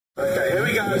Okay, here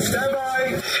we go. Stand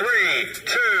by. 3,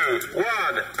 2, 1,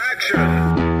 action.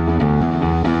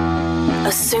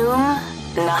 Assume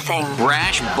nothing.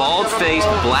 Brash, bald-faced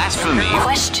blasphemy.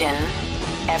 Question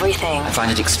everything. I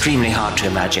find it extremely hard to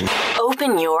imagine.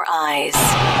 Open your eyes.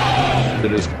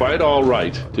 It is quite all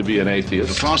right to be an atheist.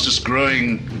 The fastest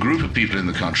growing group of people in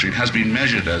the country has been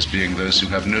measured as being those who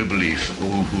have no belief or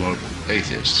who are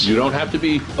atheists. You don't have to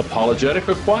be apologetic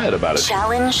or quiet about it.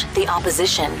 Challenge the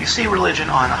opposition. You see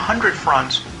religion on 100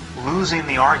 fronts losing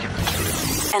the argument.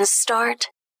 And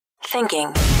start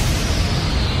thinking.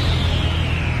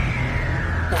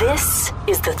 This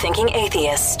is The Thinking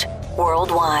Atheist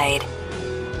Worldwide.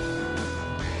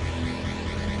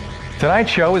 Tonight's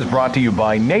show is brought to you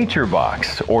by Nature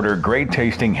Box. Order great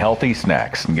tasting healthy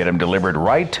snacks and get them delivered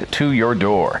right to your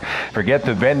door. Forget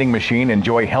the vending machine.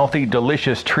 Enjoy healthy,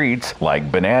 delicious treats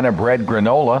like banana bread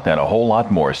granola and a whole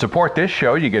lot more. Support this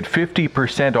show. You get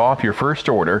 50% off your first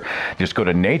order. Just go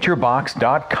to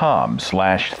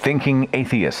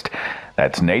naturebox.com/thinkingatheist.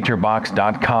 That's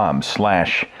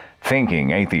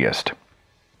naturebox.com/thinkingatheist.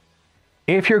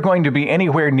 If you're going to be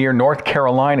anywhere near North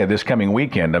Carolina this coming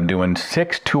weekend, I'm doing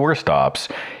 6 tour stops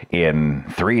in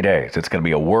 3 days. It's going to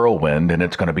be a whirlwind, and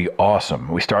it's going to be awesome.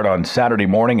 We start on Saturday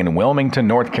morning in Wilmington,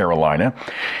 North Carolina,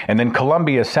 and then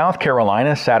Columbia, South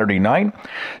Carolina, Saturday night.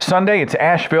 Sunday, it's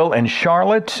Asheville and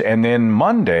Charlotte, and then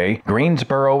Monday,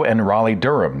 Greensboro and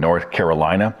Raleigh-Durham, North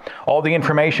Carolina. All the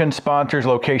information, sponsors,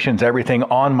 locations, everything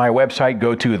on my website.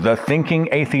 Go to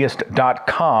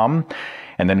thethinkingatheist.com.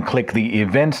 and then click the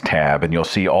Events tab, and you'll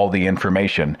see all the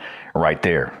information right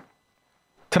there.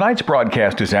 Tonight's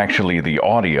broadcast is actually the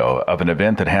audio of an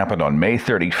event that happened on May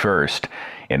 31st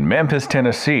in Memphis,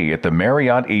 Tennessee, at the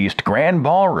Marriot East Grand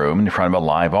Ballroom in front of a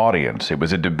live audience. It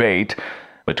was a debate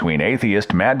between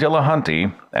atheist Matt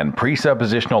Dillahunty and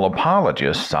presuppositional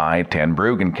apologist Sye Ten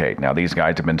Bruggencate. Now, these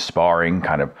guys have been sparring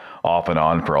kind of off and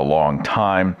on for a long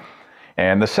time.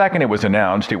 And the second it was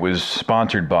announced, it was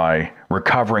sponsored by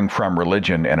Recovering from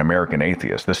Religion and American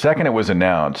Atheists. The second it was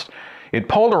announced, it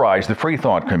polarized the free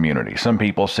thought community. Some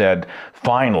people said,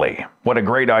 finally, what a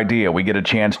great idea. We get a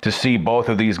chance to see both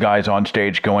of these guys on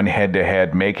stage going head to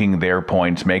head, making their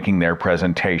points, making their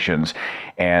presentations,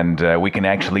 and we can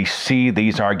actually see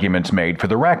these arguments made for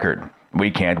the record. We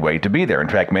can't wait to be there. In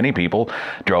fact, many people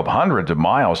drove hundreds of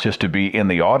miles just to be in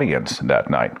the audience that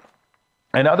night.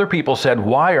 And other people said,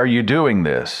 why are you doing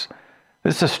this?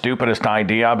 This is the stupidest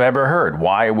idea I've ever heard.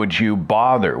 Why would you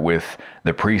bother with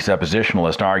the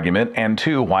presuppositionalist argument? And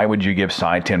two, why would you give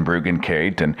Sye Ten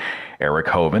Bruggencate and Eric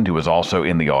Hovind, who was also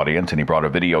in the audience, and he brought a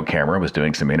video camera, was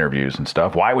doing some interviews and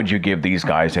stuff. Why would you give these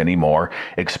guys any more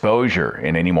exposure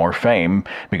and any more fame?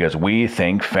 Because we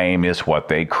think fame is what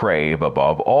they crave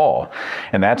above all.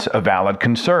 And that's a valid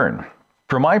concern.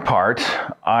 For my part,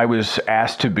 I was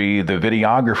asked to be the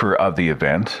videographer of the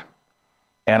event,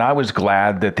 and I was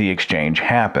glad that the exchange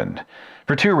happened.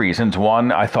 For two reasons.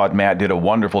 One, I thought Matt did a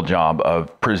wonderful job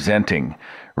of presenting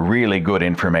really good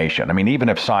information. I mean, even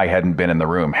if Sye hadn't been in the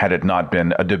room, had it not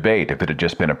been a debate, if it had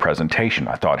just been a presentation,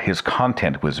 I thought his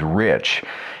content was rich,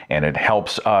 and it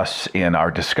helps us in our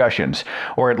discussions,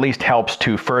 or at least helps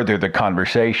to further the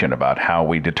conversation about how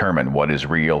we determine what is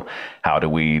real, how do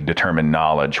we determine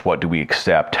knowledge, what do we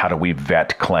accept, how do we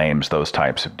vet claims, those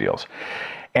types of deals.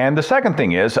 And the second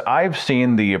thing is, I've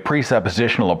seen the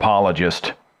presuppositional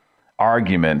apologist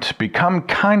argument become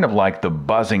kind of like the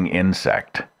buzzing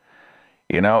insect.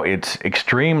 You know, it's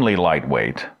extremely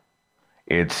lightweight,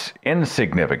 it's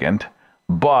insignificant,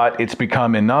 but it's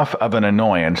become enough of an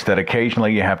annoyance that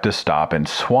occasionally you have to stop and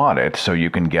swat it so you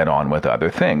can get on with other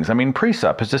things. I mean,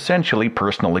 presup is essentially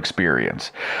personal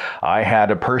experience. I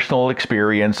had a personal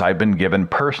experience. I've been given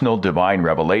personal divine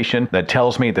revelation that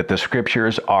tells me that the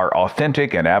scriptures are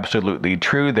authentic and absolutely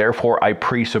true. Therefore, I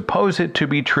presuppose it to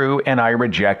be true and I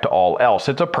reject all else.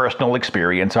 It's a personal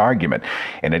experience argument,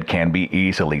 and it can be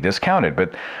easily discounted.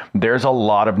 But there's a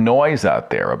lot of noise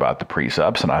out there about the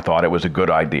presups, and I thought it was a good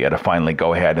idea to finally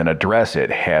go ahead and address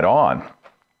it head on.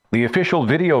 The official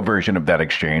video version of that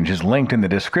exchange is linked in the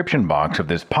description box of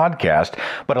this podcast,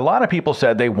 but a lot of people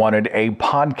said they wanted a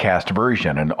podcast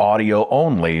version, an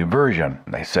audio-only version.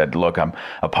 They said, look, I'm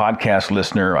a podcast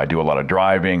listener, I do a lot of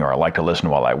driving, or I like to listen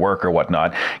while I work or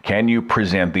whatnot. Can you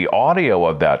present the audio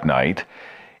of that night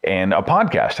in a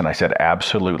podcast? And I said,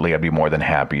 absolutely, I'd be more than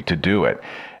happy to do it.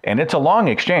 And it's a long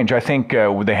exchange. I think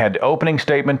they had opening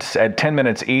statements at 10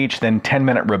 minutes each, then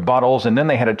 10-minute rebuttals, and then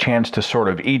they had a chance to sort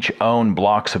of each own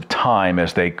blocks of time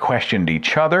as they questioned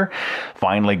each other,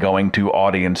 finally going to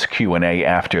audience Q&A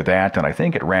after that, and I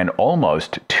think it ran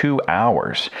almost 2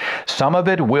 hours. Some of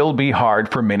it will be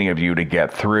hard for many of you to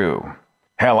get through.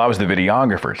 Hell, I was the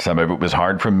videographer. Some of it was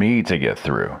hard for me to get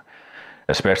through,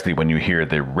 especially when you hear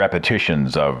the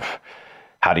repetitions of,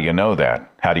 how do you know that?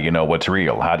 How do you know what's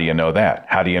real? How do you know that?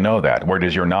 How do you know that? Where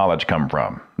does your knowledge come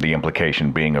from? The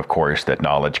implication being, of course, that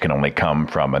knowledge can only come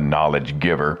from a knowledge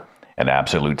giver, an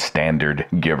absolute standard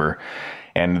giver.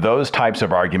 And those types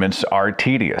of arguments are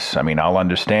tedious. I mean, I'll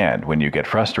understand when you get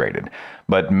frustrated.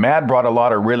 But Matt brought a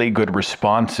lot of really good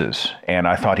responses, and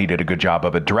I thought he did a good job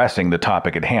of addressing the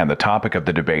topic at hand. The topic of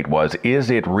the debate was, is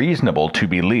it reasonable to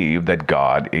believe that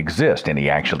God exists? And he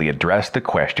actually addressed the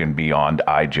question beyond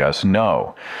I just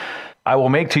know. I will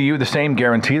make to you the same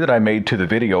guarantee that I made to the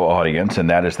video audience, and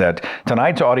that is that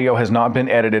tonight's audio has not been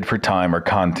edited for time or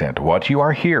content. What you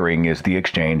are hearing is the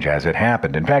exchange as it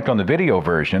happened. In fact, on the video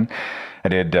version, I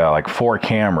did like 4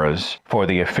 cameras for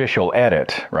the official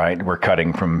edit, right? We're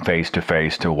cutting from face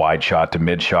to wide shot to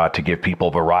mid shot to give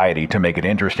people variety, to make it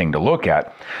interesting to look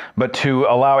at. But to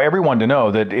allow everyone to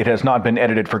know that it has not been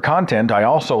edited for content, I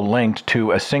also linked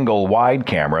to a single wide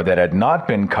camera that had not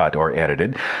been cut or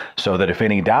edited, so that if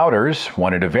any doubters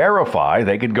wanted to verify,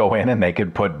 they could go in and they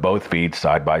could put both feeds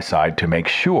side by side to make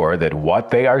sure that what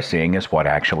they are seeing is what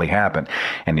actually happened.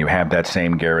 And you have that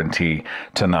same guarantee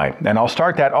tonight. And I'll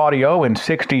start that audio in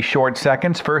 60 short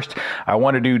seconds. First, I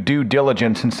want to do due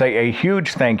diligence and say a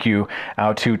huge thank you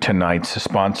out to tonight's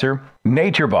sponsor.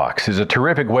 NatureBox is a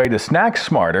terrific way to snack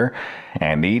smarter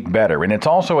and eat better. And it's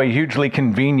also a hugely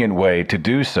convenient way to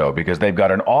do so because they've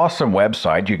got an awesome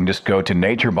website. You can just go to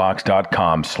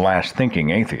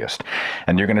naturebox.com/thinkingatheist.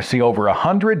 And you're going to see over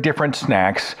 100 different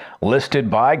snacks listed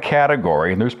by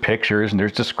category. And there's pictures and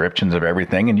there's descriptions of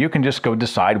everything. And you can just go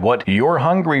decide what you're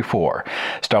hungry for.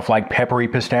 Stuff like peppery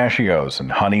pistachios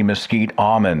and honey mesquite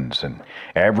almonds and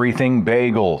everything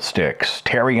bagel sticks,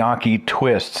 teriyaki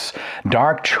twists,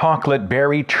 dark chocolate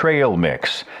berry trail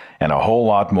mix, and a whole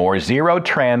lot more. 0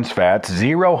 trans fats,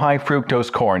 0 high fructose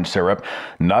corn syrup,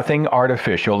 nothing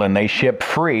artificial, and they ship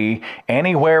free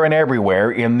anywhere and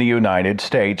everywhere in the United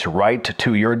States right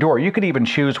to your door. You could even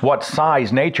choose what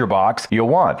size NatureBox you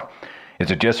want. Is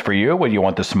it just for you? Well, you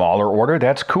want the smaller order?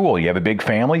 That's cool. You have a big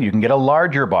family? You can get a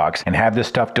larger box and have this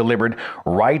stuff delivered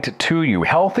right to you.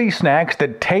 Healthy snacks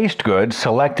that taste good,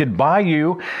 selected by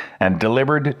you and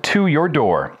delivered to your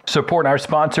door. Support our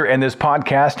sponsor and this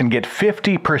podcast and get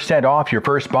 50% off your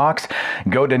first box.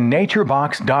 Go to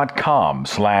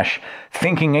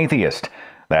naturebox.com/thinkingatheist.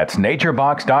 That's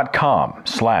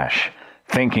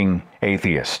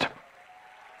naturebox.com/thinkingatheist.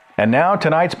 And now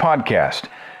tonight's podcast.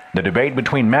 The debate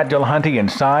between Matt Dillahunty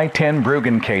and Sye Ten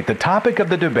Bruggencate. The topic of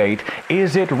the debate,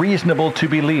 is it reasonable to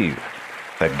believe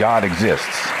that God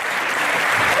exists?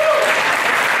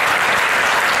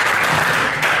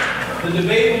 The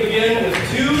debate will begin with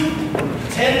 2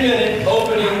 10-minute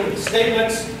opening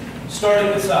statements, starting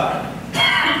with Sye.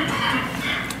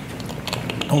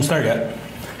 Don't start yet.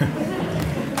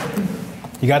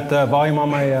 You got the volume on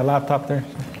my laptop there?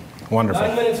 Wonderful.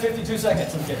 9 minutes, 52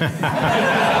 seconds. I'm kidding.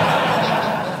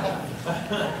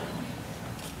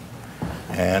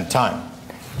 And time.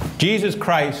 Jesus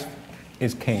Christ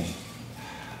is King.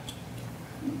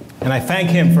 And I thank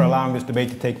him for allowing this debate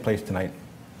to take place tonight.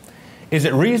 Is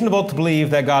it reasonable to believe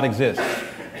that God exists?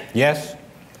 Yes.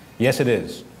 Yes, it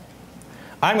is.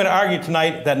 I'm going to argue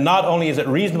tonight that not only is it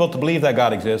reasonable to believe that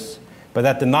God exists, but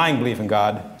that denying belief in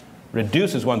God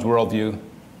reduces one's worldview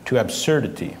to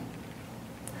absurdity.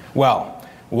 Well,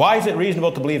 why is it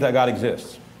reasonable to believe that God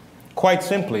exists? Quite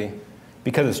simply,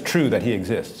 because it's true that he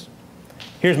exists.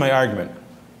 Here's my argument.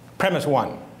 Premise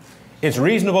 1, it's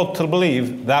reasonable to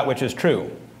believe that which is true.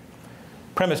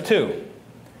 Premise 2,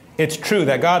 it's true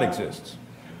that God exists.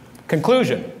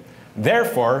 Conclusion,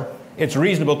 therefore, it's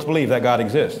reasonable to believe that God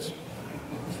exists.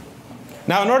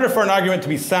 Now, in order for an argument to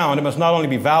be sound, it must not only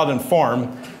be valid in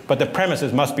form, but the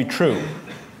premises must be true.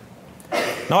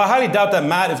 Now, I highly doubt that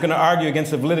Matt is going to argue against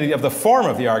the validity of the form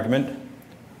of the argument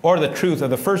or the truth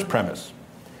of the first premise.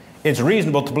 It's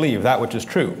reasonable to believe that which is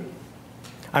true.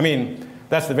 I mean,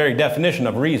 that's the very definition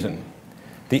of reason.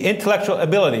 The intellectual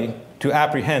ability to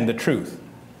apprehend the truth.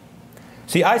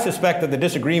 See, I suspect that the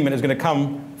disagreement is going to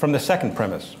come from the second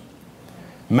premise.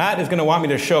 Matt is going to want me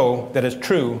to show that it's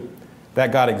true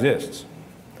that God exists.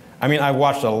 I mean, I've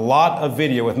watched a lot of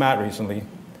video with Matt recently,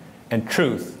 and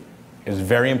truth is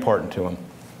very important to him.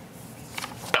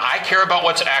 I care about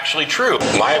what's actually true.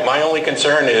 My only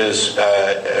concern is,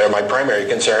 or my primary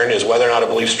concern is whether or not a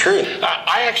belief's true.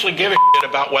 I actually give a shit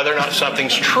about whether or not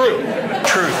something's true.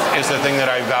 Truth is the thing that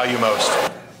I value most.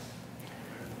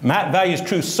 Matt values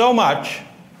truth so much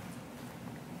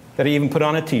that he even put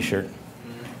on a t-shirt.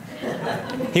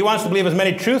 He wants to believe as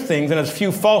many true things and as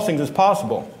few false things as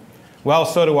possible. Well,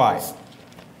 so do I.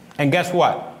 And guess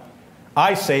what?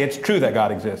 I say it's true that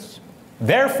God exists.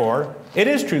 Therefore, it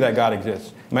is true that God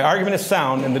exists. My argument is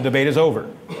sound and the debate is over.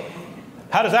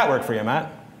 How does that work for you,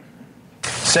 Matt?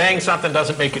 Saying something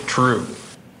doesn't make it true.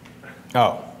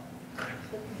 Oh.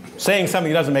 Saying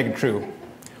something doesn't make it true.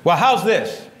 Well, how's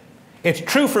this? It's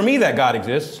true for me that God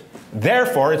exists.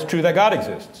 Therefore, it's true that God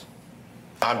exists.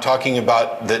 I'm talking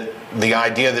about the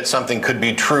idea that something could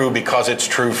be true because it's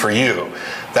true for you.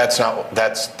 That's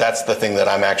the thing that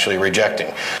I'm actually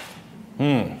rejecting.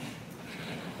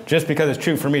 Just because it's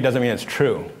true for me doesn't mean it's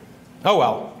true. Oh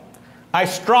well. I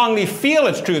strongly feel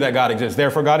it's true that God exists.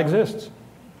 Therefore, God exists.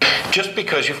 Just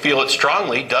because you feel it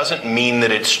strongly doesn't mean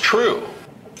that it's true.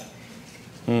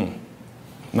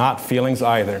 Not feelings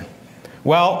either.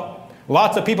 Well,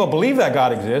 lots of people believe that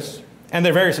God exists, and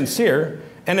they're very sincere,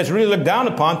 and it's really looked down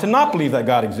upon to not believe that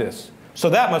God exists. So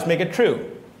that must make it true.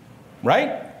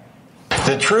 Right?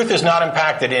 The truth is not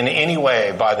impacted in any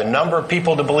way by the number of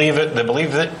people that believe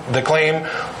the claim,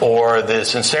 or the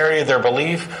sincerity of their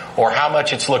belief, or how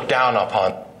much it's looked down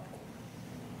upon.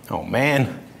 Oh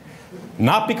man.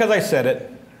 Not because I said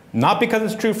it, not because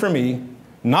it's true for me,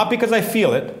 not because I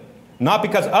feel it, not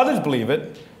because others believe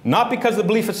it, not because the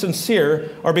belief is sincere,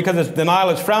 or because its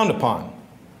denial is frowned upon.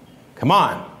 Come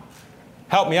on.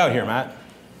 Help me out here, Matt.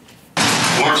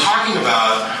 When we're talking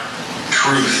about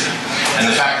truth, and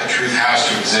the fact that truth has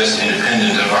to exist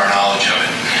independent of our knowledge of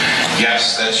it,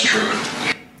 yes, that's true.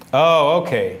 Oh,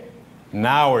 okay.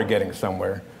 Now we're getting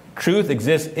somewhere. Truth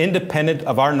exists independent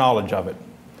of our knowledge of it.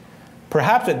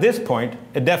 Perhaps at this point,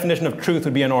 a definition of truth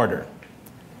would be in order.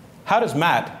 How does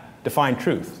Matt define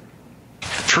truth?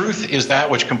 Truth is that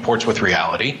which comports with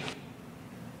reality.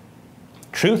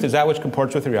 Truth is that which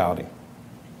comports with reality.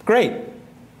 Great.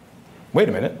 Wait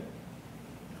a minute.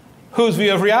 Whose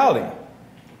view of reality?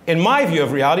 In my view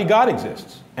of reality, God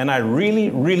exists. And I really,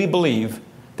 really believe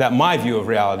that my view of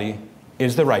reality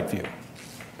is the right view.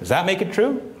 Does that make it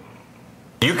true?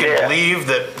 You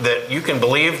can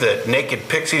believe that naked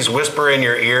pixies whisper in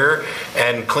your ear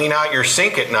and clean out your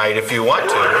sink at night if you want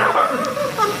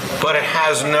to. But it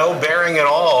has no bearing at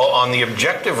all on the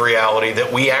objective reality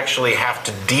that we actually have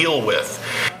to deal with.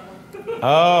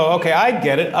 Oh, okay, I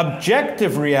get it.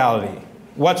 Objective reality.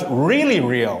 What's really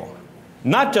real.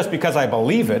 Not just because I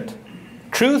believe it.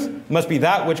 Truth must be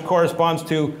that which corresponds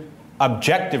to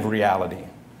objective reality.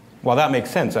 Well, that makes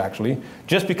sense, actually.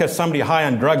 Just because somebody high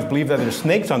on drugs believes that there's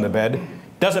snakes on the bed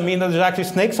doesn't mean that there's actually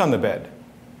snakes on the bed.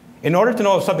 In order to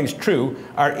know if something's true,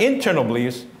 our internal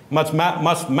beliefs must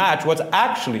match what's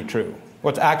actually true,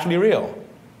 what's actually real.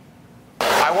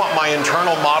 I want my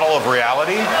internal model of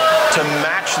reality to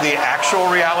match the actual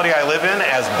reality I live in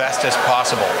as best as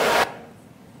possible.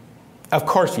 Of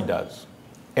course he does.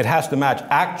 It has to match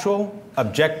actual,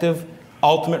 objective,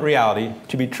 ultimate reality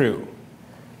to be true.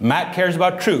 Matt cares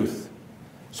about truth,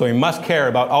 so he must care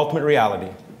about ultimate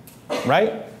reality.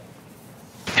 Right?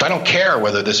 I don't care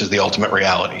whether this is the ultimate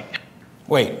reality.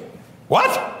 Wait,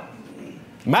 what?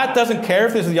 Matt doesn't care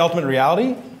if this is the ultimate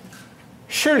reality?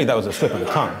 Surely that was a slip of the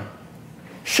tongue.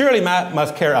 Surely Matt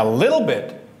must care a little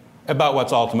bit about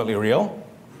what's ultimately real.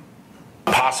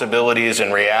 Possibilities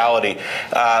and reality.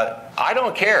 I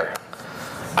don't care.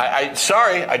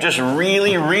 Sorry, I just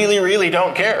really, really, really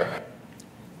don't care.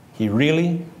 He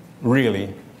really,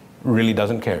 really, really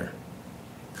doesn't care.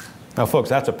 Now, folks,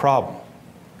 that's a problem.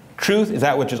 Truth is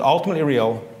that which is ultimately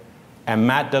real, and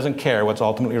Matt doesn't care what's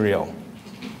ultimately real.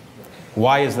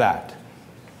 Why is that?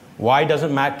 Why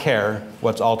doesn't Matt care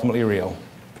what's ultimately real?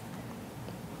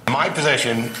 My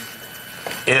position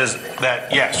is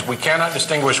that, yes, we cannot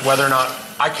distinguish whether or not,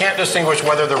 I can't distinguish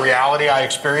whether the reality I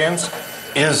experience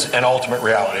is an ultimate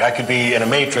reality. I could be in a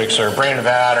matrix or a brain of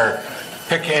that, or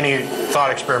pick any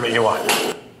thought experiment you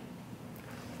want.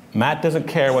 Matt doesn't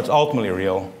care what's ultimately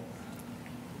real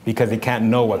because he can't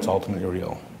know what's ultimately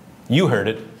real. You heard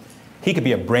it. He could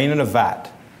be a brain in a vat.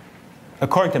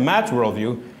 According to Matt's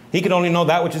worldview, he could only know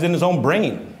that which is in his own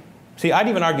brain. See, I'd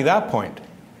even argue that point.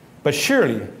 But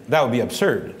surely that would be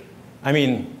absurd. I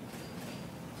mean,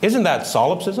 isn't that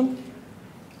solipsism?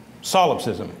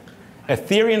 Solipsism. A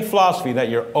theory in philosophy that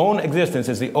your own existence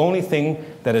is the only thing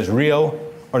that is real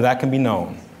or that can be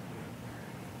known.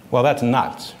 Well, that's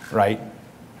nuts, right?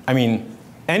 I mean,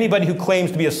 anybody who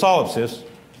claims to be a solipsist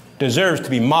deserves to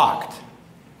be mocked,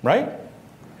 right?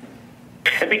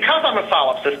 And because I'm a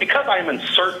solipsist, because I am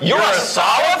uncertain... You're a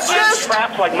solipsist?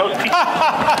 Trapped like most people.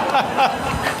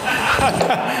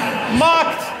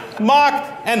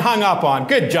 Mocked, and hung up on.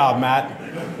 Good job, Matt.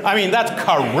 I mean, that's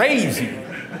crazy.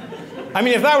 I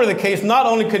mean, if that were the case, not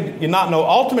only could you not know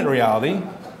ultimate reality,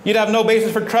 you'd have no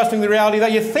basis for trusting the reality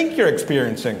that you think you're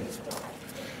experiencing.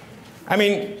 I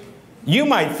mean, You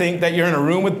might think that you're in a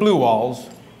room with blue walls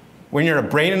when you're a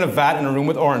brain in a vat in a room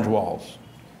with orange walls.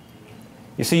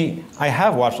 You see, I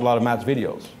have watched a lot of Matt's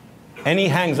videos, and he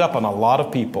hangs up on a lot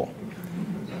of people.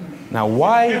 Now,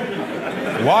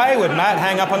 why would Matt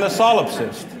hang up on the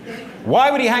solipsist?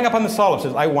 Why would he hang up on the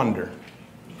solipsist? I wonder.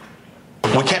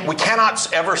 We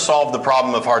cannot ever solve the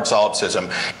problem of hard solipsism,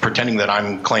 pretending that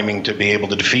I'm claiming to be able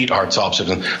to defeat hard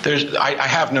solipsism. I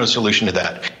have no solution to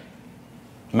that.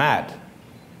 Matt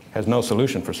has no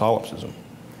solution for solipsism.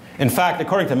 In fact,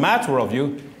 according to Matt's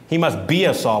worldview, he must be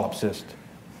a solipsist.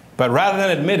 But rather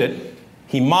than admit it,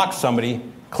 he mocks somebody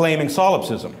claiming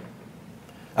solipsism.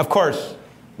 Of course,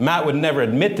 Matt would never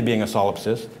admit to being a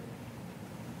solipsist.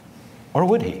 Or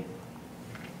would he?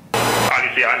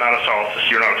 Obviously, I'm not a solipsist,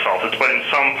 you're not a solipsist, but in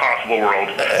some possible world,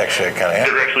 Actually, I kind of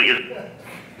am. there actually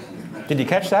is. Did you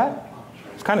catch that?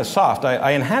 It's kind of soft.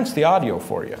 I enhanced the audio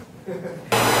for you.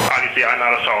 Obviously, I'm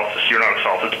not a solipsist, you're not a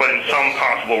solipsist, but in some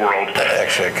possible world,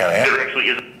 Actually, I kind of am. there actually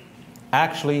is.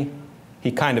 Actually,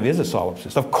 he kind of is a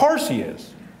solipsist. Of course he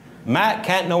is. Matt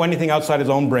can't know anything outside his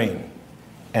own brain.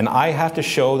 And I have to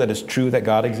show that it's true that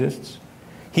God exists.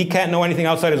 He can't know anything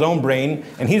outside his own brain,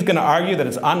 and he's going to argue that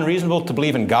it's unreasonable to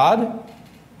believe in God?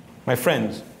 My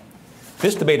friends,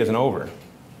 this debate isn't over.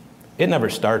 It never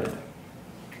started.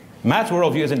 Matt's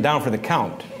worldview isn't down for the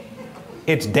count.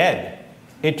 It's dead.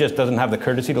 It just doesn't have the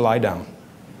courtesy to lie down.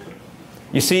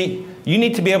 You see, you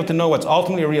need to be able to know what's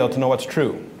ultimately real to know what's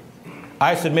true.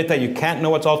 I submit that you can't know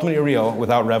what's ultimately real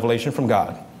without revelation from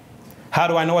God. How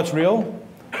do I know what's real?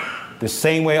 The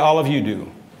same way all of you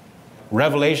do.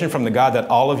 Revelation from the God that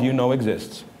all of you know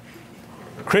exists.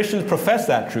 Christians profess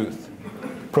that truth.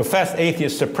 Professed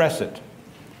atheists suppress it.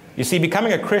 You see,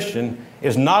 becoming a Christian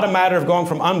is not a matter of going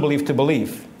from unbelief to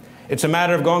belief. It's a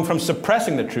matter of going from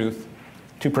suppressing the truth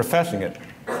to professing it.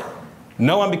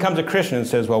 No one becomes a Christian and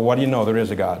says, well, what do you know? There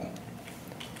is a God.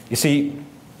 You see,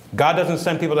 God doesn't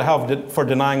send people to hell for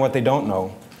denying what they don't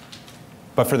know,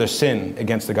 but for their sin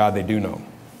against the God they do know.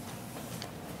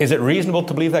 Is it reasonable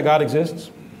to believe that God exists?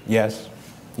 Yes.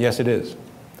 Yes, it is.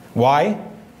 Why?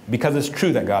 Because it's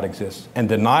true that God exists, and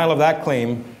denial of that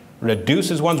claim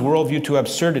reduces one's worldview to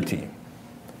absurdity.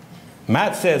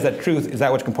 Matt says that truth is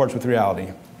that which comports with reality.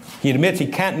 He admits he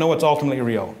can't know what's ultimately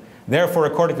real. Therefore,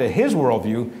 according to his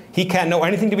worldview, he can't know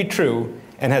anything to be true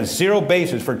and has zero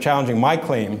basis for challenging my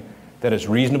claim that it's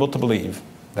reasonable to believe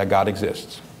that God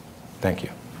exists. Thank you.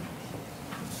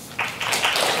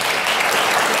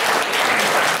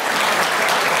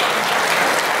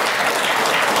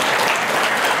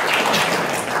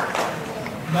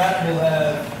 Matt will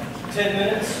have 10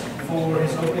 minutes for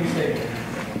his opening statement.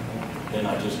 Didn't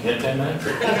I just get 10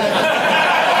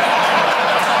 minutes?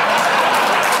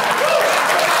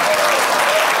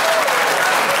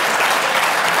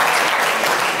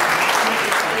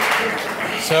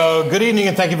 So, good evening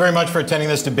and thank you very much for attending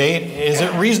this debate. Is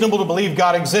it reasonable to believe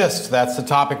God exists? That's the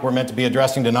topic we're meant to be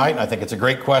addressing tonight. I think it's a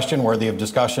great question worthy of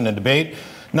discussion and debate.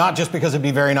 Not just because it'd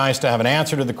be very nice to have an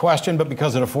answer to the question, but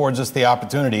because it affords us the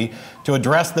opportunity to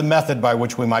address the method by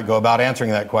which we might go about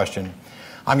answering that question.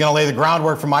 I'm going to lay the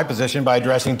groundwork for my position by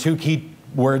addressing two key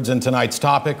words in tonight's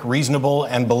topic, reasonable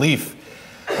and belief.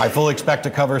 I fully expect to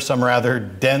cover some rather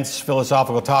dense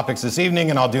philosophical topics this evening,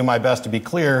 and I'll do my best to be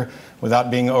clear without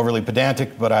being overly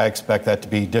pedantic, but I expect that to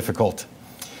be difficult.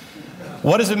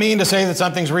 What does it mean to say that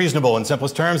something's reasonable? In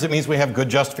simplest terms, it means we have good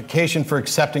justification for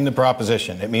accepting the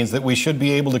proposition. It means that we should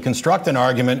be able to construct an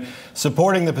argument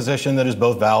supporting the position that is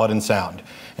both valid and sound.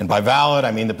 And by valid,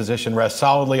 I mean the position rests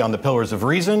solidly on the pillars of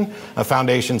reason, a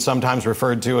foundation sometimes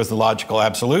referred to as the logical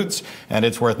absolutes. And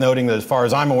it's worth noting that as far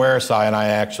as I'm aware, Sye and I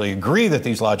actually agree that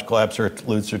these logical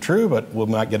absolutes are true, but we'll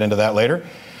not get into that later.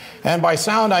 And by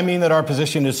sound, I mean that our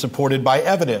position is supported by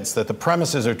evidence, that the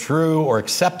premises are true or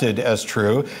accepted as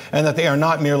true, and that they are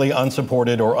not merely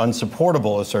unsupported or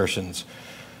unsupportable assertions.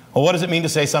 Well, what does it mean to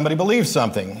say somebody believes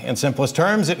something? In simplest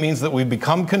terms, it means that we've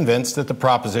become convinced that the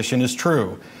proposition is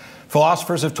true.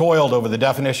 Philosophers have toiled over the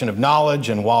definition of knowledge,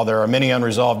 and while there are many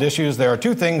unresolved issues, there are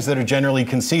two things that are generally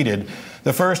conceded.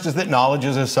 The first is that knowledge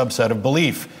is a subset of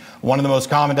belief. One of the most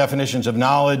common definitions of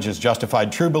knowledge is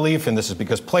justified true belief, and this is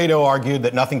because Plato argued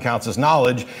that nothing counts as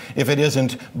knowledge if it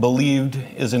isn't believed,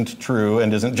 isn't true,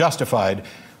 and isn't justified,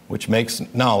 which makes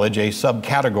knowledge a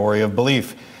subcategory of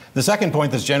belief. The second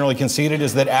point that's generally conceded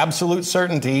is that absolute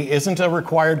certainty isn't a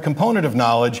required component of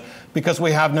knowledge because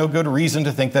we have no good reason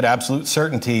to think that absolute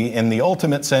certainty in the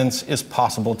ultimate sense is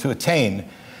possible to attain.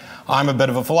 I'm a bit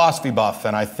of a philosophy buff,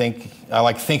 and I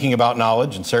like thinking about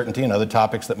knowledge and certainty and other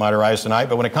topics that might arise tonight.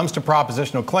 But when it comes to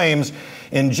propositional claims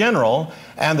in general,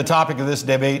 and the topic of this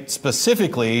debate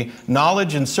specifically,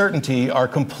 knowledge and certainty are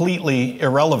completely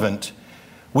irrelevant.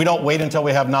 We don't wait until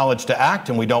we have knowledge to act,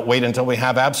 and we don't wait until we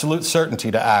have absolute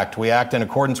certainty to act. We act in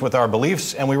accordance with our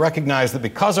beliefs, and we recognize that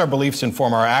because our beliefs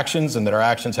inform our actions and that our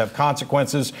actions have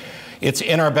consequences, it's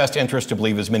in our best interest to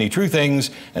believe as many true things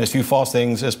and as few false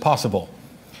things as possible,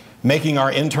 making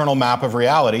our internal map of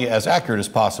reality as accurate as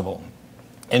possible.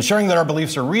 Ensuring that our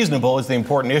beliefs are reasonable is the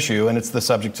important issue, and it's the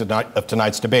subject of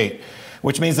tonight's debate,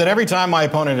 which means that every time my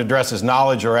opponent addresses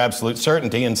knowledge or absolute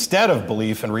certainty instead of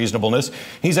belief and reasonableness,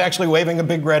 he's actually waving a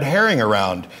big red herring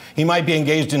around. He might be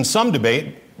engaged in some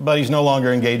debate, but he's no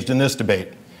longer engaged in this debate.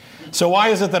 So why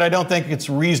is it that I don't think it's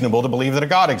reasonable to believe that a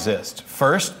God exists?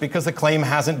 First, because the claim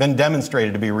hasn't been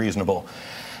demonstrated to be reasonable.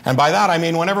 And by that, I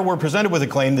mean whenever we're presented with a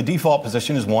claim, the default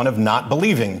position is one of not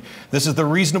believing. This is the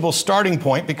reasonable starting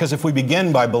point, because if we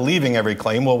begin by believing every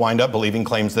claim, we'll wind up believing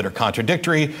claims that are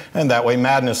contradictory, and that way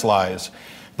madness lies.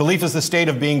 Belief is the state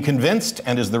of being convinced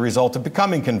and is the result of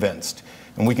becoming convinced.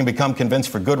 And we can become convinced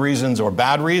for good reasons or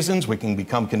bad reasons. We can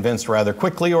become convinced rather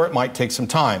quickly, or it might take some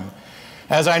time.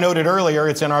 As I noted earlier,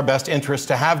 it's in our best interest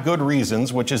to have good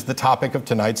reasons, which is the topic of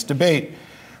tonight's debate.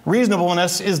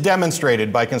 Reasonableness is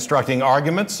demonstrated by constructing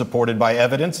arguments supported by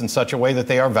evidence in such a way that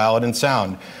they are valid and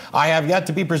sound. I have yet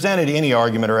to be presented any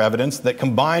argument or evidence that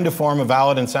combine to form a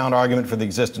valid and sound argument for the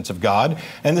existence of God,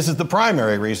 and this is the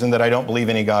primary reason that I don't believe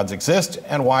any gods exist,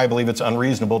 and why I believe it's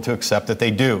unreasonable to accept that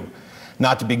they do.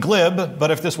 Not to be glib,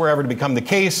 but if this were ever to become the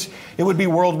case, it would be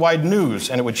worldwide news,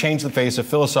 and it would change the face of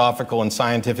philosophical and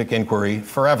scientific inquiry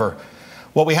forever.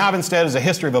 What we have instead is a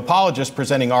history of apologists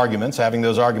presenting arguments, having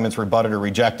those arguments rebutted or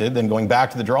rejected, then going back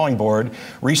to the drawing board,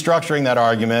 restructuring that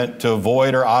argument to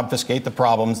avoid or obfuscate the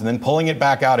problems, and then pulling it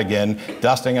back out again,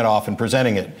 dusting it off and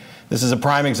presenting it. This is a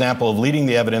prime example of leading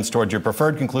the evidence towards your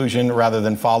preferred conclusion rather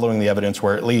than following the evidence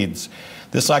where it leads.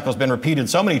 This cycle has been repeated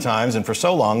so many times and for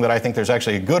so long that I think there's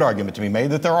actually a good argument to be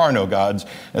made that there are no gods,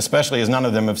 especially as none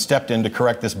of them have stepped in to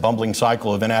correct this bumbling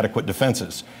cycle of inadequate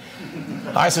defenses.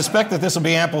 I suspect that this will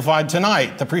be amplified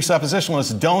tonight. The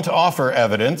presuppositionalists don't offer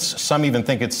evidence. Some even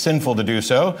think it's sinful to do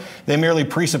so. They merely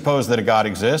presuppose that a God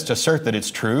exists, assert that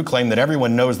it's true, claim that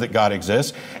everyone knows that God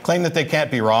exists, claim that they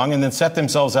can't be wrong, and then set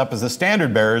themselves up as the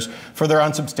standard bearers for their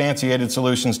unsubstantiated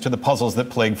solutions to the puzzles that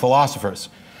plague philosophers.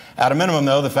 At a minimum,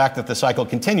 though, the fact that the cycle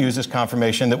continues is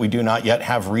confirmation that we do not yet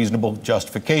have reasonable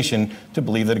justification to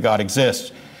believe that a God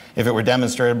exists. If it was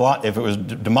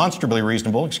demonstrably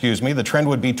reasonable, the trend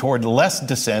would be toward less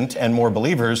dissent and more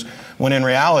believers, when in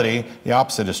reality, the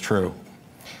opposite is true.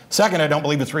 Second, I don't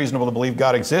believe it's reasonable to believe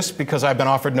God exists because I've been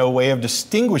offered no way of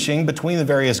distinguishing between the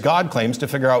various God claims to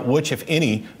figure out which, if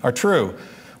any, are true.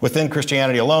 Within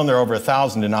Christianity alone, there are over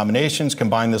 1,000 denominations.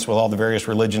 Combine this with all the various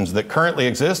religions that currently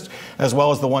exist, as well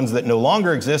as the ones that no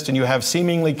longer exist, and you have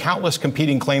seemingly countless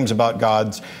competing claims about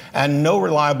gods and no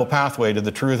reliable pathway to the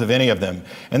truth of any of them.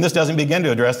 And this doesn't begin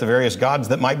to address the various gods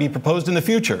that might be proposed in the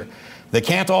future. They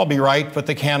can't all be right, but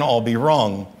they can all be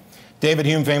wrong. David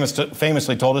Hume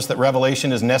famously told us that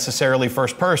revelation is necessarily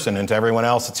first person, and to everyone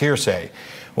else it's hearsay.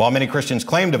 While many Christians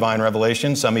claim divine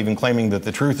revelation, some even claiming that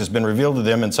the truth has been revealed to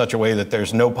them in such a way that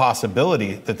there's no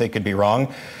possibility that they could be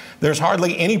wrong, there's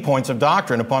hardly any points of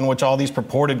doctrine upon which all these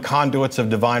purported conduits of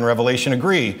divine revelation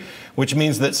agree, which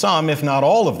means that some, if not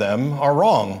all of them, are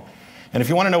wrong. And if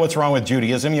you want to know what's wrong with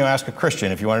Judaism, you ask a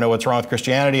Christian. If you want to know what's wrong with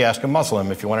Christianity, ask a Muslim.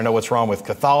 If you want to know what's wrong with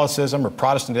Catholicism or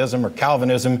Protestantism or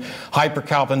Calvinism,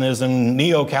 Hyper-Calvinism,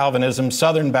 Neo-Calvinism,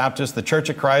 Southern Baptist, the Church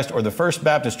of Christ, or the First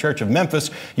Baptist Church of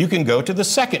Memphis, you can go to the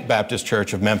Second Baptist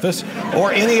Church of Memphis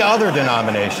or any other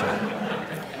denomination.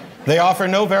 They offer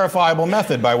no verifiable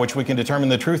method by which we can determine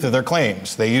the truth of their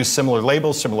claims. They use similar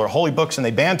labels, similar holy books, and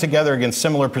they band together against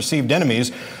similar perceived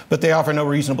enemies, but they offer no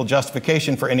reasonable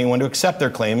justification for anyone to accept their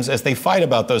claims as they fight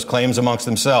about those claims amongst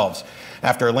themselves.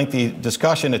 After a lengthy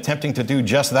discussion attempting to do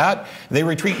just that, they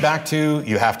retreat back to,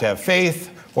 you have to have faith,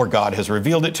 or God has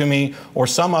revealed it to me, or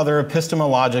some other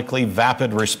epistemologically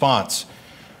vapid response.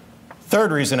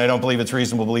 Third reason I don't believe it's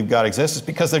reasonable to believe God exists is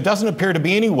because there doesn't appear to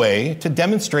be any way to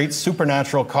demonstrate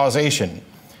supernatural causation.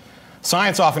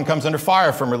 Science often comes under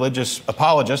fire from religious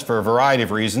apologists for a variety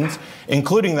of reasons,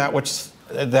 including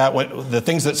the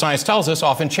things that science tells us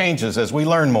often changes as we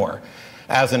learn more.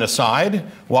 As an aside,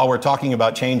 while we're talking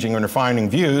about changing and refining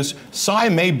views, Sye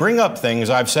may bring up things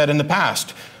I've said in the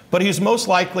past, but he's most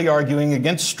likely arguing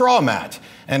against straw mat,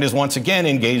 and is once again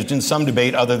engaged in some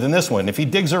debate other than this one. If he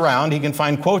digs around, he can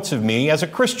find quotes of me as a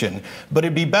Christian, but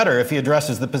it'd be better if he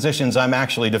addresses the positions I'm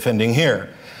actually defending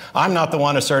here. I'm not the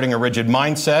one asserting a rigid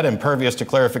mindset impervious to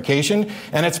clarification,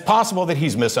 and it's possible that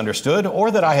he's misunderstood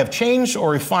or that I have changed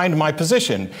or refined my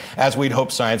position, as we'd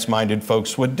hope science-minded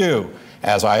folks would do,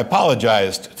 as I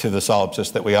apologized to the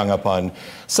solipsists that we hung up on.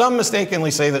 Some mistakenly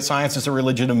say that science is a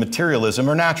religion of materialism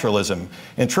or naturalism.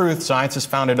 In truth, science is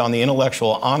founded on the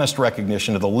intellectual, honest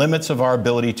recognition of the limits of our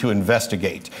ability to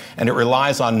investigate, and it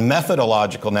relies on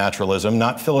methodological naturalism,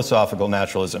 not philosophical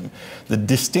naturalism. The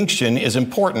distinction is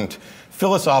important.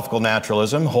 Philosophical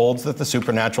naturalism holds that the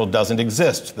supernatural doesn't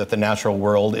exist, that the natural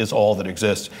world is all that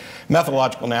exists.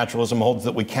 Methodological naturalism holds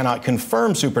that we cannot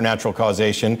confirm supernatural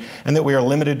causation and that we are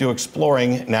limited to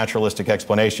exploring naturalistic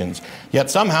explanations.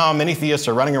 Yet somehow many theists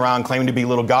are running around claiming to be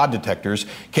little God detectors,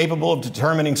 capable of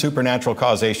determining supernatural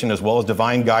causation as well as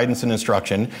divine guidance and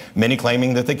instruction, many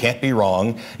claiming that they can't be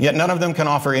wrong, yet none of them can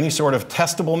offer any sort of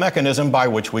testable mechanism by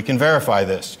which we can verify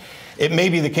this. It may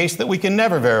be the case that we can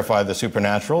never verify the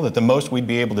supernatural, that the most we'd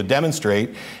be able to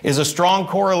demonstrate is a strong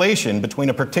correlation between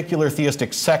a particular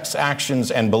theistic sect's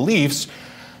actions and beliefs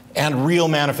and real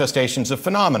manifestations of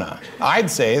phenomena.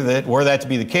 I'd say that were that to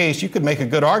be the case, you could make a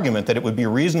good argument that it would be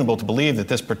reasonable to believe that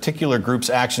this particular group's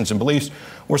actions and beliefs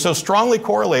were so strongly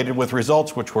correlated with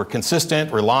results which were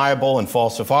consistent, reliable, and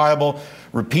falsifiable,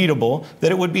 repeatable,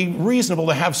 that it would be reasonable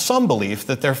to have some belief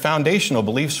that their foundational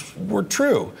beliefs were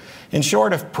true. In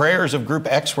short, if prayers of Group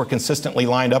X were consistently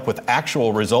lined up with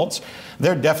actual results,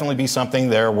 there'd definitely be something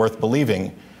there worth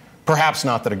believing. Perhaps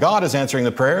not that a God is answering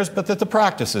the prayers, but that the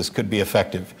practices could be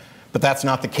effective. But that's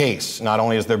not the case. Not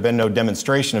only has there been no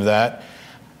demonstration of that,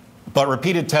 but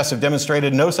repeated tests have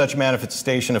demonstrated no such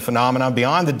manifestation of phenomena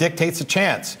beyond the dictates of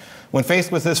chance. When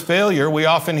faced with this failure, we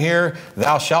often hear,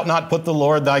 "Thou shalt not put the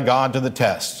Lord thy God to the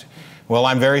test." Well,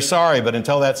 I'm very sorry, but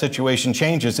until that situation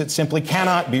changes, it simply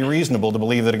cannot be reasonable to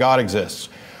believe that a God exists.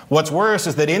 What's worse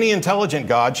is that any intelligent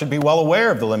God should be well aware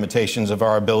of the limitations of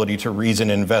our ability to reason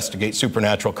and investigate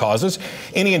supernatural causes.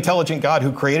 Any intelligent God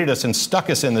who created us and stuck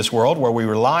us in this world where we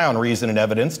rely on reason and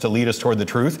evidence to lead us toward the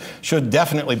truth should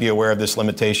definitely be aware of this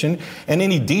limitation. And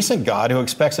any decent God who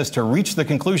expects us to reach the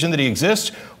conclusion that he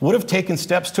exists would have taken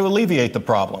steps to alleviate the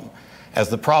problem. As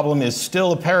the problem is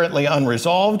still apparently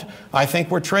unresolved, I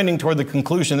think we're trending toward the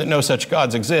conclusion that no such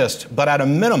gods exist, but at a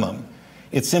minimum,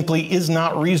 it simply is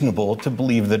not reasonable to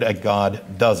believe that a God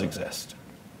does exist.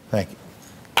 Thank you.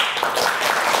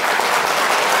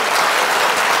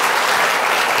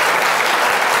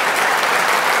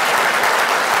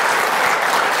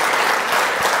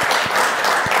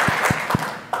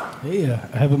 Hey,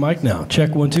 I have a mic now.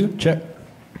 Check, 1, 2, check.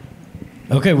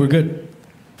 Okay, we're good.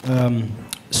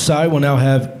 Sye will now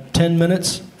have 10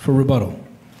 minutes for rebuttal.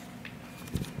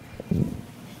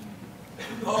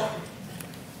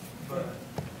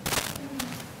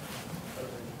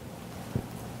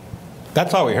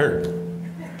 That's all we heard.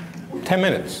 10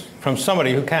 minutes from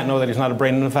somebody who can't know that he's not a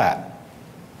brain in a vat.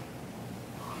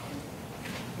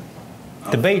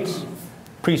 Debates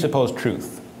presuppose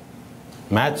truth.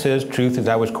 Matt says truth is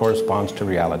that which corresponds to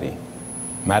reality.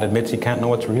 Matt admits he can't know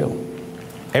what's real.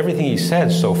 Everything he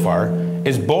says so far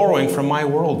is borrowing from my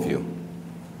worldview.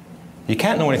 You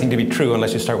can't know anything to be true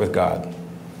unless you start with God.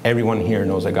 Everyone here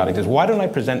knows that God exists. Why don't I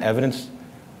present evidence?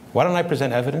 Why don't I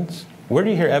present evidence? Where do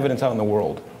you hear evidence out in the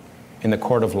world? In the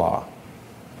court of law.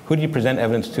 Who do you present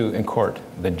evidence to in court?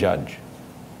 The judge.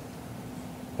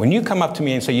 When you come up to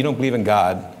me and say you don't believe in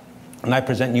God, and I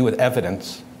present you with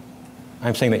evidence,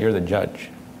 I'm saying that you're the judge.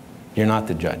 You're not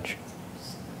the judge.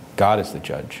 God is the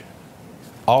judge.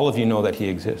 All of you know that he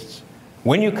exists.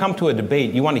 When you come to a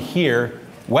debate, you want to hear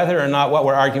whether or not what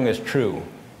we're arguing is true.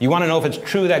 You want to know if it's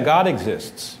true that God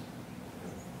exists.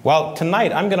 Well,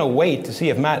 tonight I'm going to wait to see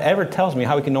if Matt ever tells me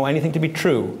how he can know anything to be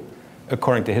true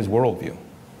according to his worldview.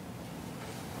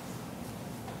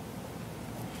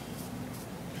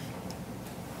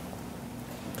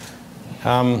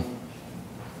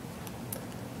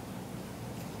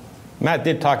 Matt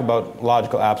did talk about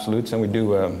logical absolutes, and we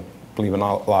do believe in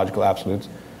all logical absolutes.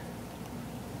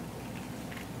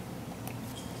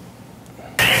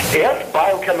 If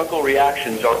biochemical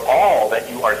reactions are all that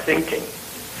you are thinking,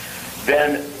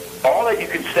 then all that you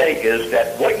can say is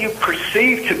that what you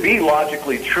perceive to be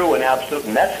logically true and absolute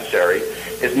and necessary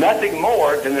is nothing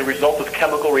more than the result of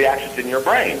chemical reactions in your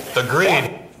brain.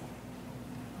 Agreed.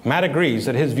 Matt agrees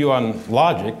that his view on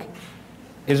logic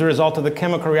is a result of the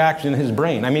chemical reaction in his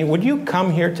brain. I mean, would you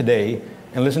come here today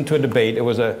and listen to a debate? It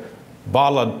was a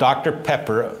bottle of Dr.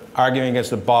 Pepper arguing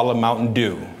against a bottle of Mountain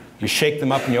Dew. You shake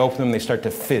them up and you open them and they start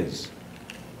to fizz.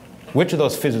 Which of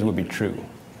those fizzes would be true?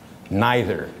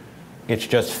 Neither. It's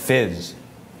just fizz.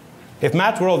 If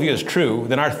Matt's worldview is true,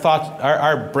 then our thoughts,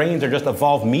 our brains are just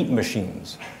evolved meat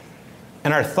machines.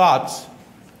 And our thoughts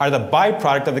are the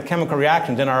byproduct of the chemical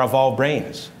reactions in our evolved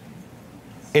brains.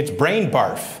 It's brain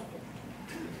barf.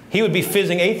 He would be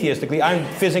fizzing atheistically, I'm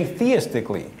fizzing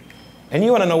theistically. And you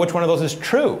want to know which one of those is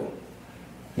true.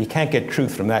 You can't get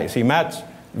truth from that. You see, Matt's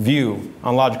view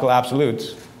on logical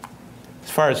absolutes,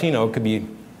 as far as he knows, could be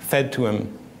fed to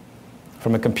him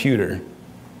from a computer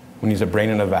when he's a brain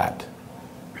in a vat.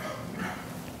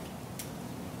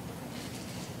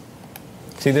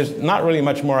 See, there's not really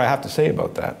much more I have to say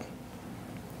about that.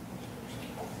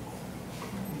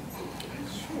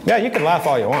 Yeah, you can laugh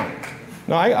all you want.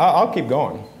 No, I'll keep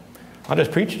going. I'll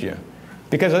just preach to you.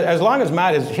 Because as long as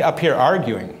Matt is up here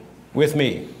arguing with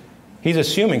me, he's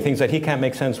assuming things that he can't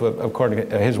make sense with according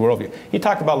to his worldview. He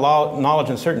talked about knowledge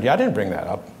and certainty. I didn't bring that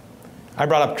up. I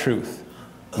brought up truth.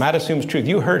 Matt assumes truth.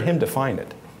 You heard him define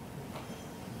it.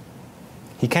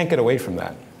 He can't get away from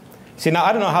that. See, now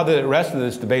I don't know how the rest of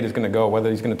this debate is going to go, whether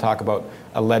he's going to talk about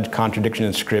alleged contradiction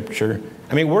in Scripture.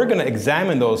 I mean, we're going to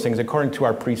examine those things according to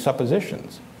our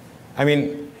presuppositions. I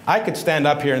mean, I could stand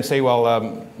up here and say,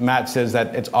 well, Matt says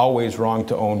that it's always wrong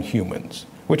to own humans,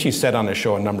 which he said on his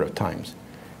show a number of times.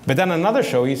 But then on another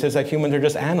show, he says that humans are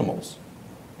just animals.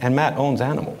 And Matt owns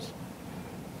animals.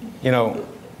 You know,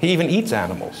 he even eats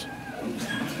animals.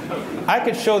 I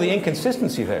could show the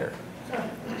inconsistency there.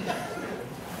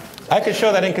 I could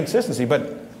show that inconsistency,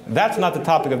 but that's not the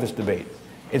topic of this debate.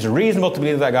 It's reasonable to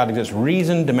believe that God exists.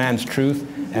 Reason demands truth,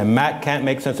 and Matt can't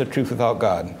make sense of truth without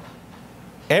God.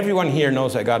 Everyone here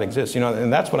knows that God exists, you know,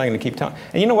 and that's what I'm going to keep telling.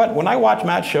 And you know what? When I watch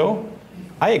Matt's show,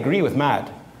 I agree with Matt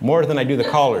more than I do the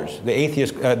callers, the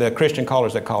atheist, the Christian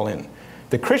callers that call in.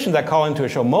 The Christians that call into a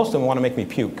show, most of them want to make me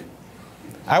puke.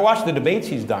 I watch the debates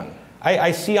he's done.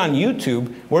 I see on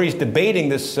YouTube where he's debating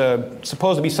this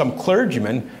supposed to be some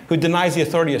clergyman who denies the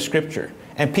authority of Scripture.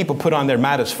 And people put on their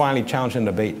Matt is finally challenging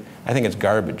the debate. I think it's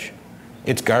garbage.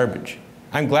 It's garbage.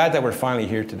 I'm glad that we're finally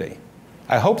here today.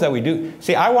 I hope that we do.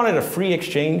 See, I wanted a free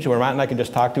exchange where Matt and I could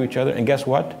just talk to each other. And guess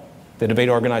what? The debate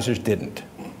organizers didn't.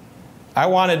 I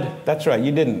wanted, that's right,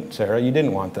 you didn't, Sarah. You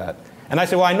didn't want that. And I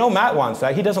said, well, I know Matt wants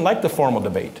that. He doesn't like the formal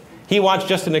debate. He wants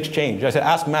just an exchange. I said,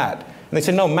 ask Matt. And they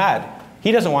said, no, Matt.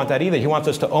 He doesn't want that either. He wants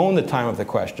us to own the time of the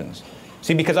questions.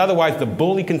 See, because otherwise the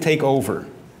bully can take over.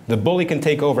 The bully can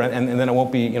take over, and then it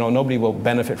won't be, you know, nobody will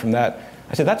benefit from that.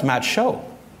 I said, that's Matt's show.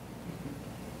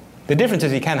 The difference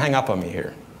is he can't hang up on me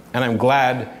here. And I'm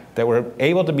glad that we're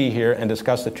able to be here and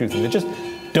discuss the truth. Just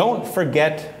don't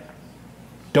forget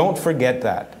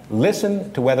that.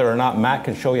 Listen to whether or not Matt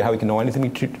can show you how he can know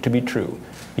anything to be true.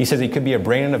 He says he could be a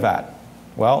brain in a vat.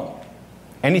 Well,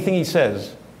 anything he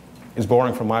says is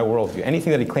borrowing from my worldview.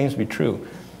 Anything that he claims to be true,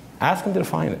 ask him to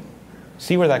define it.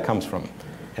 See where that comes from.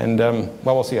 And,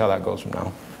 well, we'll see how that goes from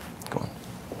now. Go on.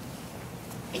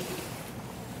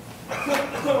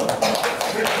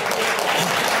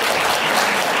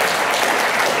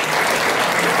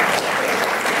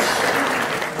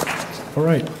 All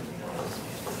right.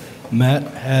 Matt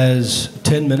has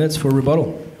 10 minutes for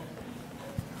rebuttal.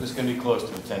 This is going to be close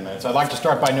to the 10 minutes. I'd like to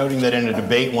start by noting that in a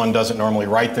debate, one doesn't normally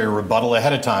write their rebuttal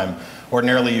ahead of time.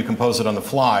 Ordinarily, you compose it on the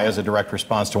fly as a direct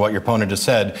response to what your opponent has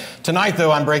said. Tonight,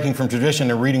 though, I'm breaking from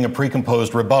tradition and reading a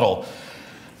precomposed rebuttal.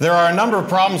 There are a number of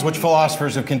problems which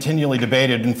philosophers have continually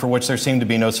debated and for which there seemed to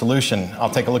be no solution. I'll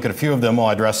take a look at a few of them while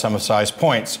I address some of Sye's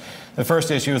points. The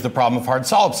first issue is the problem of hard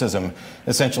solipsism.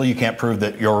 Essentially, you can't prove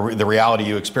that the reality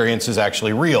you experience is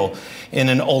actually real in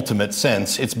an ultimate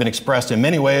sense. It's been expressed in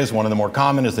many ways. One of the more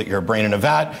common is that you're a brain in a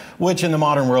vat, which in the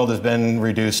modern world has been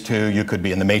reduced to you could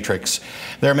be in the Matrix.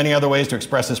 There are many other ways to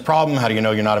express this problem. How do you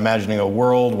know you're not imagining a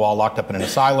world while locked up in an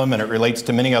asylum? And it relates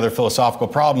to many other philosophical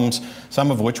problems,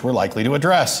 some of which we're likely to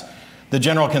address. The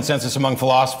general consensus among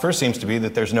philosophers seems to be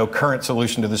that there's no current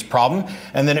solution to this problem,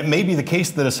 and that it may be the case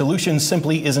that a solution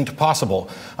simply isn't possible.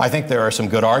 I think there are some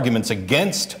good arguments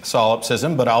against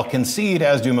solipsism, but I'll concede,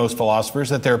 as do most philosophers,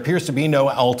 that there appears to be no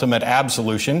ultimate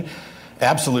absolute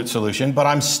solution, but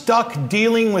I'm stuck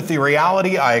dealing with the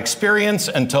reality I experience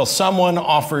until someone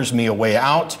offers me a way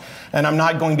out, and I'm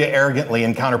not going to arrogantly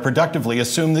and counterproductively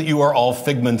assume that you are all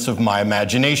figments of my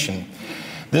imagination.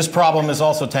 This problem is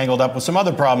also tangled up with some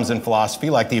other problems in philosophy,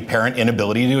 like the apparent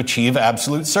inability to achieve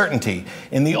absolute certainty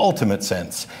in the ultimate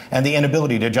sense, and the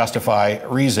inability to justify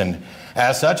reason.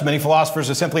 As such, many philosophers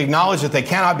have simply acknowledged that they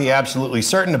cannot be absolutely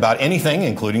certain about anything,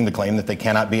 including the claim that they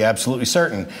cannot be absolutely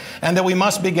certain, and that we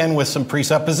must begin with some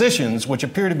presuppositions which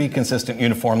appear to be consistent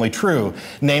uniformly true,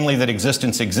 namely that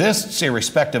existence exists,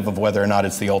 irrespective of whether or not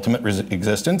it's the ultimate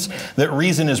existence, that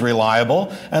reason is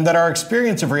reliable, and that our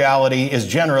experience of reality is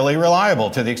generally reliable,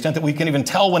 to the extent that we can even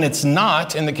tell when it's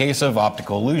not in the case of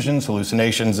optical illusions,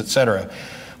 hallucinations, etc.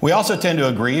 We also tend to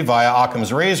agree via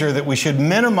Occam's razor that we should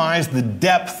minimize the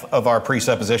depth of our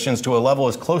presuppositions to a level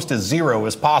as close to zero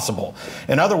as possible.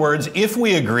 In other words, if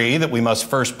we agree that we must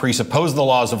first presuppose the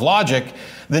laws of logic,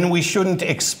 then we shouldn't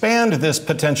expand this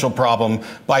potential problem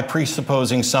by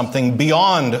presupposing something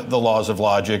beyond the laws of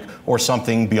logic or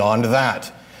something beyond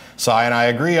that. Sye and I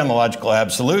agree on the logical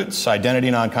absolutes, identity,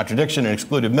 non-contradiction, and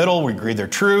excluded middle. We agree they're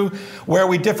true. Where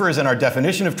we differ is in our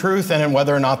definition of truth and in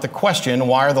whether or not the question,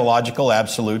 why are the logical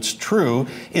absolutes true,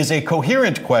 is a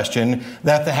coherent question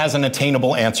that has an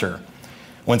attainable answer.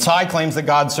 When Sye claims that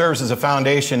God serves as a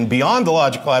foundation beyond the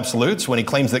logical absolutes, when he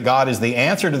claims that God is the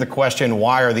answer to the question,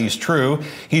 why are these true,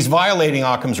 he's violating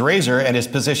Occam's razor, and his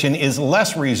position is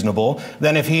less reasonable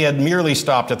than if he had merely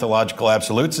stopped at the logical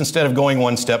absolutes instead of going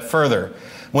one step further.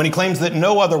 When he claims that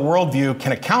no other worldview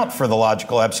can account for the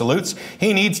logical absolutes,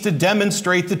 he needs to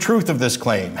demonstrate the truth of this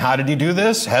claim. How did he do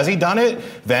this? Has he done it?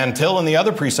 Van Til and the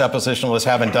other presuppositionalists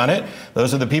haven't done it.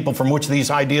 Those are the people from which these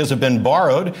ideas have been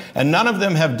borrowed, and none of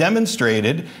them have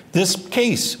demonstrated this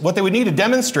case. What they would need to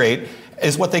demonstrate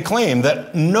is what they claim,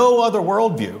 that no other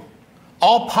worldview,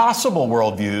 all possible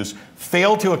worldviews,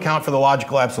 fail to account for the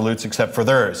logical absolutes except for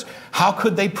theirs. How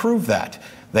could they prove that?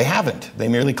 They haven't. They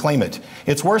merely claim it.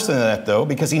 It's worse than that, though,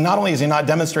 because not only has he not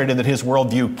demonstrated that his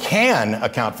worldview can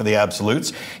account for the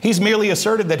absolutes, he's merely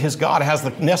asserted that his God has the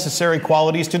necessary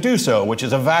qualities to do so, which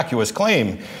is a vacuous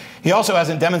claim. He also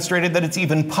hasn't demonstrated that it's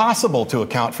even possible to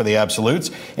account for the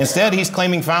absolutes. Instead, he's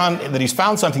claiming that he's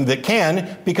found something that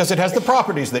can because it has the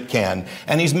properties that can.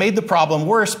 And he's made the problem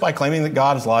worse by claiming that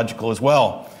God is logical as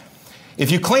well. If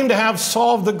you claim to have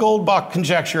solved the Goldbach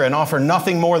conjecture and offer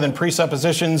nothing more than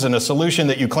presuppositions and a solution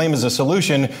that you claim is a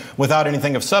solution without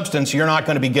anything of substance, you're not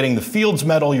going to be getting the Fields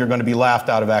Medal. You're going to be laughed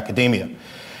out of academia.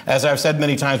 As I've said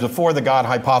many times before, the God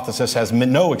hypothesis has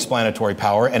no explanatory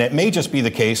power, and it may just be the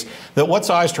case that what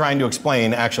Sye is trying to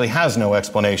explain actually has no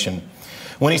explanation.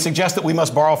 When he suggests that we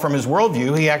must borrow from his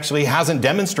worldview, he actually hasn't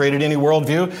demonstrated any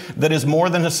worldview that is more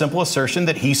than a simple assertion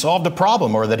that he solved a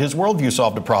problem or that his worldview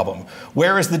solved a problem.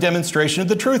 Where is the demonstration of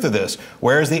the truth of this?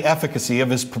 Where is the efficacy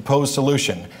of his proposed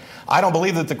solution? I don't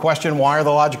believe that the question, why are the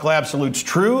logical absolutes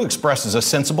true, expresses a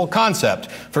sensible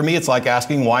concept. For me, it's like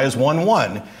asking, why is 1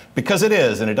 1? Because it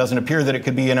is, and it doesn't appear that it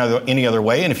could be any other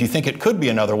way. And if you think it could be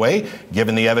another way,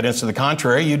 given the evidence to the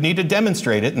contrary, you'd need to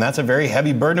demonstrate it, and that's a very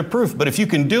heavy burden of proof. But if you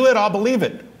can do it, I'll believe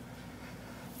it.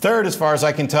 Third, as far as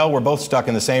I can tell, we're both stuck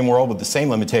in the same world with the same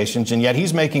limitations, and yet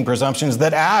he's making presumptions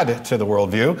that add to the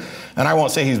worldview. And I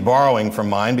won't say he's borrowing from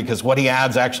mine, because what he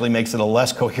adds actually makes it a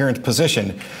less coherent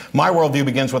position. My worldview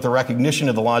begins with a recognition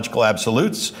of the logical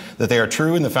absolutes, that they are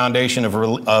true in the foundation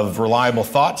of reliable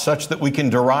thought, such that we can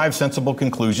derive sensible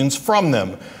conclusions from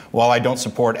them. While I don't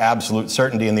support absolute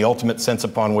certainty in the ultimate sense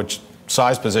upon which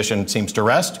Sye's position seems to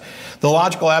rest, the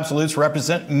logical absolutes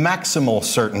represent maximal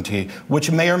certainty,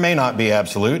 which may or may not be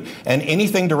absolute, and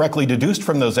anything directly deduced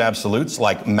from those absolutes,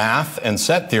 like math and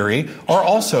set theory, are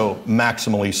also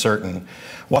maximally certain,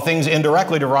 while things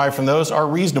indirectly derived from those are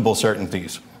reasonable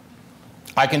certainties.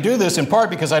 I can do this in part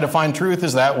because I define truth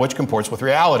as that which comports with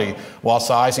reality, while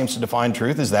Sye seems to define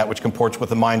truth as that which comports with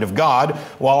the mind of God,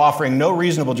 while offering no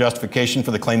reasonable justification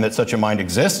for the claim that such a mind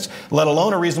exists, let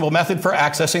alone a reasonable method for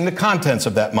accessing the contents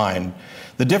of that mind.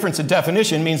 The difference in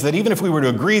definition means that even if we were to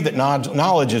agree that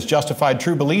knowledge is justified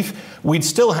true belief, we'd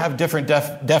still have different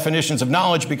definitions of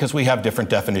knowledge because we have different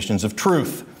definitions of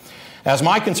truth. As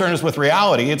my concern is with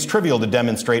reality, it's trivial to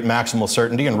demonstrate maximal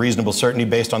certainty and reasonable certainty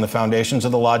based on the foundations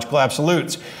of the logical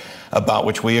absolutes, about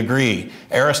which we agree.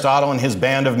 Aristotle and his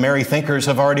band of merry thinkers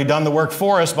have already done the work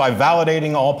for us by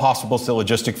validating all possible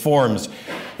syllogistic forms.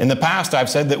 In the past, I've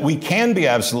said that we can be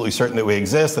absolutely certain that we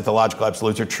exist, that the logical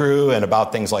absolutes are true, and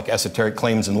about things like esoteric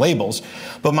claims and labels.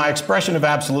 But my expression of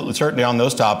absolute certainty on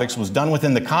those topics was done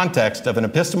within the context of an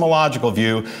epistemological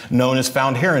view known as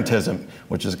foundherentism,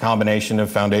 which is a combination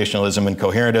of foundationalism and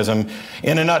coherentism.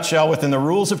 In a nutshell, within the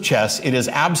rules of chess, it is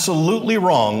absolutely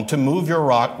wrong to move your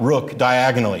rook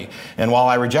diagonally. And while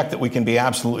I reject that we can be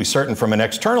absolutely certain from an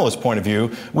externalist point of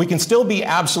view, we can still be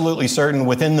absolutely certain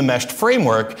within the meshed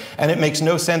framework, and it makes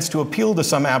no sense to appeal to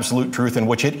some absolute truth in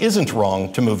which it isn't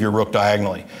wrong to move your rook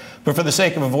diagonally. But for the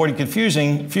sake of avoiding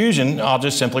confusion, I'll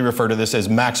just simply refer to this as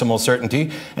maximal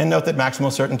certainty, and note that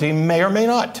maximal certainty may or may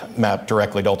not map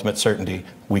directly to ultimate certainty.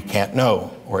 We can't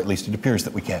know, or at least it appears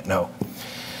that we can't know.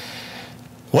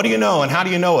 What do you know, and how do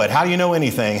you know it? How do you know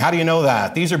anything? How do you know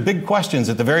that? These are big questions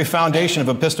at the very foundation of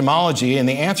epistemology, and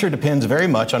the answer depends very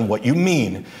much on what you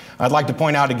mean. I'd like to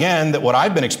point out again that what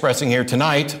I've been expressing here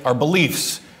tonight are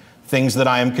beliefs. things that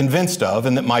I am convinced of,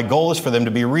 and that my goal is for them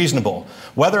to be reasonable.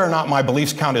 Whether or not my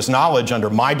beliefs count as knowledge under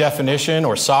my definition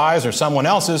or size or someone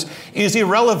else's is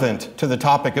irrelevant to the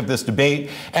topic of this debate,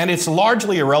 and it's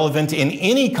largely irrelevant in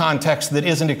any context that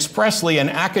isn't expressly an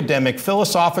academic,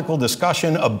 philosophical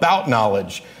discussion about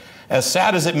knowledge. As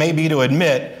sad as it may be to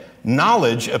admit,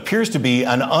 knowledge appears to be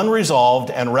an unresolved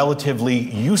and relatively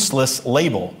useless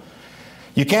label.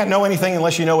 You can't know anything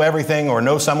unless you know everything or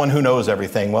know someone who knows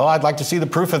everything. Well, I'd like to see the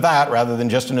proof of that rather than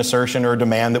just an assertion or a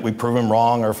demand that we prove them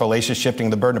wrong or fallacious shifting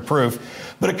the burden of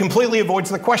proof. But it completely avoids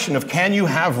the question of, can you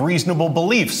have reasonable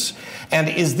beliefs? And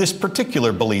is this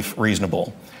particular belief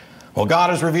reasonable? Well, God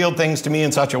has revealed things to me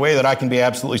in such a way that I can be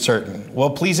absolutely certain.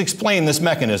 Well, please explain this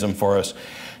mechanism for us.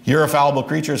 You're a fallible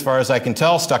creature, as far as I can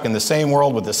tell, stuck in the same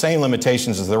world with the same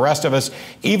limitations as the rest of us.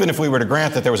 Even if we were to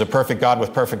grant that there was a perfect God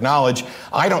with perfect knowledge,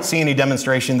 I don't see any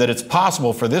demonstration that it's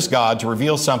possible for this God to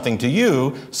reveal something to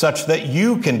you such that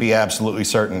you can be absolutely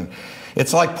certain.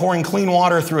 It's like pouring clean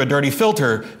water through a dirty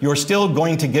filter. You're still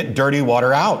going to get dirty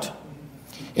water out.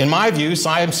 In my view,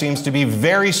 science seems to be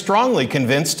very strongly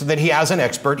convinced that he has an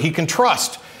expert he can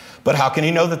trust. But how can he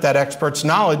know that expert's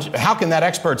knowledge, how can that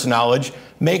expert's knowledge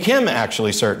make him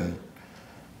actually certain?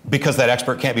 Because that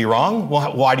expert can't be wrong?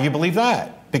 Well, why do you believe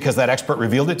that? Because that expert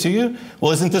revealed it to you?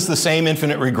 Well, isn't this the same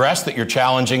infinite regress that you're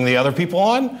challenging the other people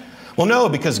on? Well, no,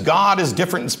 because God is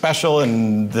different and special,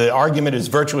 and the argument is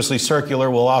virtuously circular.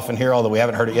 We'll often hear, although we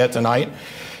haven't heard it yet tonight.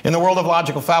 In the world of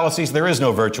logical fallacies, there is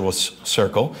no virtuous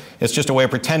circle. It's just a way of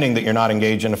pretending that you're not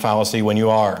engaged in a fallacy when you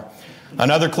are.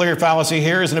 Another clear fallacy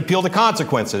here is an appeal to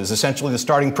consequences. Essentially, the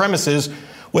starting premise is,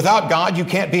 without God, you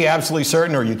can't be absolutely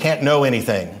certain or you can't know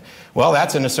anything. Well,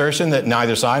 that's an assertion that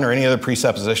neither Sye nor any other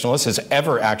presuppositionalist has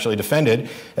ever actually defended,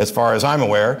 as far as I'm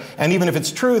aware. And even if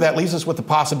it's true, that leaves us with the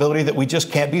possibility that we just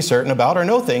can't be certain about or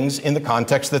know things in the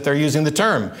context that they're using the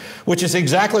term, which is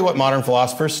exactly what modern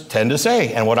philosophers tend to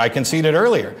say and what I conceded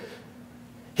earlier.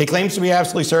 He claims to be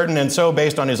absolutely certain, and so,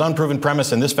 based on his unproven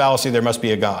premise in this fallacy, there must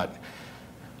be a God.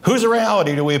 Whose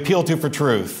reality do we appeal to for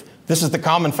truth? This is the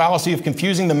common fallacy of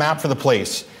confusing the map for the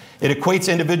place. It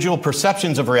equates individual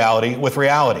perceptions of reality with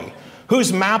reality.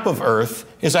 Whose map of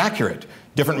Earth is accurate?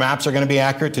 Different maps are going to be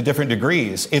accurate to different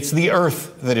degrees. It's the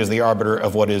Earth that is the arbiter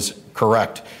of what is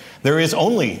correct. There is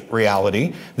only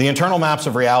reality. The internal maps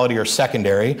of reality are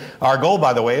secondary. Our goal,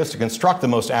 by the way, is to construct the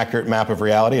most accurate map of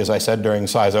reality, as I said during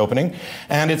Sye's opening.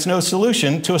 And it's no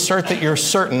solution to assert that you're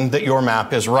certain that your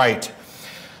map is right.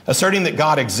 Asserting that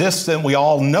God exists and we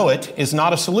all know it is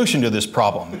not a solution to this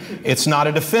problem. It's not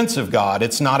a defense of God,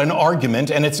 it's not an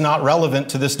argument, and it's not relevant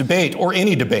to this debate or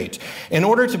any debate. In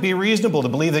order to be reasonable to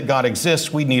believe that God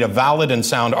exists, we need a valid and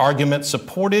sound argument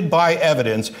supported by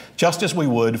evidence, just as we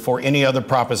would for any other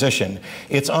proposition.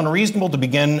 It's unreasonable to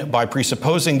begin by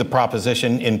presupposing the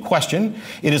proposition in question.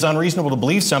 It is unreasonable to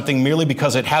believe something merely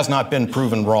because it has not been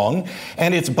proven wrong.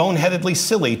 And it's boneheadedly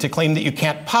silly to claim that you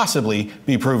can't possibly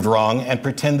be proved wrong and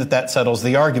pretend that settles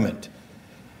the argument.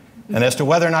 And as to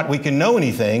whether or not we can know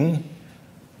anything,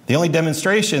 the only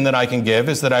demonstration that I can give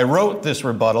is that I wrote this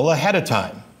rebuttal ahead of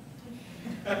time.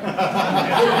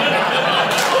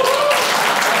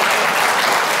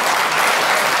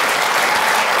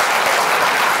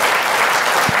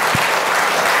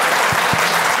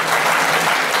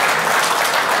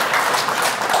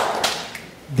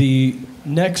 The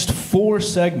next 4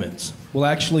 segments will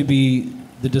actually be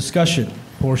the discussion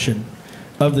portion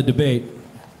of the debate,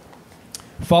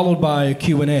 followed by a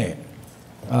Q&A.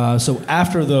 So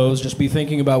after those, just be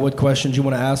thinking about what questions you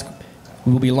want to ask.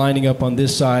 We will be lining up on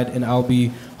this side, and I'll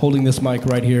be holding this mic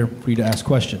right here for you to ask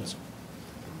questions.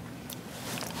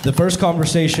 The first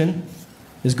conversation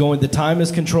is the time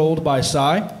is controlled by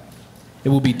Sye. It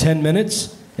will be 10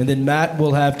 minutes, and then Matt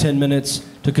will have 10 minutes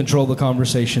to control the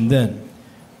conversation then.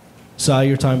 Sye,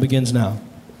 your time begins now.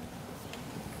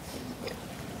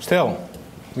 Still,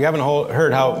 we haven't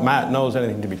heard how Matt knows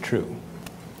anything to be true.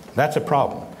 That's a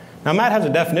problem. Now, Matt has a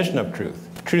definition of truth.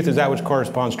 Truth is that which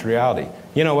corresponds to reality.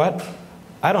 You know what?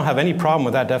 I don't have any problem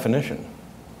with that definition.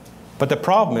 But the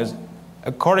problem is,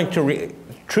 according to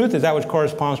truth is that which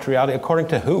corresponds to reality, according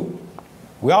to who?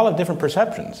 We all have different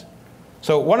perceptions.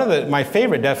 So one of my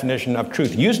favorite definition of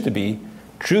truth used to be,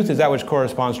 truth is that which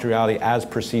corresponds to reality as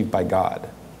perceived by God,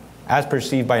 as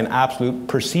perceived by an absolute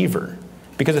perceiver.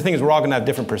 Because the thing is, we're all going to have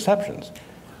different perceptions.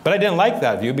 But I didn't like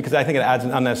that view because I think it adds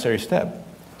an unnecessary step.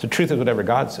 So truth is whatever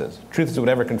God says. Truth is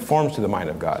whatever conforms to the mind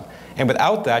of God. And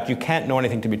without that, you can't know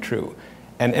anything to be true.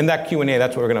 And in that Q&A,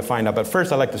 that's what we're going to find out. But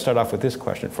first, I'd like to start off with this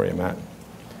question for you, Matt.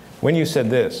 When you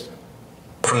said this,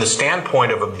 from the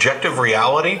standpoint of objective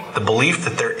reality, the belief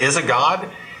that there is a God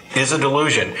is a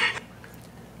delusion.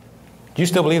 Do you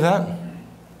still believe that?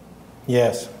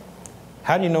 Yes.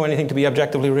 How do you know anything to be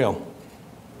objectively real?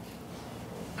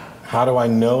 How do I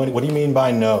know? What do you mean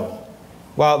by know?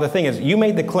 Well, the thing is, you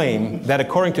made the claim that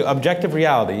according to objective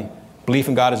reality, belief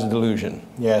in God is a delusion.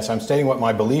 Yes, I'm stating what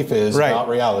my belief is about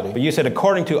reality. But you said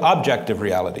according to objective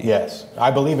reality. Yes,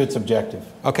 I believe it's objective.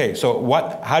 Okay, so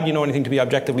how do you know anything to be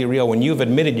objectively real when you've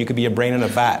admitted you could be a brain in a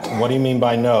vat? What do you mean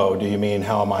by know? Do you mean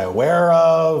how am I aware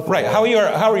of? Right, how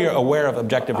are you aware of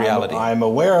objective reality? I'm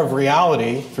aware of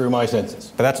reality through my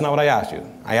senses. But that's not what I asked you.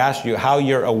 I asked you how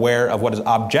you're aware of what is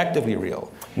objectively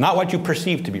real, not what you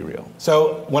perceive to be real.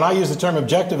 So when I use the term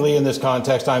objectively in this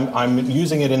context, I'm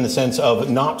using it in the sense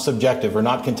of not subjective or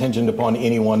not contingent upon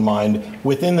any one mind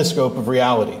within the scope of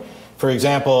reality. For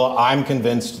example, I'm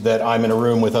convinced that I'm in a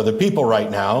room with other people right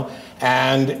now,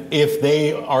 and if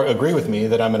they agree with me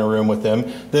that I'm in a room with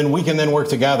them, then we can then work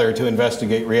together to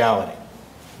investigate reality.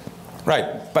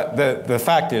 Right, but the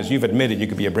fact is you've admitted you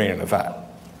could be a brain in a vat.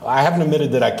 I haven't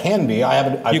admitted that I can be.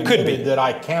 I've you could be. That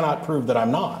I cannot prove that I'm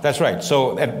not. That's right.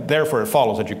 So therefore it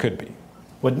follows that you could be.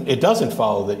 Well, it doesn't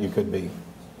follow that you could be.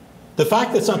 The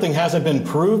fact that something hasn't been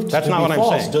proved to be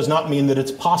false does not mean that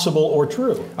it's possible or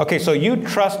true. Okay, so you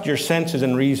trust your senses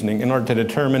and reasoning in order to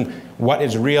determine what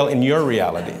is real in your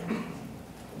reality,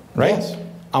 right? Yes.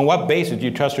 On what basis do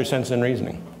you trust your senses and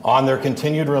reasoning? On their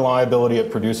continued reliability at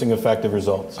producing effective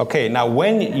results. Okay, now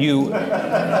when you...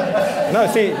 No,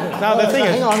 see, now the thing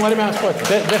is... Hang on, let him ask questions.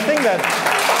 The thing that...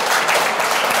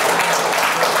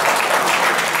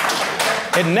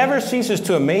 It never ceases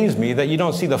to amaze me that you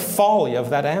don't see the folly of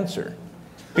that answer.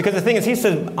 Because the thing is, he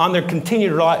says, on their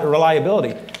continued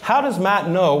reliability. How does Matt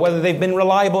know whether they've been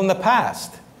reliable in the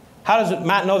past? How does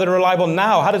Matt know they're reliable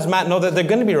now? How does Matt know that they're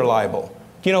going to be reliable?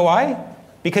 Do you know why?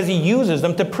 Because he uses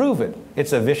them to prove it.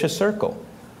 It's a vicious circle.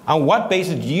 On what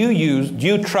basis do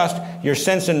you trust your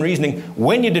sense and reasoning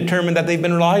when you determine that they've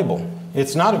been reliable?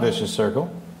 It's not a vicious circle.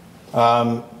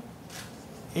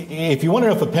 If you want to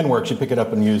know if a pen works, you pick it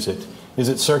up and use it. Is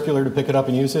it circular to pick it up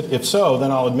and use it? If so,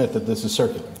 then I'll admit that this is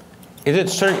circular. Is it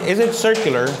circular? Is it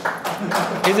circular?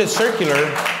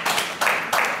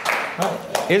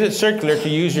 Is it circular to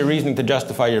use your reasoning to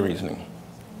justify your reasoning?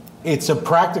 It's a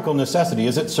practical necessity.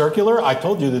 Is it circular? I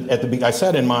told you that I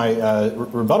said in my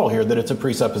rebuttal here that it's a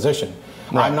presupposition.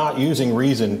 Right. I'm not using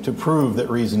reason to prove that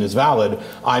reason is valid.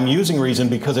 I'm using reason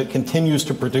because it continues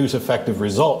to produce effective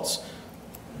results.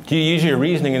 Do you use your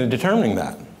reasoning in determining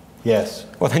that? Yes.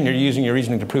 Well, then you're using your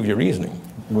reasoning to prove your reasoning.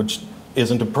 Which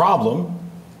isn't a problem,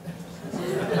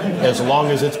 as long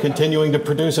as it's continuing to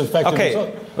produce effective results.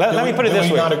 Okay, let me put it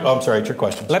this way. I'm sorry, it's your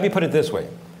question. Let me put it this way.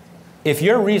 If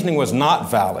your reasoning was not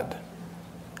valid,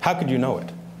 how could you know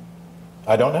it?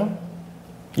 I don't know.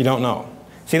 You don't know.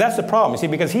 See, that's the problem. You see,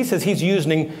 because he says he's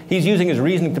using his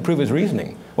reasoning to prove his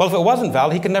reasoning. Well, if it wasn't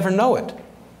valid, he could never know it.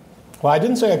 Well, I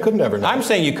didn't say I couldn't ever know. I'm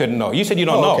saying you couldn't know. You said you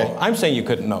don't know. Okay. I'm saying you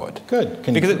couldn't know it. Good.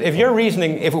 Because if your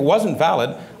reasoning, if it wasn't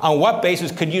valid, on what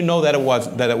basis could you know that it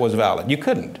was valid? You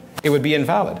couldn't. It would be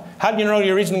invalid. How do you know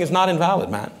your reasoning is not invalid,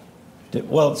 Matt?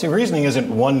 Well, see, reasoning isn't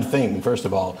one thing, first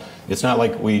of all. It's not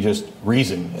like we just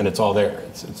reason and it's all there.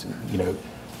 It's you know,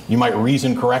 you might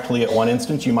reason correctly at one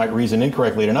instance, you might reason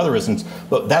incorrectly at another instance,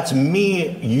 but that's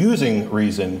me using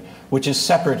reason, which is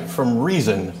separate from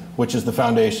reason, which is the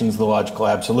foundations, the logical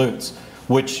absolutes,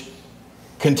 which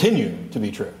continue to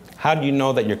be true. How do you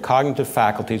know that your cognitive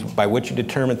faculties, by which you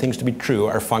determine things to be true,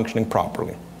 are functioning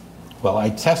properly? Well, I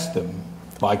test them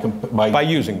by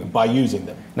using them. By using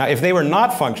them. Now, if they were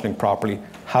not functioning properly,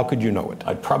 how could you know it?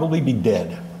 I'd probably be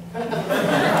dead.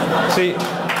 See,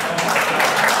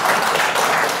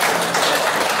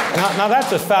 now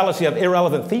that's a fallacy of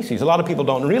irrelevant theses. A lot of people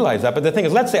don't realize that. But the thing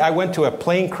is, let's say I went to a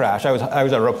plane crash. I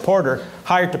was a reporter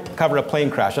hired to cover a plane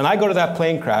crash. And I go to that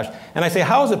plane crash, and I say,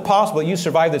 how is it possible you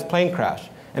survived this plane crash?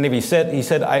 And if he said,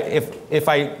 if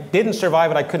I didn't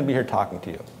survive it, I couldn't be here talking to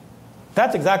you.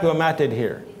 That's exactly what Matt did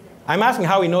here. I'm asking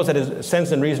how he knows that his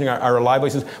sense and reasoning are reliable.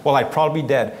 He says, well, I'd probably be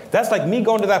dead. That's like me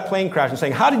going to that plane crash and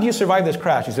saying, how did you survive this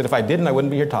crash? He said, if I didn't, I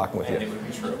wouldn't be here talking with you. And it would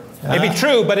be true. It'd be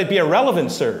true, but it'd be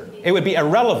irrelevant, sir. It would be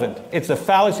irrelevant. It's a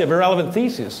fallacy of irrelevant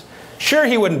thesis. Sure,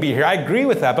 he wouldn't be here. I agree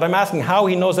with that, but I'm asking how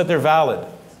he knows that they're valid.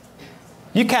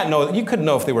 You can't know. You couldn't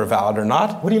know if they were valid or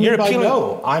not. What do you mean by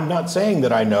know? I'm not saying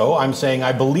that I know. I'm saying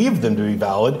I believe them to be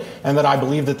valid, and that I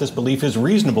believe that this belief is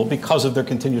reasonable because of their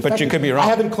continued But you could be wrong. I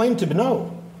haven't claimed to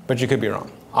know. But you could be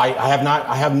wrong. I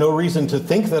have no reason to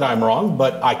think that I'm wrong,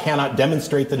 but I cannot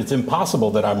demonstrate that it's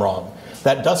impossible that I'm wrong.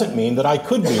 That doesn't mean that I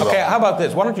could be wrong. Okay, how about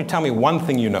this? Why don't you tell me one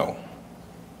thing you know?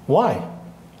 Why?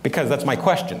 Because that's my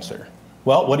question, sir.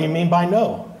 Well, what do you mean by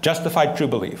know? Justified true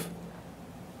belief.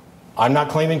 I'm not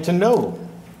claiming to know.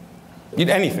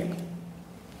 Anything.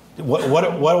 What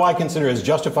do I consider as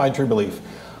justified true belief?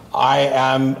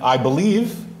 I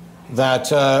believe that,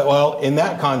 well, in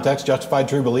that context, justified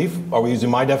true belief, are we using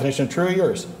my definition of true or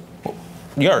yours?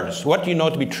 Yours. What do you know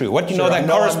to be true? What do you know that I'm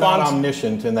corresponds? not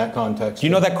omniscient in that context. Do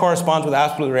you know that corresponds with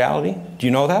absolute reality? Do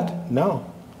you know that? No.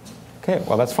 Okay,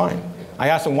 well, that's fine. I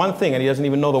asked him one thing, and he doesn't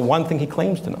even know the one thing he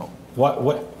claims to know.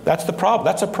 What? That's the problem.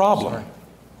 That's a problem.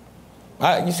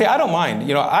 You see, I don't mind.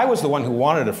 You know, I was the one who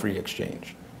wanted a free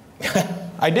exchange.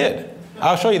 I did.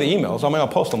 I'll show you the emails. I mean, I'll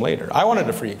post them later. I wanted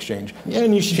a free exchange. Yeah,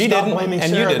 and you should stop blaming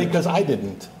Sarah because I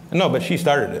didn't. No, but she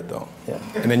started it, though. Yeah.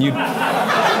 And then you...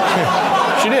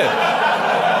 She did.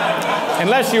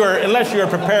 Unless you are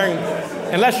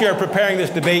preparing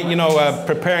this debate, you know,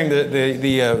 preparing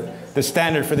the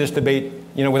standard for this debate,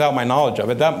 you know, without my knowledge of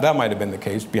it, that might have been the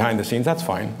case behind the scenes. That's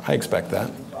fine. I expect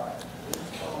that.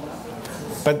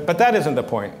 But that isn't the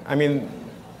point. I mean,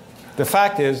 the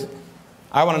fact is,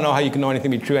 I want to know how you can know anything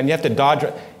to be true, and you have to dodge.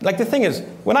 Like, the thing is,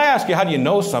 when I ask you how do you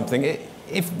know something,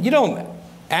 if you don't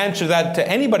answer that to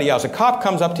anybody else, a cop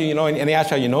comes up to you, you know, and they ask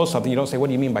you how you know something, you don't say, what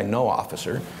do you mean by know,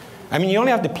 officer? I mean, you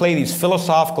only have to play these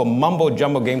philosophical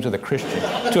mumbo-jumbo games with a Christian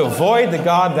to avoid the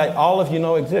God that all of you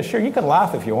know exists. Sure, you can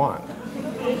laugh if you want,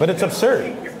 but it's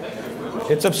absurd.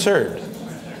 It's absurd.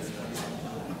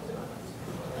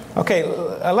 Okay,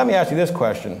 let me ask you this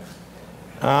question.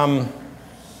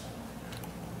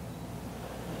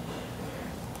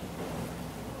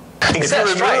 If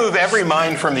you remove every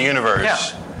mind from the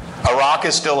universe, a rock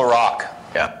is still a rock.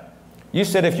 Yeah. You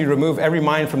said if you remove every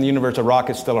mind from the universe, a rock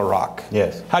is still a rock.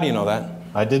 Yes. How do you know that?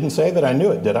 I didn't say that I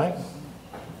knew it, did I?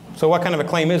 So what kind of a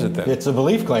claim is it then? It's a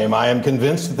belief claim. I am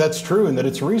convinced that that's true and that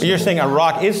it's reasonable. You're saying a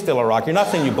rock is still a rock. You're not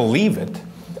saying you believe it.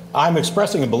 I'm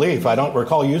expressing a belief. I don't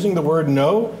recall using the word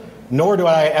no, nor do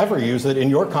I ever use it in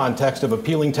your context of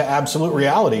appealing to absolute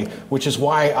reality, which is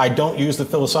why I don't use the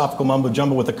philosophical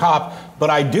mumbo-jumbo with a cop, but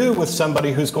I do with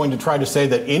somebody who's going to try to say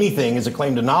that anything is a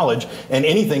claim to knowledge and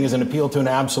anything is an appeal to an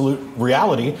absolute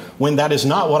reality, when that is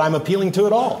not what I'm appealing to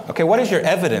at all. Okay, what is your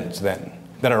evidence then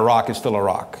that a rock is still a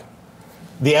rock?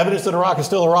 The evidence that a rock is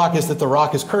still a rock is that the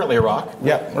rock is currently a rock.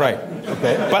 Yeah, right.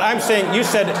 Okay. But I'm saying, you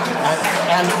said...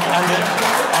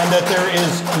 And that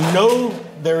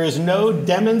there is no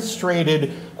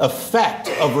demonstrated effect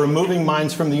of removing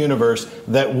minds from the universe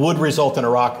that would result in a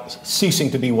rock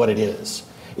ceasing to be what it is.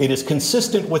 It is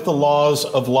consistent with the laws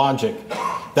of logic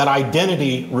that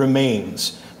identity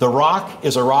remains. The rock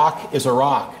is a rock is a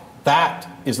rock. That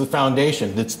is the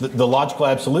foundation. It's the logical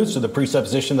absolutes, or the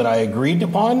presupposition that I agreed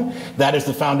upon. That is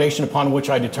the foundation upon which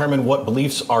I determine what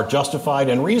beliefs are justified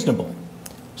and reasonable.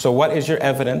 So what is your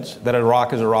evidence that a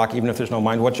rock is a rock even if there's no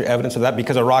mind? What's your evidence of that?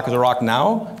 Because a rock is a rock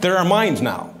now? There are minds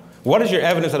now. What is your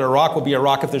evidence that a rock will be a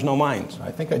rock if there's no minds?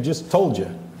 I think I just told you.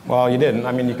 Well, you didn't.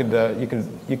 I mean, you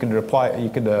could reply. You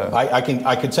could.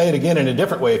 I could say it again in a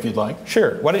different way if you'd like.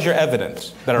 Sure. What is your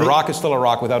evidence that a rock is still a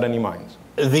rock without any minds?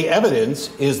 The evidence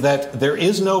is that there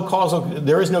is no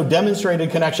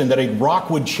demonstrated connection that a rock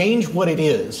would change what it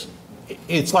is.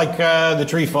 It's like the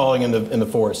tree falling in the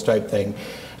forest type thing.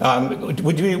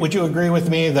 Would you agree with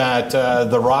me that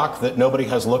the rock that nobody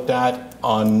has looked at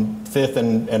on 5th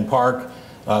and Park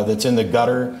that's in the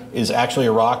gutter is actually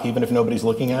a rock even if nobody's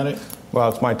looking at it? Well,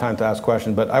 it's my time to ask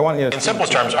questions, but I want you to... In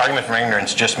simplest terms, argument from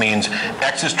ignorance just means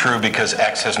X is true because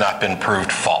X has not been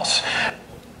proved false.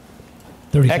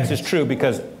 X is true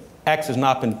because X has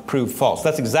not been proved false.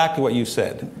 That's exactly what you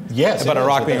said. Yes. About a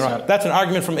rock being a rock. That's an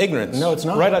argument from ignorance. No, it's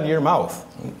not. Right out of your mouth.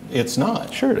 It's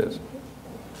not. Sure it is.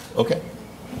 Okay.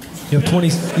 You have 20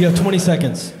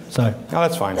 seconds. Sorry. No,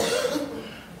 that's fine.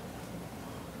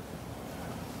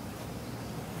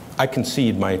 I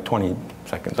concede my 20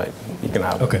 seconds. You can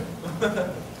have it. Okay.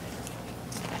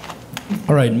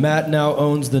 All right, Matt now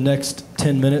owns the next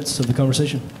 10 minutes of the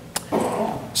conversation.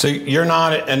 So you're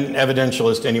not an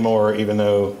evidentialist anymore, even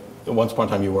though once upon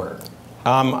a time you were.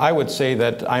 I would say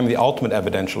that I'm the ultimate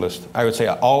evidentialist. I would say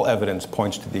all evidence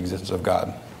points to the existence of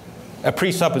God. A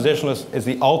presuppositionalist is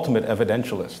the ultimate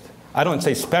evidentialist. I don't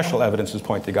say special evidences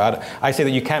point to God. I say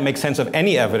that you can't make sense of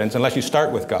any evidence unless you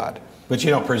start with God. But you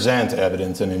don't present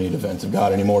evidence in any defense of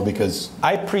God anymore because...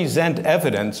 I present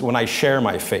evidence when I share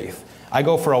my faith. I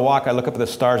go for a walk, I look up at the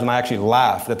stars, and I actually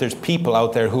laugh that there's people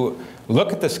out there who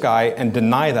look at the sky and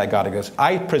deny that God exists.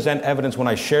 I present evidence when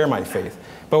I share my faith.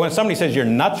 But when somebody says you're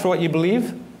nuts for what you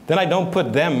believe, then I don't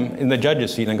put them in the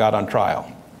judge's seat and God on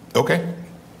trial. Okay.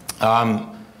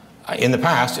 In the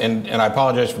past, and I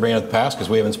apologize for bringing up the past because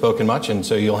we haven't spoken much, and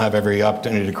so you'll have every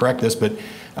opportunity to correct this, but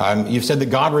you've said that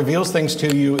God reveals things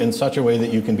to you in such a way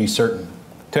that you can be certain.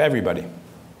 To everybody.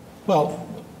 Well,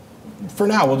 for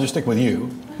now, we'll just stick with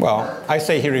you. Well, I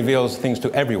say he reveals things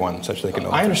to everyone such they can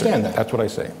know. I understand that. That's what I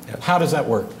say. Yes. How does that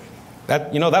work?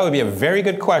 That would be a very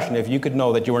good question if you could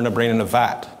know that you were in a brain in a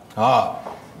vat.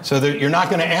 So you're not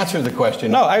going to answer the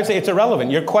question. No, I would say it's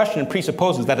irrelevant. Your question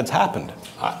presupposes that it's happened.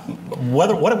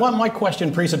 What my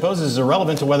question presupposes is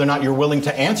irrelevant to whether or not you're willing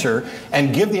to answer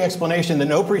and give the explanation that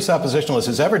no presuppositionalist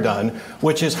has ever done,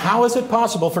 which is, how is it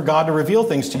possible for God to reveal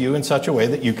things to you in such a way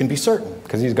that you can be certain?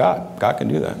 Because he's God. God can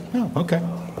do that. Oh, okay.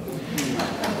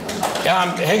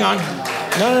 Hang on.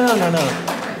 No.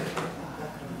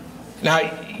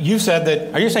 Now, you said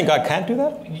that... Are you saying God can't do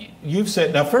that? You've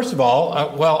said... Now, first of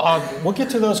all, we'll get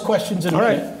to those questions in a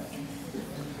minute.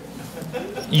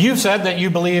 You've said that you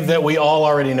believe that we all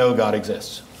already know God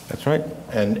exists. That's right.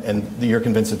 And you're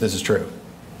convinced that this is true.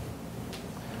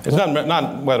 It's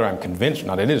not whether I'm convinced or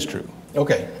not. It is true.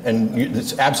 Okay. And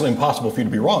it's absolutely impossible for you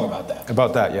to be wrong about that.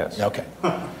 About that, yes. Okay.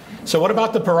 So what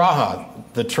about the Paraha,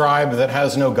 the tribe that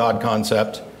has no God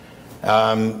concept,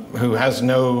 who has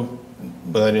no...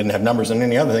 Well, they didn't have numbers and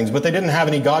any other things, but they didn't have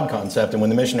any God concept. And when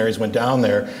the missionaries went down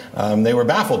there, they were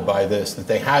baffled by this, that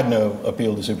they had no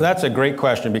appeal to super. That's a great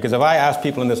question, because if I ask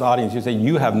people in this audience, you say,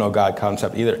 you have no God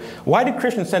concept either. Why did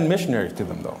Christians send missionaries to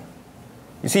them, though?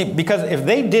 You see, because if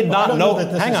they did not know...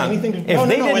 that this hang has on. Anything to, if no,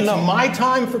 they no, didn't it's know, my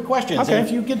time for questions. Okay. And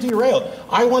if you get derailed,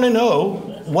 I want to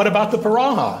know, what about the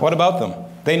Paraha? What about them?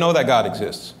 They know that God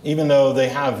exists. Even though they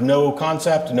have no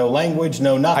concept, no language,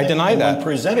 no nothing. I deny that. When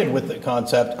presented with the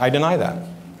concept... I deny that.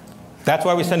 That's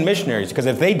why we send missionaries, because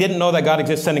if they didn't know that God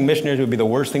exists, sending missionaries would be the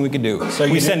worst thing we could do. So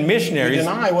we send missionaries... You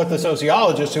deny what the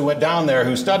sociologists who went down there,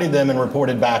 who studied them and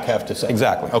reported back, have to say.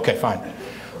 Exactly. Okay, fine.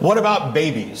 What about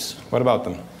babies? What about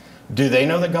them? Do they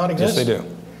know that God exists? Yes, they do.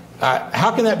 How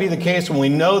can that be the case when we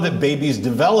know that babies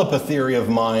develop a theory of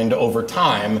mind over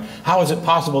time? How is it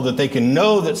possible that they can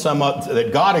know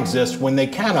that God exists when they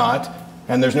cannot,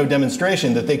 and there's no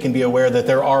demonstration that they can be aware that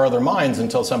there are other minds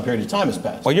until some period of time has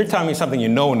passed? Well, you're telling me something you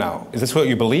know now. Is this what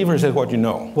you believe, or is it what you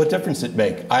know? What difference does it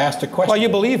make? I asked a question. Well, you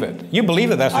believe it. You believe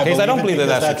that that's the case. I don't believe that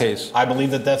that's the case. I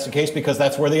believe that that's the case because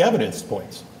that's where the evidence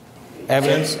points.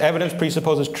 Evidence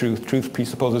presupposes truth. Truth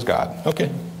presupposes God.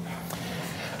 Okay.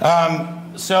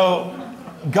 So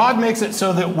God makes it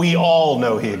so that we all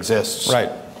know he exists. Right.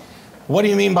 What do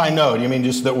you mean by know? Do you mean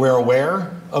just that we're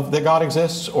aware of that God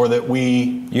exists, or that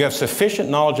we... You have sufficient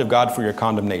knowledge of God for your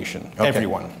condemnation. Okay.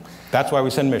 Everyone. That's why we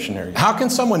send missionaries. How can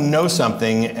someone know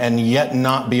something and yet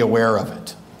not be aware of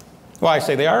it? Well, I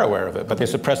say they are aware of it, but they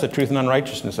suppress the truth and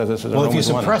unrighteousness, as this is. Well, if you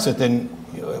suppress it, then...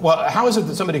 Well, how is it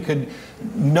that somebody could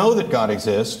know that God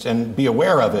exists and be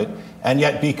aware of it, and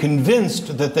yet be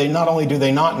convinced that they not only do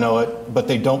they not know it, but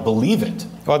they don't believe it?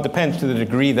 Well, it depends to the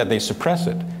degree that they suppress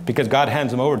it, because God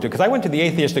hands them over to it. Because I went to the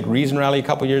Atheistic Reason Rally a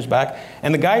couple years back,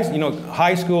 and the guys,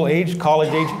 high school age,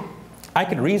 college age, I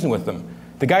could reason with them.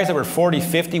 The guys that were 40,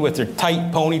 50 with their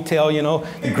tight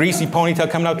ponytail, the greasy ponytail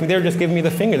coming out to me, they were just giving me the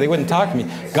finger. They wouldn't talk to me.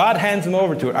 God hands them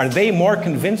over to it. Are they more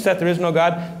convinced that there is no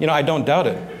God? I don't doubt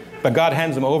it. But God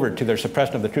hands them over to their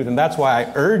suppression of the truth. And that's why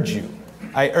I urge you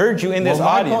in this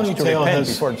audience to repent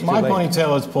before it's too late. My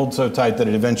ponytail is pulled so tight that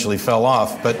it eventually fell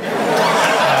off. But I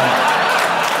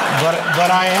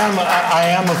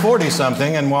am a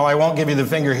 40-something, and while I won't give you the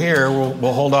finger here,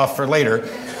 we'll hold off for later.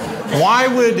 Why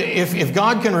would, if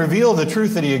God can reveal the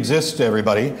truth that he exists to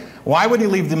everybody, why would he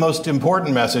leave the most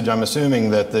important message? I'm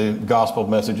assuming that the gospel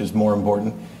message is more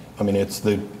important. I mean, it's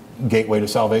the gateway to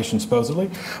salvation, supposedly.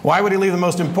 Why would he leave the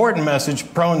most important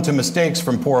message prone to mistakes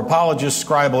from poor apologists,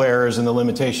 scribal errors, and the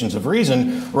limitations of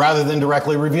reason, rather than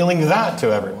directly revealing that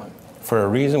to everyone? For a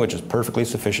reason which is perfectly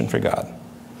sufficient for God.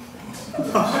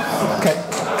 Okay.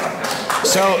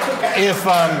 So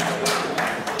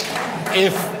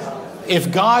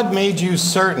if God made you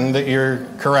certain that you're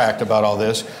correct about all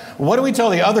this, what do we tell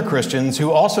the other Christians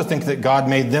who also think that God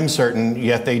made them certain,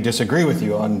 yet they disagree with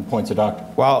you on points of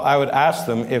doctrine? Well, I would ask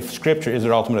them if Scripture is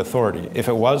their ultimate authority. If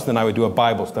it was, then I would do a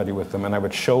Bible study with them, and I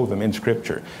would show them in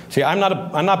Scripture. See, I'm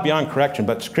not beyond correction,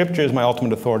 but Scripture is my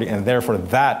ultimate authority, and therefore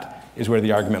that is where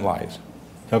the argument lies.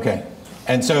 Okay.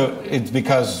 And so it's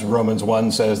because Romans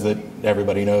 1 says that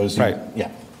everybody knows. Right. Yeah.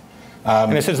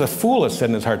 And it says the fool has said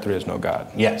in his heart there is no God.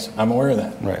 Yes, I'm aware of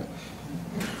that. Right.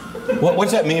 What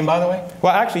does that mean, by the way?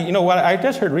 Well, actually, you know what? I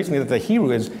just heard recently that the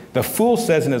Hebrew is, the fool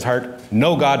says in his heart,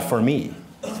 no God for me.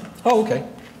 Oh, okay.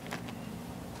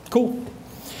 Cool.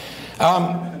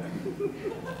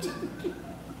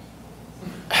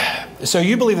 So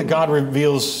you believe that God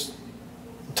reveals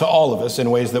to all of us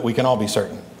in ways that we can all be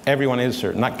certain? Everyone is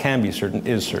certain. Not can be certain,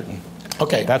 is certain.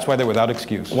 Okay. That's why they're without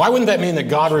excuse. Why wouldn't that mean that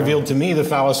God revealed to me the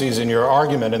fallacies in your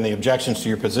argument and the objections to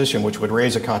your position, which would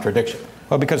raise a contradiction?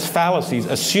 Well, because fallacies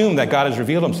assume that God has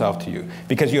revealed himself to you,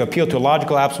 because you appeal to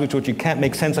logical absolutes which you can't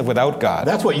make sense of without God.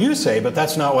 That's what you say, but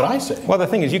that's not what I say. Well, the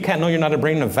thing is, you can't know you're not a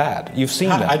brain in a vat. You've seen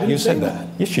that. I didn't you say said that.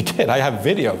 Yes, you did. I have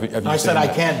video of you I said I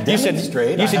can't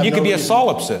demonstrate. You said you could be a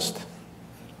solipsist.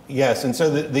 Yes, and so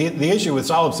the issue with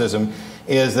solipsism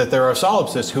is that there are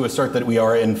solipsists who assert that we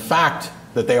are in fact,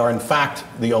 that they are in fact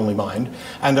the only mind,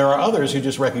 and there are others who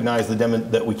just recognize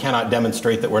that we cannot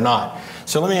demonstrate that we're not.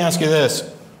 So let me ask you this.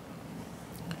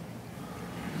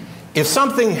 If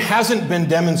something hasn't been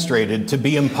demonstrated to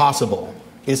be impossible,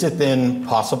 is it then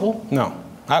possible? No.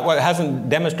 Well, it hasn't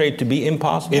demonstrated to be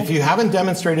impossible? If you haven't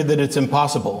demonstrated that it's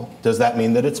impossible, does that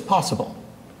mean that it's possible?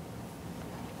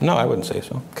 No, I wouldn't say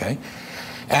so. Okay.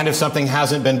 And if something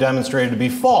hasn't been demonstrated to be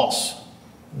false,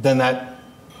 then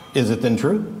is it then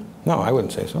true? No, I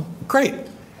wouldn't say so. Great.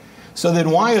 So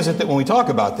then why is it that when we talk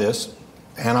about this,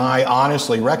 and I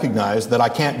honestly recognize that I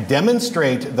can't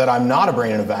demonstrate that I'm not a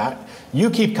brain in a vat, you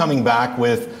keep coming back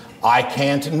with, I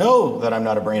can't know that I'm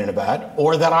not a brain in a vat,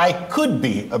 or that I could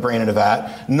be a brain in a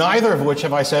vat, neither of which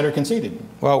have I said or conceded.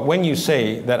 Well, when you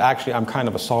say that actually I'm kind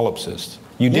of a solipsist,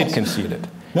 you did concede it.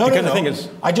 No, because no. The thing is,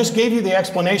 I just gave you the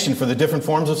explanation for the different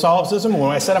forms of solipsism.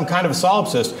 When I said I'm kind of a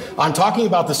solipsist, I'm talking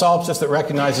about the solipsist that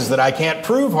recognizes that I can't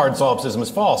prove hard solipsism is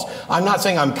false. I'm not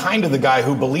saying I'm kind of the guy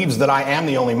who believes that I am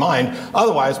the only mind.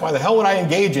 Otherwise, why the hell would I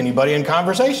engage anybody in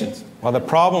conversations? Well, the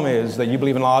problem is that you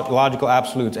believe in logical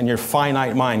absolutes, and your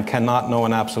finite mind cannot know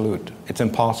an absolute. It's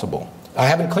impossible. I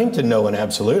haven't claimed to know an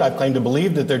absolute. I've claimed to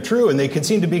believe that they're true, and they could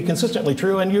seem to be consistently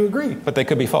true, and you agree. But they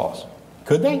could be false.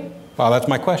 Could they? Well, that's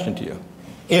my question to you.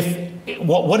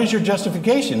 What is your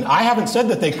justification? I haven't said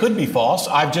that they could be false.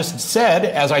 I've just said,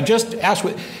 as I just asked,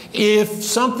 if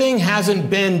something hasn't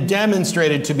been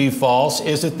demonstrated to be false,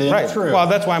 is it then true? Well,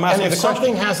 that's why I'm asking the question. And if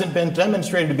something hasn't been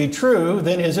demonstrated to be true,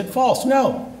 then is it false?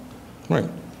 No. Right.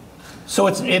 So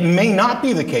it may not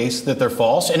be the case that they're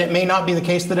false, and it may not be the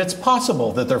case that it's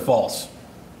possible that they're false.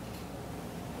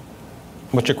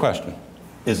 What's your question?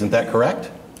 Isn't that correct?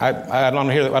 I don't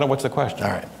hear that. What's the question?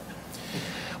 All right.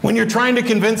 When you're trying to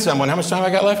convince someone, how much time I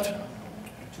got left?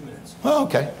 2 minutes. Oh,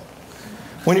 okay.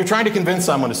 When you're trying to convince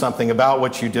someone of something about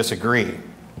which you disagree,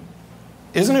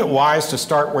 isn't it wise to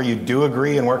start where you do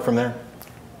agree and work from there?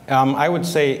 I would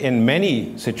say in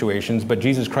many situations, but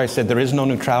Jesus Christ said there is no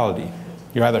neutrality.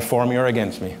 You're either for me or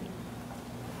against me.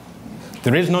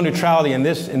 There is no neutrality in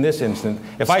this instant.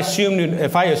 If I assume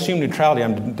neutrality,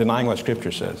 I'm denying what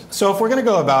Scripture says. So if we're going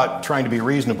to go about trying to be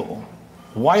reasonable,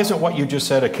 why isn't what you just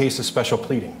said a case of special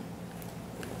pleading?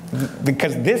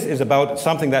 Because this is about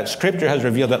something that Scripture has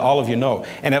revealed that all of you know.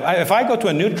 And if I go to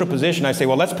a neutral position, I say,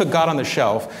 well, let's put God on the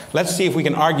shelf. Let's see if we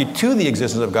can argue to the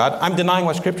existence of God. I'm denying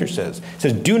what Scripture says. It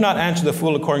says, do not answer the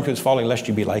fool according to his folly, lest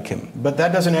you be like him. But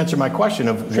that doesn't answer my question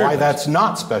of why that's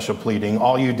not special pleading.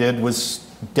 All you did was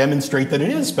demonstrate that it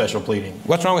is special pleading.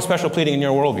 What's wrong with special pleading in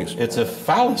your worldviews? It's a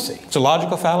fallacy. It's a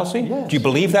logical fallacy? Yes. Do you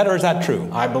believe that, or is that true?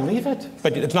 I believe it.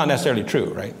 But it's not necessarily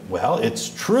true, right? Well, it's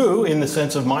true in the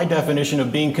sense of my definition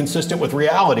of being consistent with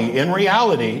reality. In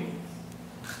reality,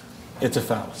 it's a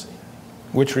fallacy.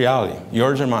 Which reality?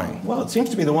 Yours or mine? Well, it seems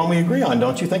to be the one we agree on.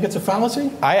 Don't you think it's a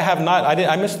fallacy? I have not.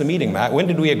 I missed the meeting, Matt. When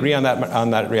did we agree on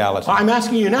that reality? I'm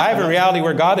asking you now. I have a reality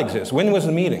where God exists. When was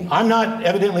the meeting? I'm not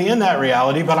evidently in that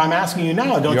reality, but I'm asking you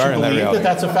now. Don't you believe that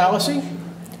that's a fallacy?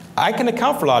 I can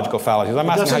account for logical fallacies. I'm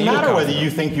asking how you account. It doesn't matter whether you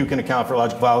think you can account for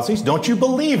logical fallacies. Don't you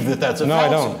believe that that's a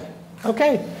fallacy? No, I don't.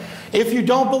 Okay. If you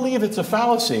don't believe it's a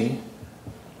fallacy,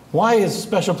 why is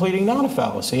special pleading not a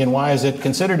fallacy? And why is it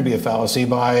considered to be a fallacy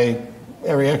by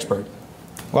every expert?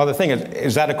 Well, the thing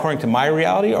is that according to my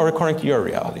reality or according to your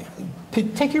reality?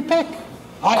 Take your pick.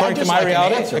 According to my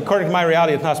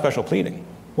reality, it's not special pleading.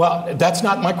 Well, that's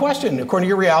not my question. According to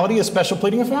your reality, is special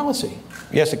pleading a fallacy?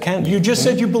 Yes, it can. You just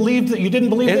said you believed that you didn't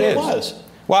believe that it was.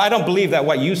 Well, I don't believe that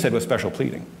what you said was special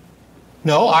pleading.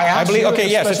 No, I believe.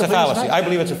 Okay, yes, it's a fallacy. I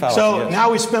believe it's a fallacy. So yes.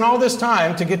 now we spent all this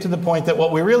time to get to the point that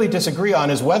what we really disagree on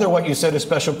is whether what you said is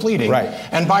special pleading. Right.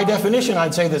 And by definition,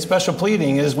 I'd say that special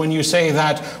pleading is when you say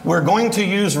that we're going to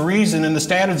use reason and the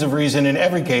standards of reason in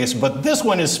every case, but this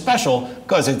one is special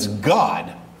because it's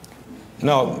God.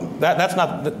 No, that's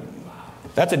not.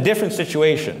 That's a different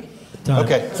situation. Time.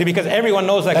 Okay. See, because everyone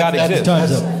knows that God exists.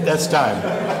 That's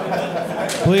time.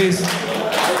 Please.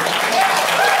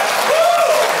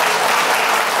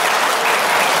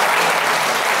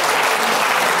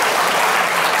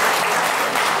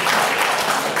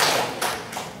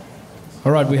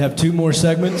 All right, we have 2 more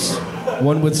segments,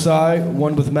 one with Sye,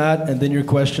 one with Matt, and then your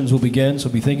questions will begin. So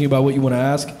be thinking about what you want to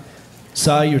ask.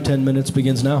 Sye, your 10 minutes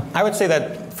begins now. I would say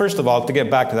that, first of all, to get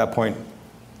back to that point,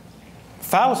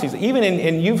 fallacies, even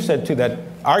in you've said too that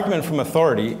argument from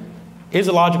authority is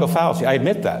a logical fallacy. I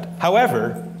admit that.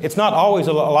 However, it's not always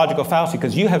a logical fallacy,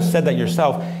 because you have said that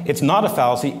yourself. It's not a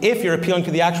fallacy if you're appealing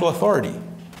to the actual authority.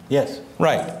 Yes.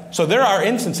 Right. So there are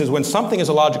instances when something is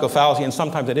a logical fallacy and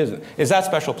sometimes it isn't. Is that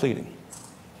special pleading?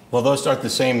 Well, those aren't the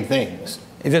same things.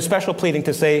 Is it special pleading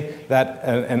to say that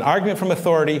an argument from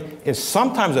authority is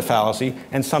sometimes a fallacy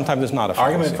and sometimes it's not a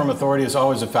fallacy? Argument from authority is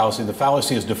always a fallacy. The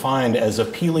fallacy is defined as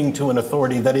appealing to an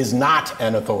authority that is not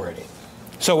an authority.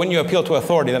 So when you appeal to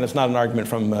authority, then it's not an argument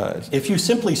from... If you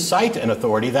simply cite an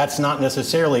authority, that's not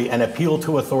necessarily an appeal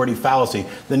to authority fallacy.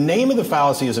 The name of the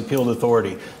fallacy is appeal to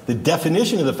authority. The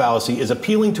definition of the fallacy is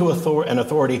appealing to an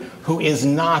authority who is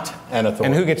not an authority.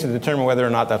 And who gets to determine whether or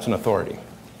not that's an authority?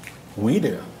 We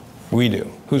do. We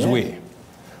do. Who's we?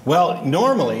 Well,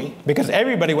 normally... Because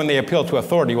everybody, when they appeal to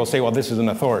authority, will say, well, this is an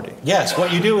authority. Yes,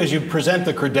 what you do is you present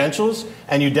the credentials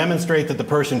and you demonstrate that the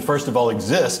person, first of all,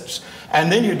 exists,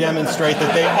 and then you demonstrate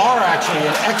that they are actually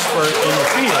an expert in the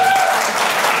field.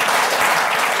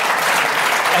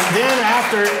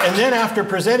 And then after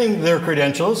presenting their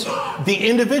credentials, the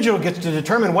individual gets to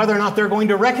determine whether or not they're going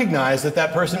to recognize that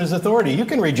that person is authority. You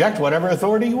can reject whatever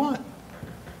authority you want.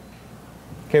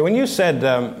 Okay, when you said,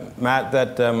 Matt,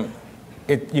 that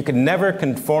you can never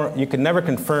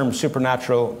confirm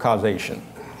supernatural causation.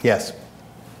 Yes.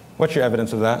 What's your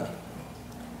evidence of that?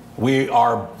 We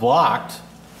are blocked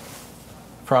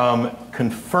from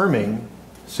confirming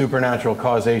supernatural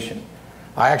causation.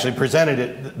 I actually presented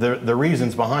it, the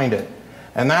reasons behind it,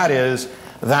 and that is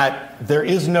that there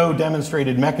is no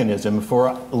demonstrated mechanism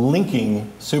for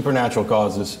linking supernatural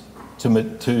causes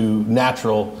to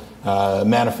natural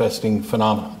manifesting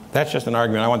phenomena. That's just an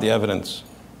argument. I want the evidence.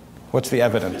 What's the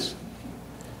evidence?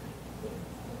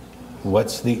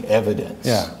 What's the evidence?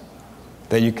 Yeah,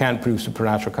 that you can't prove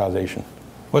supernatural causation.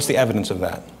 What's the evidence of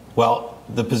that? Well,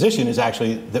 the position is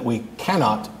actually that we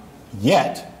cannot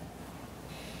yet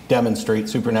demonstrate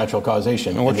supernatural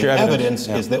causation. And what's your evidence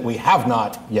is that we have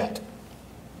not yet.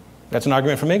 That's an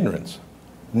argument from ignorance.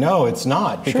 No, it's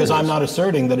not, because I'm not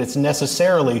asserting that it's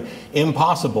necessarily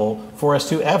impossible for us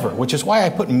to ever, which is why I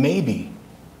put maybe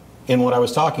in what I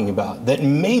was talking about, that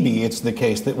maybe it's the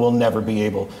case that we'll never be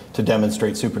able to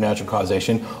demonstrate supernatural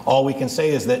causation. All we can say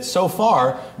is that so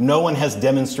far, no one has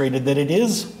demonstrated that it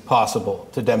is possible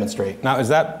to demonstrate. Now, is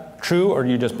that true, or do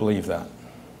you just believe that?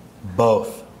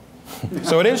 Both.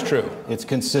 So it is true. It's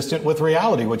consistent with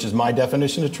reality, which is my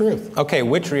definition of truth. Okay,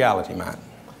 which reality, Matt?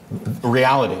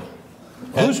 Reality.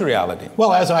 Whose reality?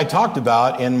 Well, as I talked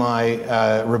about in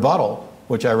my rebuttal,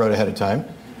 which I wrote ahead of time,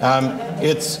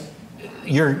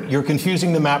 you're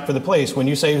confusing the map for the place. When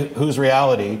you say whose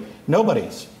reality,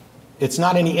 nobody's. It's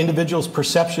not any individual's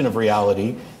perception of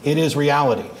reality. It is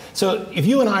reality. So if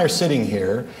you and I are sitting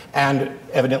here, and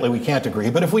evidently we can't agree,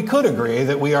 but if we could agree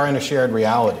that we are in a shared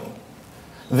reality,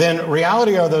 then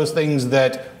reality are those things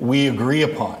that we agree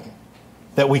upon,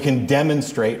 that we can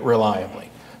demonstrate reliably.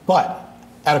 But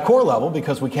at a core level,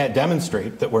 because we can't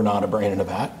demonstrate that we're not a brain in a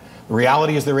vat,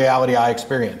 reality is the reality I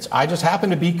experience. I just happen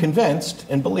to be convinced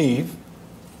and believe,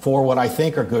 for what I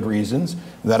think are good reasons,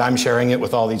 that I'm sharing it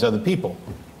with all these other people.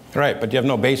 Right, but you have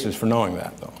no basis for knowing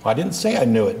that, though. I didn't say I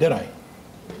knew it, did I?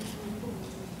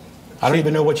 I don't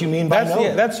even know what you mean by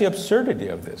knowing. That's the absurdity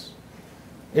of this.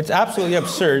 It's absolutely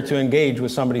absurd to engage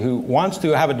with somebody who wants to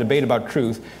have a debate about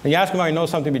truth, and you ask him how he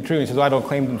knows something to be true, and he says, well, I don't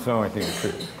claim to know anything to be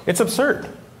true. It's absurd.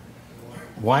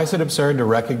 Why is it absurd to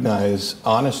recognize,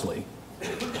 honestly,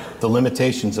 the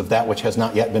limitations of that which has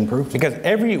not yet been proved? Because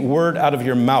every word out of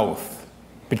your mouth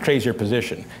betrays your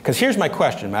position. Because here's my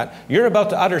question, Matt. You're about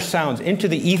to utter sounds into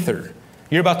the ether.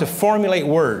 You're about to formulate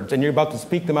words, and you're about to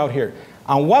speak them out here.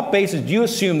 On what basis do you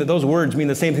assume that those words mean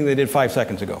the same thing they did 5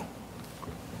 seconds ago?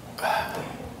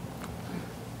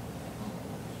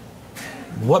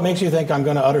 What makes you think I'm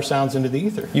going to utter sounds into the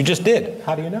ether? You just did.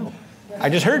 How do you know? I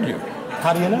just heard you.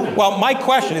 How do you know? Well, my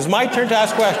question is my turn to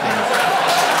ask questions.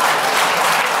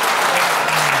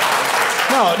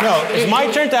 No, it's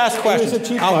my turn to ask questions.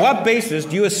 On what basis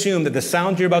do you assume that the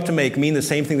sounds you're about to make mean the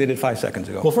same thing they did 5 seconds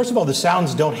ago? Well, first of all, the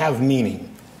sounds don't have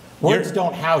meaning. Words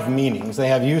don't have meanings. They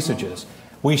have usages.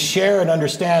 We share an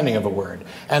understanding of a word.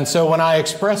 And so when I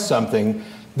express something,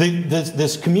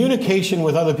 this communication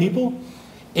with other people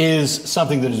is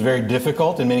something that is very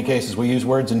difficult. In many cases, we use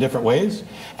words in different ways.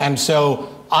 And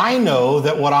so I know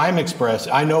that what I'm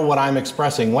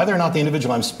expressing, whether or not the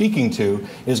individual I'm speaking to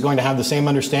is going to have the same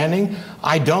understanding,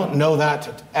 I don't know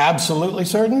that absolutely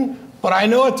certain, but I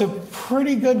know it to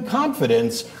pretty good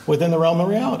confidence within the realm of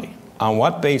reality. On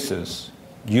what basis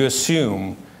do you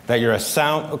assume that you're a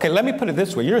sound... Okay, let me put it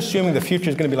this way. You're assuming the future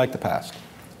is going to be like the past.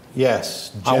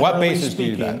 Yes. On what basis do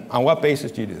you do that? On what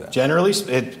basis do you do that? Generally,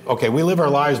 okay, we live our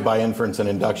lives by inference and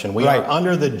induction. We are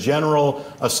under the general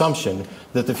assumption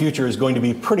that the future is going to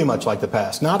be pretty much like the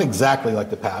past. Not exactly like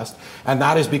the past, and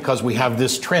that is because we have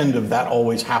this trend of that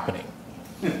always happening.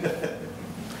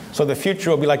 So the future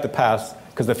will be like the past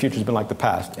because the future's been like the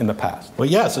past in the past. Well,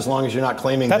 yes, as long as you're not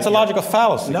claiming that's a logical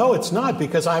fallacy. No, it's not,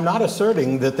 because I'm not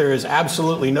asserting that there is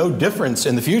absolutely no difference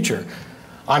in the future.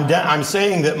 I'm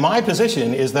saying that my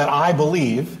position is that I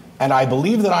believe, and I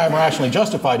believe that I am rationally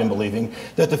justified in believing,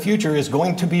 that the future is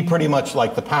going to be pretty much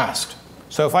like the past.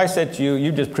 So if I said to you,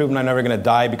 you've just proven I'm never going to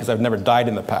die because I've never died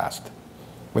in the past,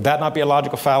 would that not be a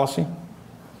logical fallacy?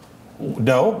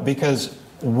 No, because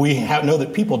we know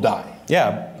that people die.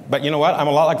 Yeah, but you know what? I'm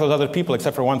a lot like those other people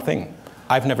except for one thing.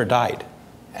 I've never died.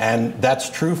 And that's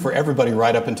true for everybody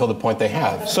right up until the point they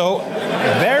have. So,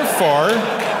 therefore,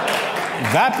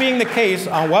 that being the case,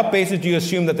 on what basis do you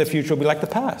assume that the future will be like the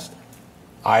past?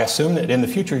 I assume that in the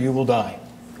future you will die.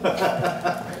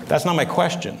 That's not my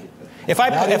question. If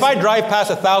I drive past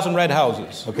 1,000 red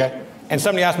houses, okay, and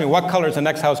somebody asks me what color is the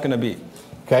next house going to be,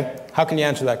 okay, how can you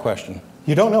answer that question?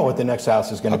 You don't know what the next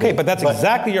house is going to be. Okay, but that's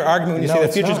exactly your argument when you say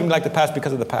the future is going to be like the past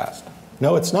because of the past.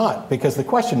 No, it's not, because the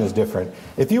question is different.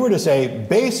 If you were to say,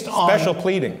 based on... Special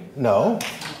pleading. No.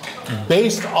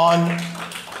 Based on...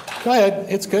 Go ahead,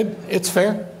 it's good, it's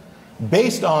fair.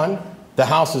 Based on the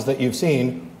houses that you've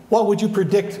seen, what would you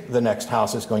predict the next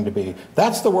house is going to be?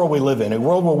 That's the world we live in, a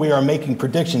world where we are making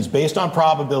predictions based on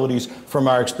probabilities from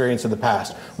our experience of the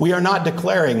past. We are not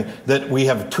declaring that we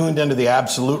have tuned into the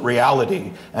absolute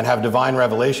reality and have divine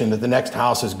revelation that the next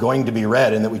house is going to be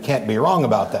red and that we can't be wrong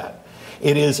about that.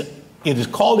 It is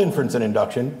called inference and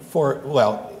induction for,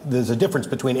 well, there's a difference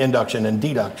between induction and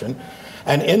deduction.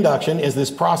 And induction is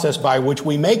this process by which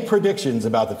we make predictions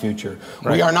about the future.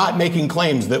 Right. We are not making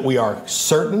claims that we are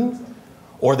certain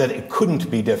or that it couldn't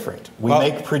be different. We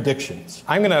make predictions.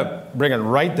 I'm going to bring it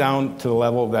right down to the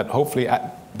level that hopefully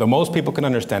the most people can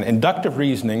understand. Inductive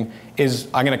reasoning is,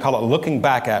 I'm going to call it looking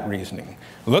back at reasoning.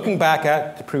 Looking back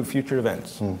at to prove future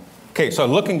events. Okay, so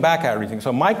looking back at reasoning.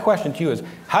 So my question to you is,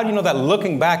 how do you know that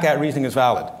looking back at reasoning is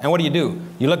valid? And what do?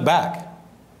 You look back.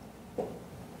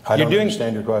 I don't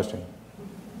understand your question.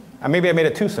 Maybe I made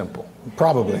it too simple.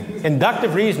 Probably.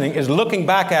 Inductive reasoning is looking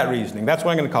back at reasoning. That's what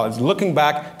I'm going to call it. It's looking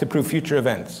back to prove future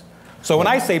events. So when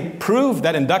I say prove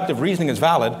that inductive reasoning is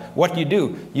valid, what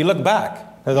do? You look back.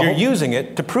 You're using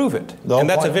it to prove it. And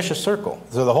that's a vicious circle.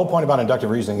 So the whole point about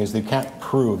inductive reasoning is that you can't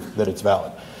prove that it's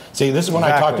valid. See, this is when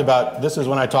I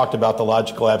talked about the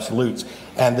logical absolutes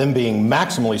and them being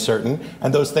maximally certain,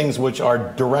 and those things which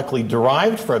are directly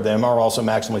derived from them are also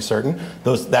maximally certain.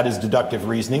 That is deductive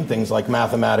reasoning, things like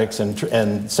mathematics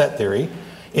and set theory.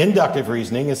 Inductive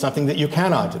reasoning is something that you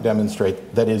cannot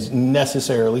demonstrate that is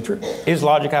necessarily true. Is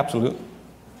logic absolute?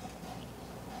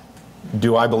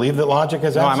 Do I believe that logic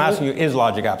is absolute? No, I'm asking you, is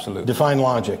logic absolute? Define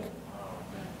logic.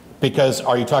 Because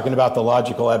are you talking about the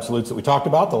logical absolutes that we talked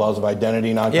about, the laws of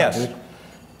identity, non-contradiction?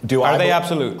 Yes. Are they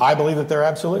absolute? I believe that they're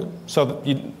absolute. So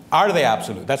are they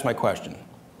absolute? That's my question.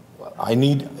 Are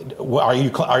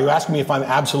you asking me if I'm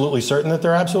absolutely certain that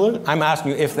they're absolute? I'm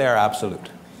asking you if they're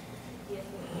absolute.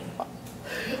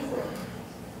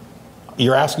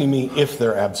 You're asking me if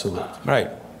they're absolute.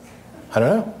 Right. I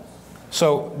don't know.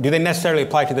 So do they necessarily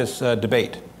apply to this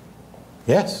debate?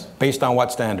 Yes. Based on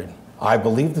what standard? I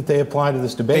believe that they apply to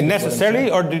this debate. They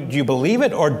necessarily, or do you believe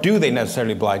it, or do they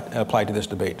necessarily apply to this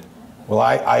debate? Well,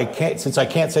 I can't, since I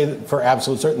can't say for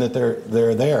absolute certain that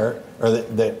they're there, or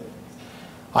that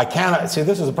I cannot, see,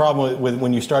 this is a problem with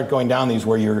when you start going down these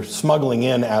where you're smuggling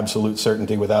in absolute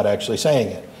certainty without actually saying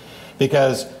it.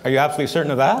 Because... Are you absolutely certain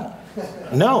of that?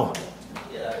 No.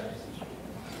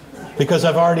 Because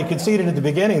I've already conceded at the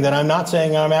beginning that I'm not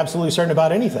saying I'm absolutely certain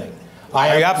about anything.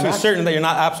 Are you absolutely certain that you're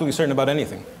not absolutely certain about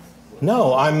anything?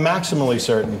 No, I'm maximally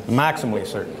certain. Maximally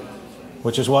certain.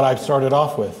 Which is what I've started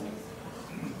off with.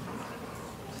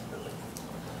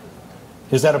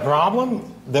 Is that a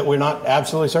problem, that we're not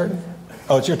absolutely certain?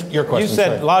 Oh, it's your question. You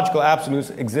said logical absolutes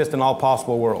exist in all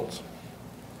possible worlds.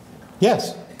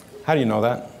 Yes. How do you know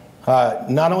that?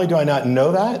 Not only do I not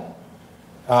know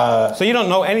that... so you don't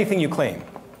know anything you claim?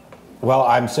 Well,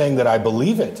 I'm saying that I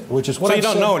believe it, which is what I said. So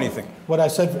you don't know anything? What I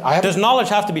said... Does knowledge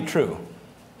have to be true?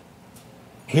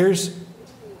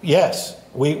 Yes.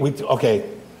 Okay.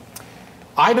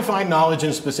 I define knowledge in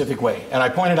a specific way, and I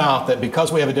pointed out that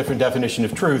because we have a different definition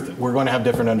of truth, we're going to have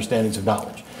different understandings of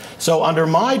knowledge. So under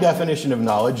my definition of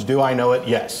knowledge, do I know it?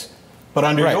 Yes. But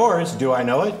under yours, do I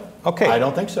know it? Okay. I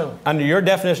don't think so. Under your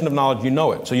definition of knowledge, you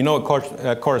know it. So you know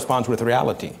it corresponds with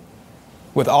reality.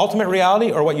 With ultimate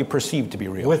reality or what you perceive to be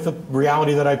real? With the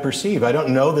reality that I perceive. I don't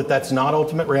know that that's not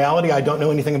ultimate reality. I don't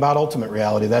know anything about ultimate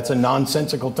reality. That's a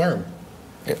nonsensical term.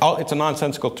 It's a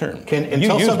nonsensical term.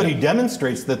 Until somebody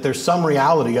demonstrates that there's some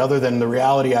reality other than the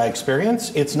reality I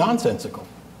experience, it's nonsensical.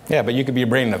 Yeah, but you could be a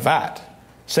brain in a vat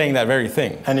saying that very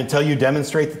thing. And until you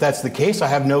demonstrate that that's the case, I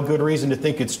have no good reason to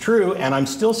think it's true, and I'm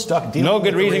still stuck dealing with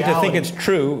the reality. No good reason to think it's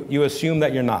true, you assume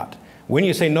that you're not. When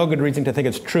you say no good reason to think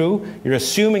it's true, you're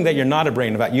assuming that you're not a brain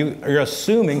in a vat. You're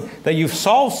assuming that you've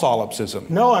solved solipsism.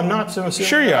 No, I'm not so assuming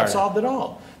sure you that are. I've solved it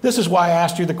all. This is why I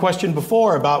asked you the question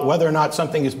before about whether or not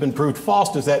something has been proved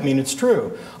false. Does that mean it's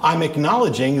true? I'm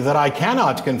acknowledging that I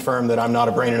cannot confirm that I'm not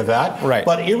a brain in a vat. Right.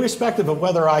 But irrespective of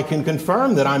whether I can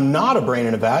confirm that I'm not a brain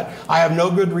in a vat, I have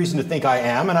no good reason to think I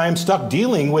am, and I am stuck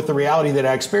dealing with the reality that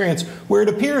I experience where it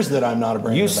appears that I'm not a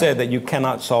brain in a vat. You said that you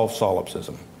cannot solve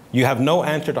solipsism. You have no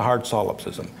answer to hard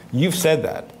solipsism. You've said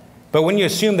that. But when you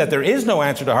assume that there is no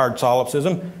answer to hard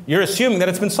solipsism, you're assuming that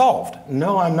it's been solved.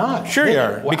 No, I'm not. Sure you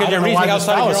are, because you're reasoning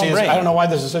outside of your own brain. I don't know why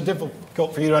this is so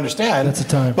difficult for you to understand. That's the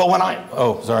time. But when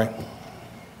oh, sorry.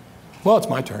 Well, it's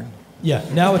my turn. Yeah,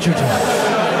 now it's your turn.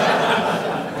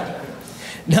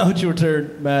 Now it's your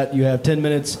turn, Matt. You have 10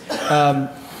 minutes.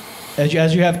 As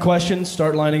you have questions,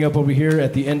 start lining up over here.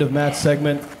 At the end of Matt's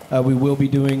segment, we will be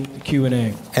doing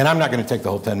Q&A. And I'm not going to take the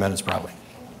whole 10 minutes, probably.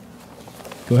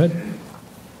 Go ahead.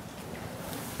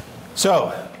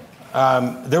 So,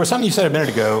 there was something you said a minute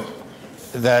ago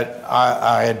that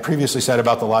I had previously said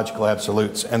about the logical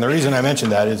absolutes. And the reason I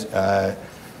mentioned that is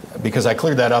because I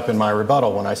cleared that up in my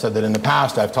rebuttal when I said that in the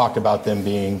past I've talked about them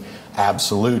being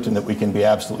absolute and that we can be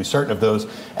absolutely certain of those.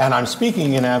 And I'm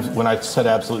speaking when I said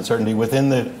absolute certainty within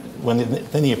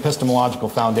the epistemological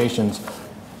foundations,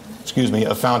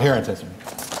 of found heretism.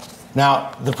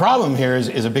 Now, the problem here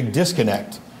is a big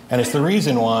disconnect. And it's the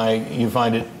reason why you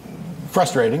find it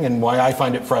frustrating and why I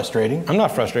find it frustrating. I'm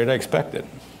not frustrated, I expect it.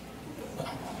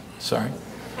 Sorry.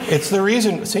 It's the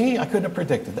reason, see, I couldn't have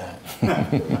predicted that.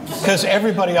 Because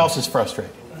everybody else is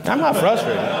frustrated. I'm not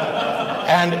frustrated.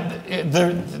 And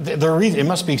the reason, it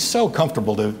must be so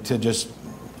comfortable to just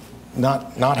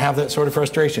not have that sort of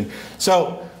frustration.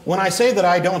 So when I say that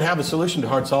I don't have a solution to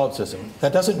hard solipsism,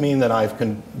 that doesn't mean that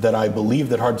I believe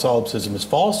that hard solipsism is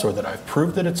false, or that I've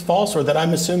proved that it's false, or that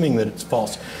I'm assuming that it's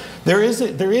false. There is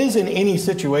in any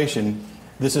situation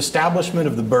this establishment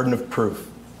of the burden of proof,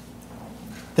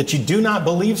 that you do not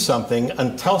believe something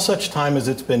until such time as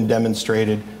it's been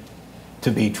demonstrated to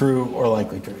be true or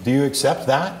likely true. Do you accept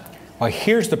that? Well,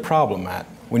 here's the problem, Matt.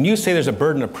 When you say there's a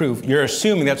burden of proof, you're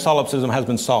assuming that solipsism has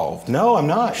been solved. No, I'm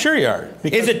not. Sure you are.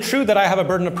 Is it true that I have a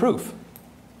burden of proof?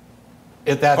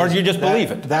 Or do you just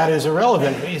believe it? That is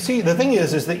irrelevant. You see, the thing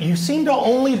is that you seem to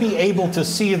only be able to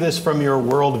see this from your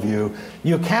worldview.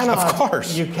 You cannot. Of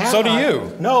course. You cannot. So do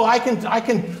you. No, I can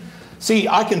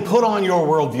put on your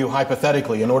worldview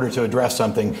hypothetically in order to address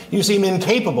something. You seem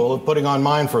incapable of putting on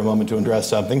mine for a moment to address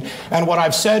something. And what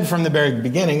I've said from the very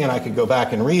beginning, and I could go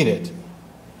back and read it,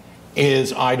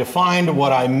 is I defined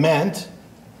what I meant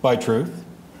by truth.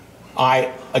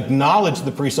 I acknowledge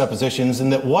the presuppositions,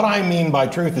 and that what I mean by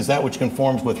truth is that which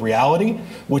conforms with reality,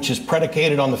 which is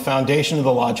predicated on the foundation of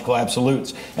the logical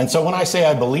absolutes. And so when I say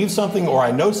I believe something or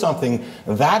I know something,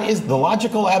 that is, the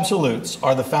logical absolutes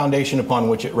are the foundation upon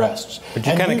which it rests. But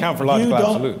you can't account for logical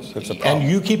absolutes. That's a problem. And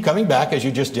you keep coming back, as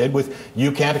you just did, with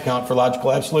you can't account for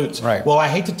logical absolutes. Right. Well, I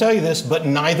hate to tell you this, but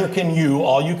neither can you.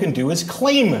 All you can do is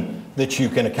claim that you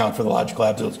can account for the logical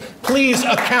absolutes. Please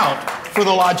account for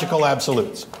the logical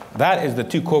absolutes. That is the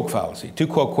tu quoque fallacy, tu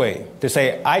quoque, to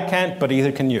say I can't, but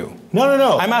either can you.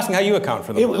 No. I'm asking how you account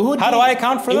for them. How do I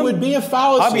account for them? It would be a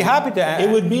fallacy. I'll be happy to. It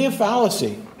would be a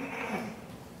fallacy.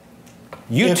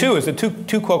 Too is the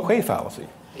tu quoque fallacy.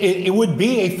 It would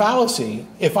be a fallacy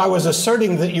if I was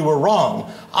asserting that you were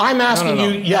wrong. I'm asking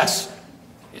you, yes,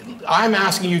 I'm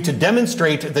asking you to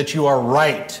demonstrate that you are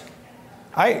right.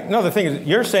 No, the thing is,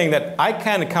 you're saying that I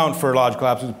can't account for logical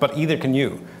absolutes, but either can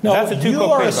you. No, that's a you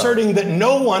are asserting that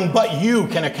no one but you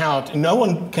can account. No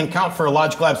one can account for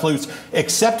logical absolutes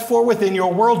except for within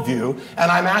your worldview,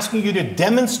 and I'm asking you to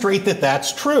demonstrate that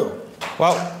that's true.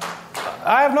 Well,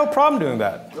 I have no problem doing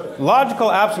that.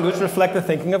 Logical absolutes reflect the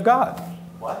thinking of God.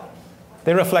 What?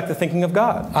 They reflect the thinking of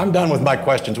God. I'm done with my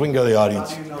questions. We can go to the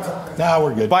audience. No,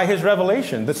 we're good. By his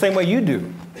revelation, the same way you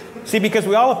do. See, because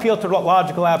we all appeal to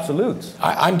logical absolutes.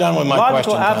 I'm done with my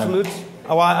question. Logical absolutes.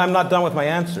 Oh, I'm not done with my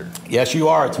answer. Yes, you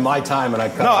are. It's my time, and I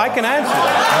cut. No, I can answer.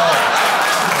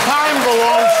 Time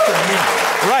belongs to me.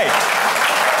 Right.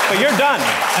 But you're done,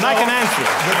 and I can answer.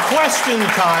 The question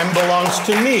time belongs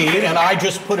to me, and I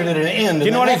just put it at an end. Do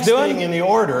you know what he's doing? In the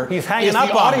order, he's hanging up on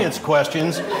the audience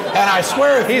questions, and I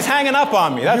swear, he's hanging up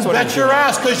on me. That's what. Bet your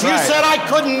ass, because you said I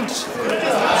couldn't.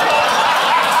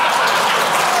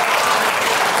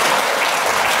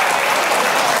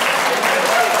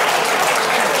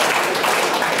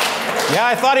 Yeah,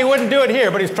 I thought he wouldn't do it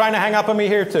here, but he's trying to hang up on me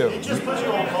here too. He just put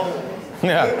you on hold.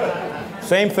 Yeah,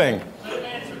 same thing.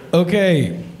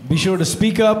 Okay, be sure to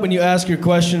speak up when you ask your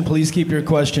question. Please keep your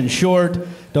question short.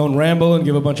 Don't ramble and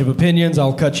give a bunch of opinions.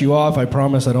 I'll cut you off. I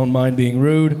promise I don't mind being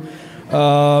rude.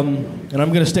 And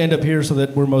I'm going to stand up here so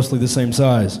that we're mostly the same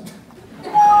size.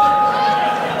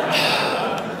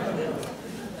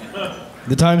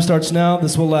 The time starts now.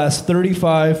 This will last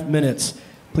 35 minutes.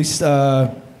 Please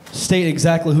state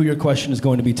exactly who your question is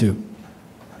going to be to.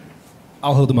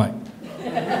 I'll hold the mic.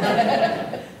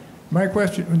 My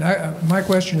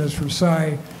question is for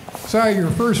Sye. Sye, your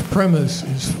first premise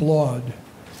is flawed.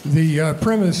 The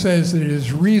premise says that it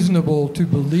is reasonable to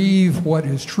believe what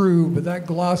is true, but that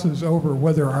glosses over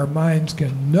whether our minds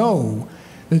can know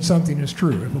that something is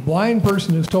true. If a blind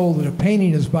person is told that a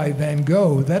painting is by Van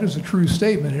Gogh, that is a true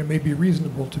statement. It may be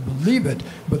reasonable to believe it,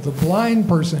 but the blind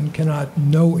person cannot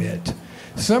know it.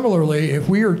 Similarly, if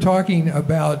we are talking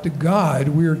about God,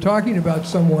 we are talking about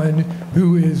someone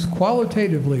who is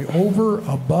qualitatively over,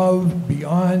 above,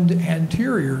 beyond,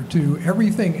 anterior to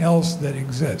everything else that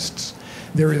exists.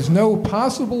 There is no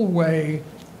possible way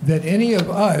that any of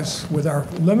us, with our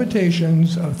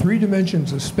limitations of 3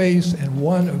 dimensions of space and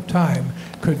 1 of time,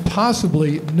 could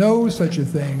possibly know such a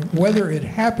thing, whether it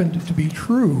happened to be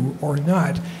true or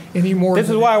not, any more. This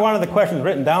is why I wanted the questions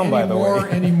written down, by the way.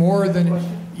 Any more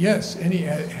than. Yes,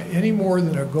 any more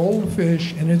than a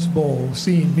goldfish in its bowl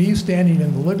seeing me standing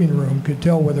in the living room could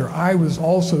tell whether I was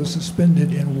also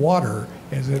suspended in water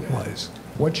as it was.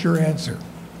 What's your answer?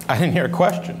 I didn't hear a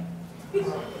question. Do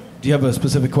you have a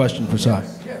specific question for Sye?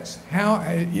 Yes.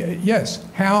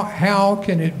 How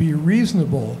can it be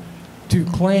reasonable to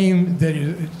claim that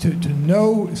to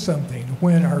know something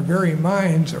when our very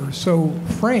minds are so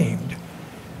framed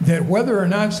that whether or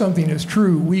not something is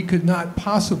true, we could not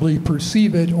possibly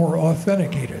perceive it or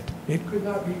authenticate it? It could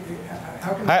not be.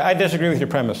 I disagree with your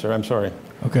premise, sir. I'm sorry.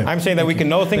 Okay. I'm saying that we can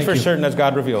know things for certain as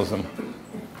God reveals them.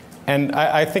 And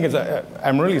I think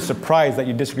I'm really surprised that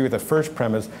you disagree with the first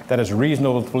premise, that it's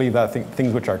reasonable to believe that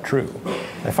things which are true.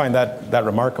 I find that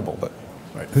remarkable. But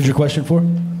right. Who's your question for?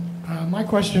 My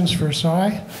question's for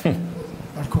Sye,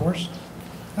 of course.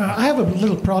 I have a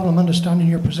little problem understanding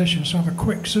your position, so I have a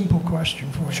quick, simple question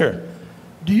for you. Sure.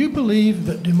 Do you believe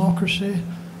that democracy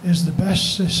is the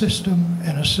best system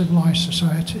in a civilized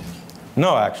society?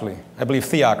 No, actually. I believe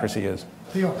theocracy is.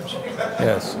 Theocracy?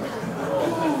 Yes.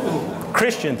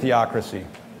 Christian theocracy.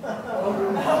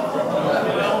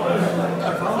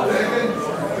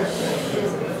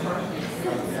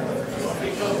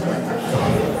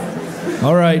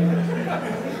 All right.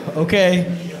 Okay.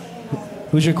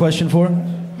 Who's your question for?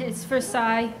 It's for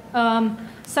Sye.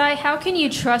 Sye, how can you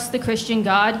trust the Christian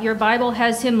God? Your Bible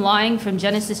has him lying from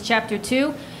Genesis chapter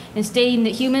 2 and stating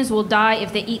that humans will die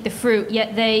if they eat the fruit,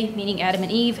 yet they, meaning Adam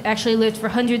and Eve, actually lived for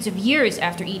hundreds of years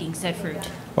after eating said fruit.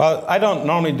 Well, I don't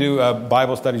normally do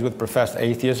Bible studies with professed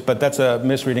atheists, but that's a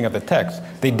misreading of the text.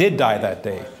 They did die that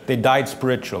day. They died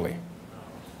spiritually.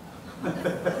 They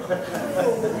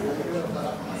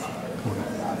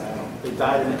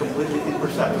died in a completely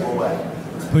imperceptible way.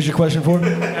 Who's your question for?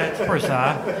 It's for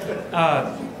Sye.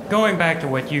 Going back to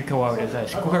what you quoted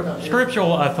as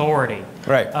scriptural authority.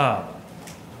 Right.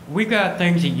 We've got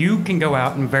things that you can go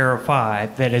out and verify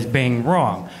that is being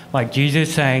wrong. Like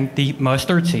Jesus saying the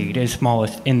mustard seed is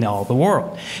smallest in all the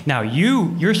world. Now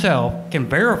you yourself can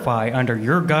verify under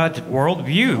your God's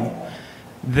worldview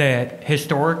that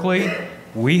historically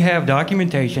we have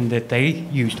documentation that they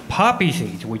used poppy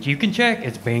seeds, which you can check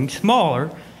as being smaller.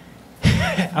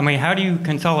 I mean, how do you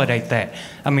consolidate that?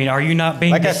 I mean, are you not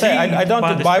being deceived I don't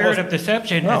by do the Bible spirit of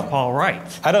deception, as Paul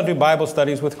writes? I don't do Bible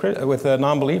studies with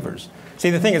non-believers. See,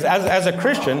 the thing is, as a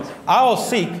Christian, I'll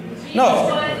seek.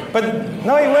 No, but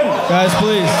no, he wouldn't. Guys,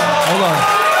 please hold on.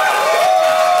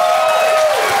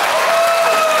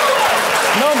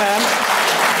 No, man.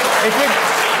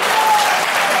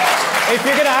 If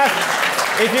you're gonna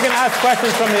ask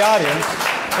questions from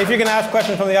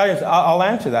the audience, I'll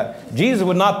answer that. Jesus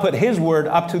would not put his word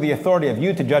up to the authority of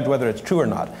you to judge whether it's true or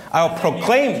not. I'll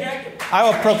proclaim. I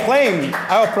will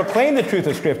proclaim the truth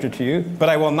of Scripture to you, but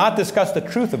I will not discuss the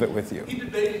truth of it with you.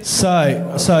 Sye,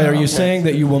 are you saying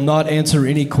that you will not answer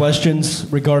any questions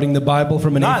regarding the Bible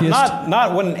from an atheist?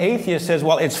 Not when an atheist says,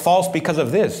 well, it's false because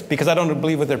of this, because I don't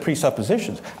believe with their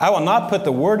presuppositions. I will not put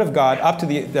the Word of God up to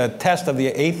the test of the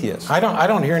atheist. I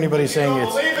don't hear anybody saying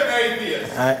it's... believe in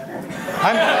atheists.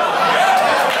 Hang on.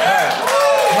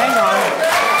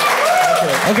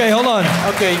 Okay, hold on.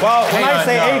 Okay. Well, when I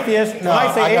say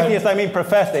atheist, I mean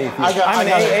professed atheist. I'm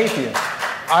an atheist.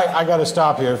 I got to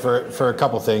stop here for a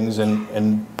couple things,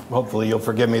 and hopefully you'll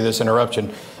forgive me this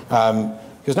interruption.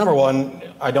 Because number one,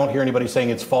 I don't hear anybody saying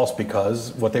it's false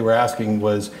because what they were asking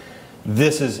was,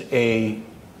 this is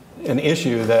an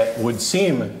issue that would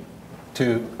seem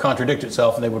to contradict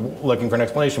itself, and they were looking for an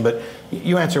explanation, but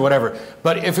you answer whatever.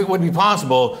 But if it would be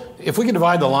possible, if we could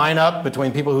divide the line up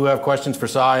between people who have questions for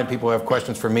Sye and people who have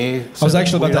questions for me. I was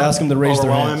actually about to ask them to raise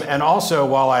their hands. And also,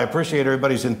 while I appreciate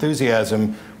everybody's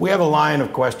enthusiasm, we have a line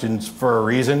of questions for a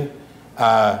reason.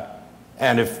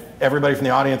 And if everybody from the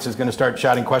audience is going to start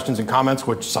shouting questions and comments,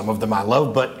 which some of them I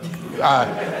love, but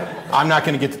I'm not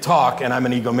going to get to talk, and I'm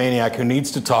an egomaniac who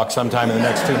needs to talk sometime in the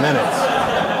next 2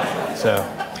 minutes.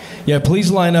 So... Yeah, please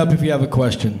line up if you have a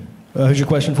question. Who's your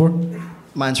question for?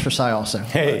 Mine's for Sye also.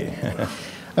 Hey.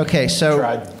 Okay,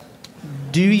 so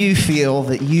do you feel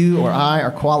that you or I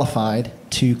are qualified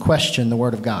to question the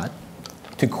Word of God?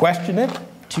 To question it?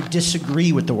 To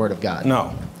disagree with the Word of God?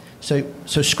 No. So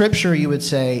Scripture, you would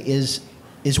say, is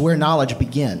where knowledge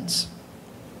begins.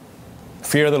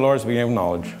 Fear of the Lord is the beginning of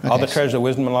knowledge. Okay, all the treasures of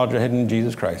wisdom and knowledge are hidden in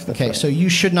Jesus Christ. That's okay, right. So you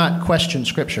should not question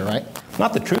Scripture, right?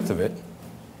 Not the truth of it.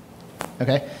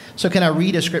 Okay. So can I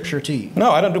read a scripture to you?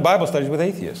 No, I don't do Bible studies with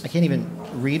atheists. I can't even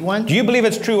read one? Do you believe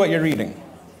it's true what you're reading?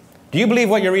 Do you believe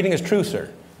what you're reading is true,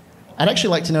 sir? I'd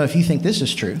actually like to know if you think this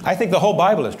is true. I think the whole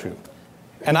Bible is true.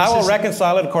 And I will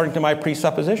reconcile it according to my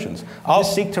presuppositions. I'll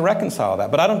seek to reconcile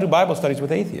that, but I don't do Bible studies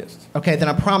with atheists. Okay, then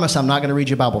I promise I'm not going to read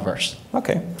you a Bible verse.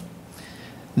 Okay.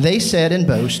 They said and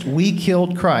boast, we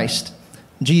killed Christ,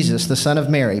 Jesus, the son of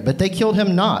Mary, but they killed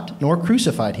him not, nor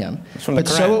crucified him. It's from the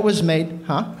but Quran. so it was made,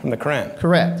 From the Quran.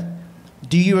 Correct.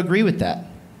 Do you agree with that?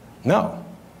 No.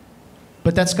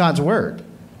 But that's God's word.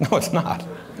 No, it's not.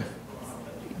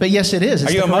 But yes, it is.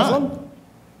 It's Are you the a Quran. Muslim?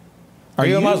 Are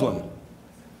you a Muslim?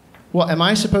 Well, am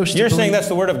I supposed to You're believe... saying that's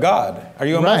the word of God. Are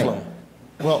you a Muslim?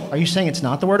 Well, are you saying it's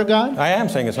not the word of God? I am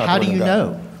saying it's not How the word do you of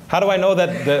God. know? How do I know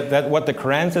that what the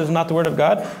Quran says is not the word of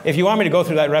God? If you want me to go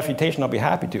through that refutation, I'll be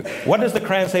happy to. What does the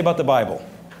Quran say about the Bible?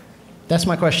 That's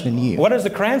my question to you. What does the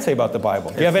Quran say about the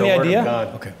Bible? Do you have any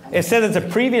idea? Okay. It says it's a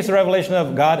previous revelation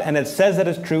of God, and it says that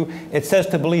it's true. It says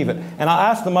to believe it. And I'll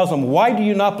ask the Muslim, why do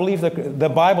you not believe the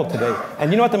Bible today?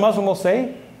 And you know what the Muslim will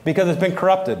say? Because it's been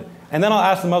corrupted. And then I'll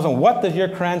ask the Muslim, what does your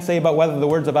Quran say about whether the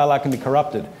words of Allah can be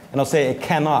corrupted? And I'll say, it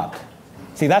cannot.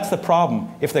 See, that's the problem.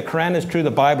 If the Quran is true,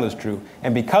 the Bible is true.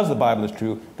 And because the Bible is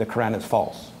true, the Quran is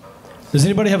false. Does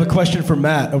anybody have a question for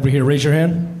Matt over here? Raise your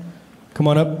hand. Come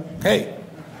on up. Hey.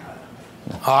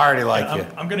 I already like you.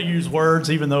 I'm going to use words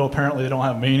even though apparently they don't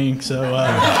have meaning. So They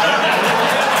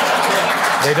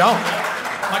don't.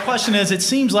 My question is, it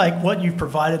seems like what you've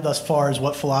provided thus far is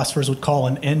what philosophers would call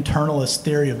an internalist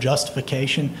theory of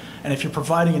justification. And if you're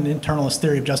providing an internalist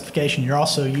theory of justification, you're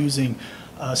also using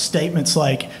statements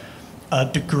like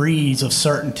degrees of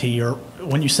certainty, or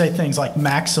when you say things like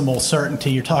maximal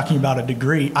certainty, you're talking about a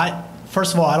degree.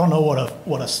 First of all, I don't know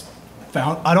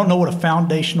what a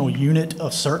foundational unit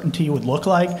of certainty would look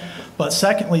like. But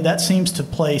secondly, that seems to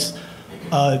place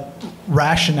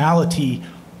rationality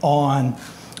on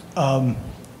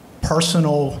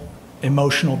personal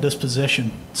emotional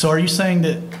disposition. So are you saying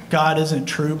that God isn't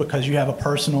true because you have a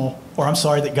personal, or I'm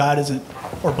sorry, that God isn't,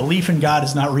 or belief in God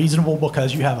is not reasonable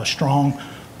because you have a strong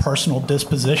personal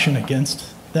disposition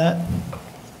against that?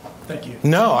 Thank you.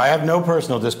 No, I have no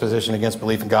personal disposition against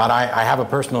belief in God. I have a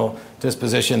personal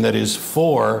disposition that is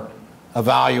for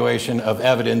evaluation of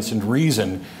evidence and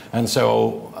reason. And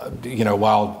so,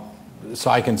 while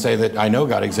I can say that I know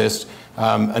God exists,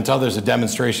 until there's a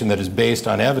demonstration that is based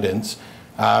on evidence,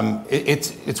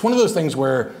 it's one of those things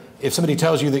where if somebody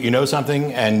tells you that you know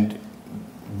something and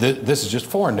this is just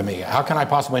foreign to me, how can I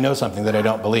possibly know something that I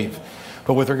don't believe?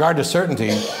 But with regard to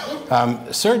certainty,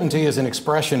 certainty is an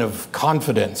expression of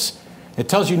confidence. It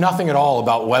tells you nothing at all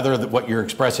about whether what you're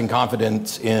expressing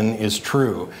confidence in is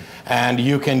true. And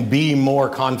you can be more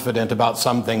confident about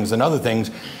some things than other things.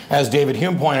 As David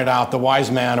Hume pointed out, the wise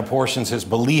man apportions his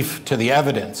belief to the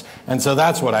evidence. And so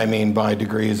that's what I mean by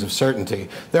degrees of certainty.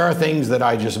 There are things that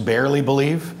I just barely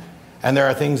believe. And there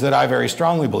are things that I very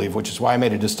strongly believe, which is why I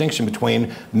made a distinction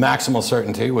between maximal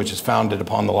certainty, which is founded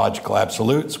upon the logical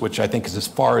absolutes, which I think is as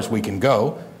far as we can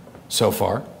go so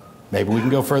far. Maybe we can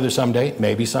go further someday.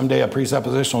 Maybe someday a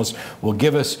presuppositionalist will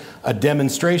give us a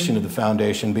demonstration of the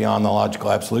foundation beyond the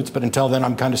logical absolutes, but until then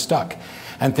I'm kind of stuck.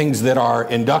 And things that are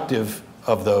inductive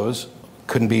of those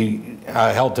couldn't be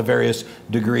held to various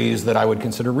degrees that I would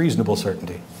consider reasonable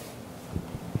certainty.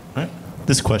 Right.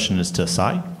 This question is to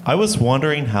Sye. I was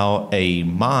wondering how a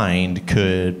mind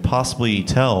could possibly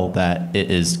tell that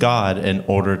it is God in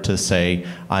order to say,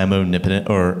 I am omnipotent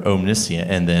or omniscient,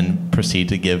 and then proceed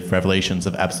to give revelations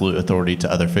of absolute authority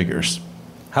to other figures.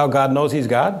 How God knows he's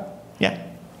God? Yeah.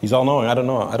 He's all-knowing. I don't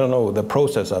know the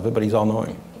process of it, but he's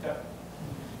all-knowing.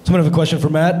 Someone have a question for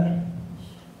Matt?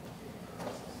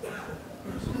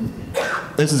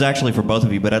 This is actually for both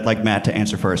of you, but I'd like Matt to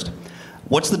answer first.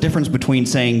 What's the difference between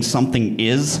saying something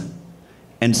is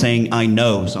and saying I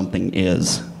know something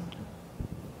is?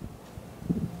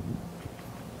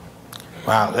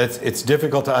 Wow, it's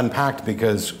difficult to unpack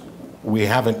because we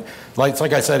haven't, like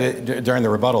I said during the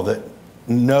rebuttal, that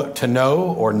to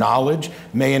know or knowledge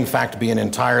may in fact be an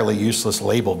entirely useless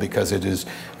label because it is,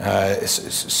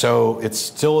 so it's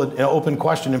still an open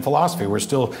question in philosophy. We're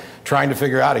still trying to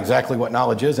figure out exactly what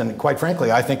knowledge is, and quite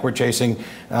frankly, I think we're chasing,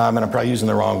 and I'm probably using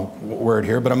the wrong word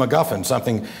here, but a MacGuffin,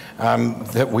 something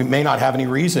that we may not have any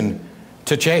reason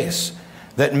to chase.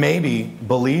 That maybe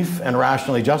belief and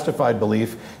rationally justified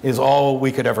belief is all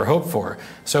we could ever hope for.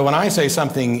 So when I say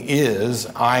something is,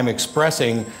 I'm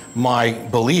expressing my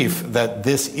belief that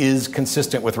this is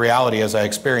consistent with reality as I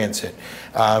experience it.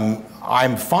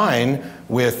 I'm fine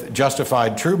with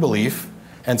justified true belief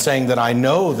and saying that I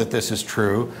know that this is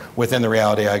true within the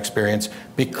reality I experience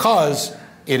because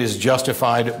it is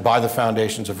justified by the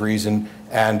foundations of reason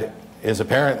and is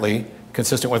apparently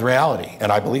consistent with reality,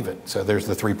 and I believe it. So there's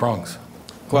the three prongs.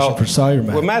 Question for Sye or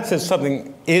Matt? When Matt says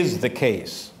something is the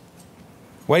case,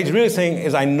 what he's really saying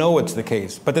is I know it's the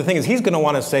case. But the thing is, he's going to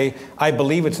want to say, I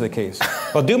believe it's the case.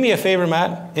 Well, do me a favor,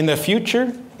 Matt. In the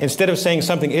future, instead of saying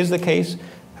something is the case,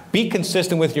 be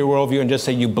consistent with your worldview and just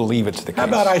say you believe it's the case. How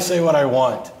about I say what I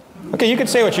want? Okay, you can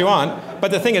say what you want,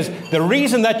 but the thing is, the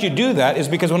reason that you do that is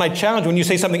because when I challenge, when you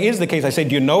say something is the case, I say,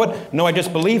 do you know it? No, I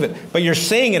just believe it. But you're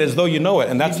saying it as though you know it,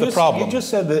 and that's the problem. You just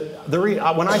said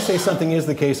that when I say something is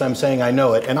the case, I'm saying I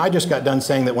know it, and I just got done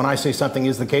saying that when I say something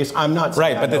is the case, I'm not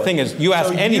saying right, but the thing is, you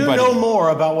ask anybody. You know more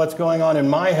about what's going on in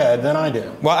my head than I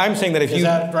do. Well, I'm saying that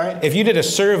if you did a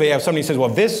survey of somebody who says, well,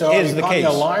 this is the case. So are you calling me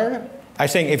a liar? I'm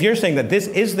saying if you're saying that this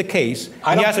is the case,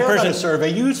 I don't care about a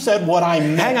survey. You said what I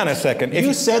meant. Hang on a second.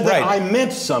 You said that I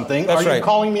meant something. That's Are you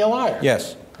calling me a liar?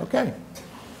 Yes. Okay.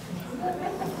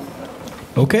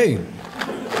 Okay.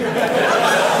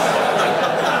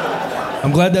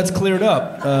 I'm glad that's cleared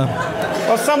up.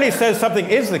 Well, somebody says something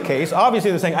is the case.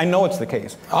 Obviously, they're saying, I know it's the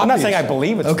case. I'm not saying I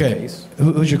believe it's the case.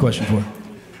 Who's your question for?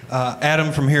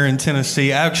 Adam from here in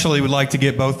Tennessee. I actually would like to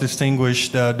get both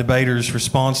distinguished debaters'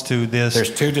 response to this.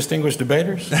 There's two distinguished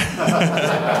debaters?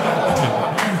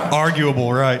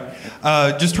 Arguable, right.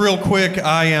 Just real quick,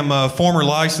 I am a former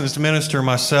licensed minister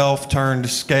myself, turned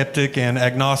skeptic and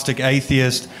agnostic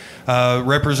atheist.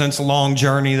 Represents a long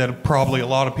journey that probably a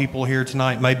lot of people here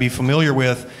tonight may be familiar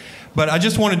with. But I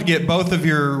just wanted to get both of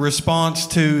your response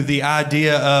to the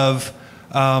idea of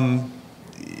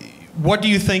what do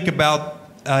you think about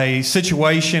a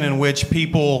situation in which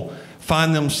people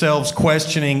find themselves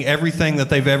questioning everything that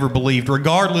they've ever believed,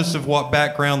 regardless of what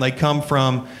background they come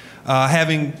from,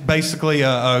 having basically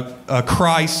a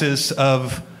crisis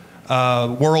of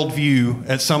worldview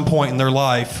at some point in their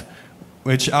life,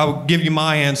 which I'll give you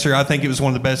my answer. I think it was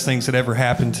one of the best things that ever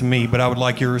happened to me, but I would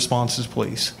like your responses,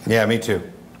 please. Yeah, me too.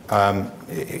 I'm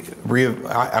going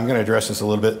to address this a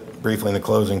little bit briefly in the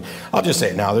closing. I'll just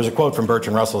say it now. There's a quote from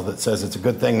Bertrand Russell that says it's a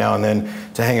good thing now and then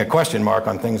to hang a question mark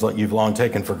on things that you've long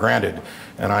taken for granted.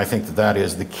 And I think that that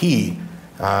is the key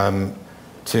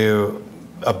to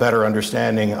a better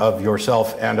understanding of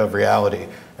yourself and of reality,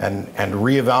 and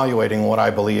reevaluating what I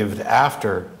believed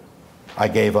after I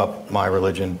gave up my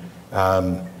religion.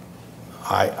 I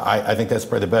think that's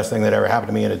probably the best thing that ever happened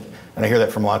to me, and I hear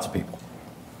that from lots of people.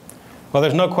 Well,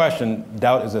 there's no question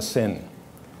doubt is a sin.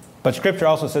 But Scripture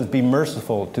also says be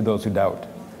merciful to those who doubt.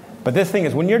 But this thing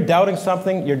is, when you're doubting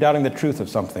something, you're doubting the truth of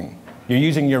something. You're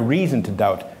using your reason to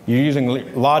doubt. You're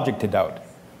using logic to doubt.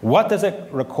 What does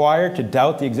it require to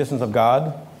doubt the existence of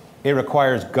God? It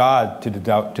requires God to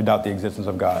doubt the existence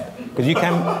of God. Because you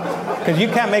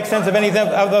can't make sense of any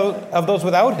of those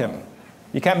without Him.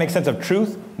 You can't make sense of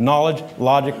truth, knowledge,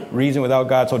 logic, reason without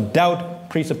God. So doubt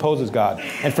presupposes God.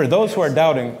 And for those who are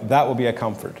doubting, that will be a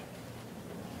comfort.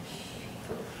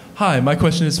 Hi, my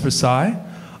question is for Sye.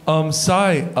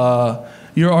 Sye,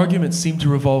 your arguments seem to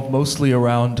revolve mostly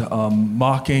around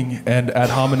mocking and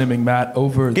ad hominiming Matt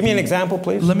over... Give me an example,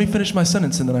 please. Let me finish my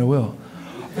sentence and then I will.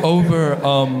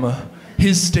 Over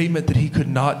his statement that he could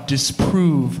not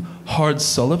disprove hard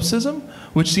solipsism,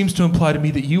 which seems to imply to me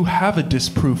that you have a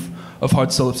disproof of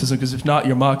hard solipsism, because if not,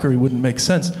 your mockery wouldn't make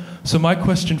sense. So my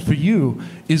question for you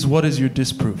is, what is your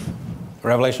disproof?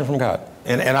 Revelation from God.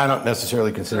 And I don't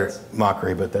necessarily consider it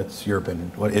mockery, but that's your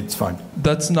opinion. It's fine.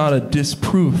 That's not a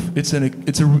disproof. It's a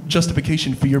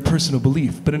justification for your personal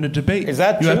belief. But in a debate, you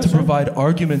have to provide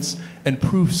arguments and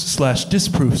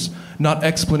proofs/disproofs, not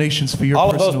explanations for your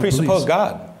personal beliefs. All of those presuppose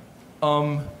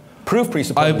God. Proof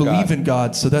presupposes I believe in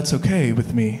God, so that's okay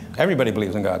with me. Everybody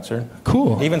believes in God, sir.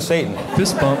 Cool. Even Satan.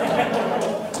 Fist bump.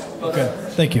 Okay.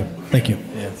 Thank you. Thank you.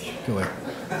 Yeah. Go ahead.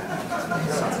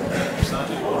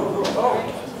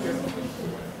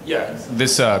 Yeah.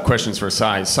 This question's for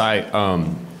Sye. Sye,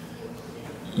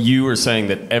 you were saying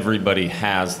that everybody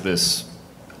has this,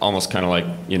 almost kind of like,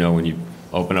 you know, when you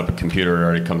open up a computer, it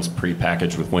already comes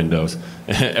pre-packaged with Windows.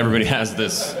 Everybody has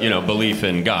this, you know, belief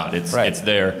in God. It's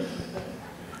there.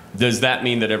 Does that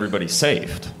mean that everybody's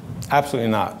saved?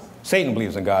 Absolutely not. Satan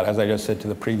believes in God, as I just said to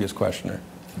the previous questioner.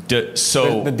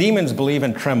 So the demons believe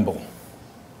and tremble.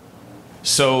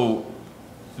 So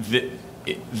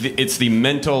it's the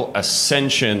mental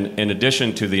ascension in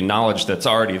addition to the knowledge that's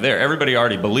already there. Everybody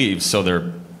already believes, so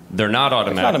they're not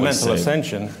automatically It's not a mental saved.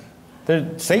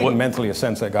 ascension. Satan mentally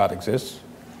assents that God exists.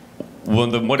 Well,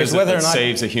 then what is it that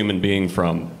saves a human being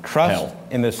from trust hell?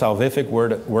 in the salvific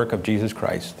work of Jesus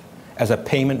Christ as a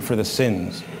payment for the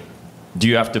sins. Do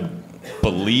you have to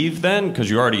believe then? Because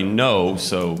you already know,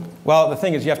 so... Well, the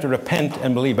thing is, you have to repent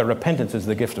and believe, but repentance is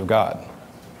the gift of God.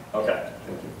 Okay.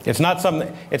 It's not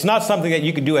something that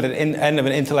you could do at the end of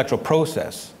an intellectual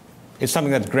process. It's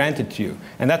something that's granted to you.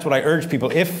 And that's what I urge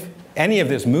people. If any of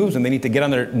this moves them, they need to get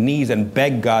on their knees and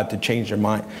beg God to change their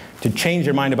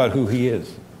mind about who He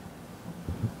is.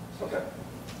 Okay.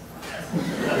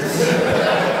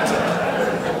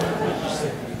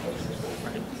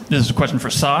 This is a question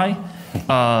for Sye.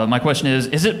 My question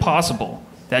is it possible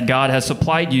that God has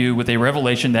supplied you with a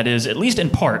revelation that is, at least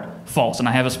in part, false? And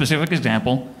I have a specific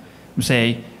example.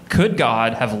 Say, could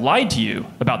God have lied to you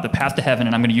about the path to heaven,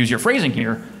 and I'm going to use your phrasing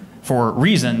here, for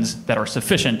reasons that are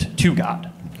sufficient to God?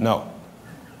 No.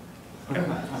 And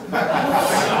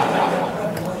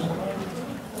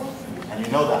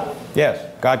you know that. Yes,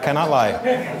 God cannot lie.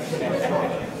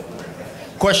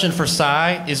 Question for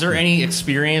Sye. Is there any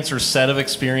experience or set of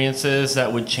experiences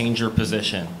that would change your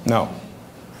position? No.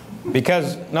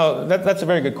 Because, no, that's a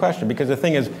very good question. Because the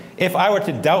thing is, if I were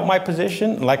to doubt my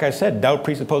position, like I said, doubt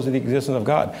presupposes the existence of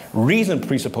God. Reason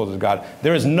presupposes God.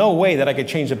 There is no way that I could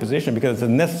change the position because it's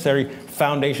a necessary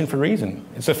foundation for reason.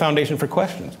 It's a foundation for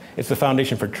questions. It's the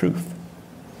foundation for truth.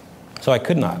 So I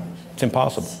could not. It's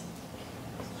impossible.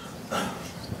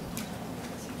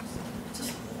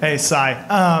 Hey,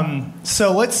 Sye.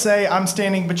 So let's say I'm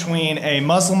standing between a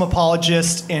Muslim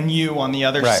apologist and you on the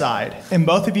other side, and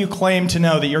both of you claim to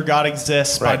know that your God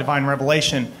exists by divine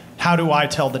revelation. How do I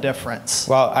tell the difference?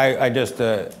 Well, I just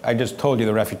told you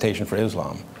the refutation for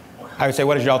Islam. I would say,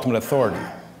 what is your ultimate authority?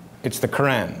 It's the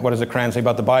Quran. What does the Quran say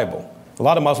about the Bible? A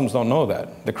lot of Muslims don't know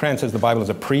that. The Quran says the Bible is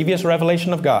a previous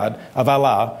revelation of God, of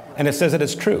Allah, and it says that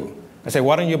it's true. I say,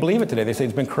 why don't you believe it today? They say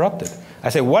it's been corrupted. I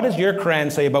say, what does your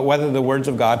Quran say about whether the words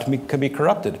of God can be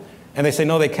corrupted? And they say,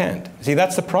 no, they can't. See,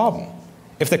 that's the problem.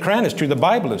 If the Quran is true, the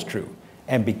Bible is true.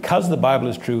 And because the Bible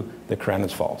is true, the Quran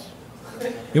is false.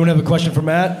 Anyone have a question for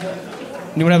Matt?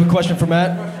 Anyone have a question for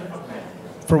Matt?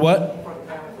 For what?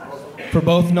 For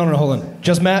both? No, hold on.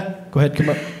 Just Matt? Go ahead, come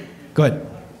up. Go ahead.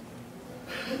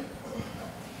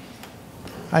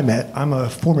 Hi, Matt. I'm a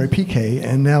former PK,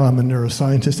 and now I'm a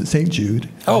neuroscientist at St. Jude.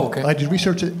 Oh, okay. I did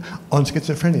research on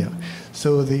schizophrenia.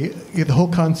 So the whole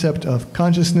concept of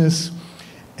consciousness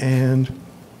and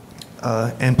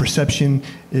perception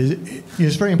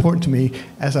is very important to me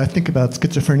as I think about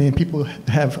schizophrenia and people that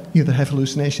have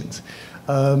hallucinations.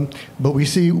 But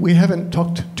we haven't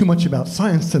talked too much about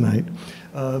science tonight.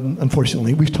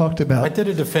 Unfortunately, we've talked about... I did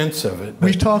a defense of it.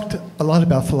 We've talked a lot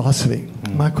about philosophy.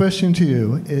 My question to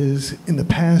you is, in the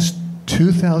past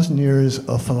 2,000 years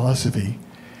of philosophy,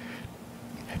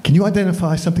 can you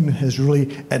identify something that has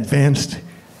really advanced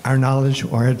our knowledge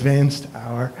or advanced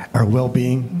our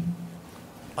well-being?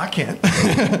 I can't.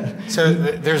 So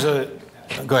there's a...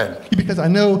 Go ahead. Because I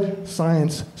know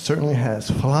science certainly has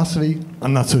philosophy.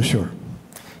 I'm not so sure.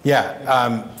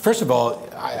 Yeah. First of all,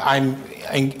 I'm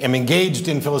engaged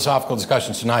in philosophical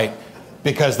discussions tonight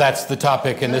because that's the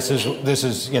topic, and this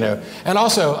is and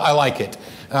also I like it.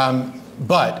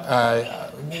 But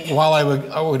while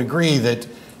I would agree that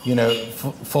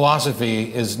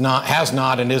philosophy has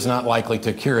not and is not likely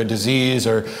to cure a disease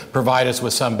or provide us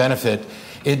with some benefit,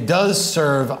 it does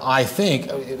serve, I think,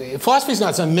 philosophy is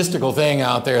not some mystical thing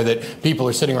out there that people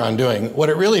are sitting around doing. What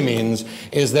it really means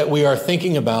is that we are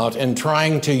thinking about and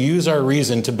trying to use our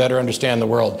reason to better understand the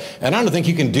world. And I don't think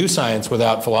you can do science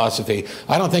without philosophy.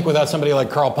 I don't think without somebody like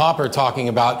Karl Popper talking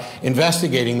about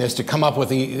investigating this to come up with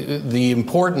the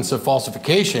importance of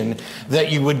falsification,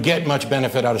 that you would get much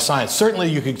benefit out of science. Certainly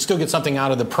you could still get something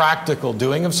out of the practical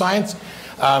doing of science.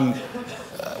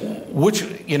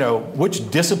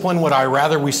 Which discipline would I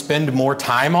rather we spend more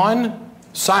time on?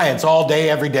 Science, all day,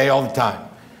 every day, all the time.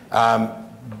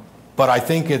 But I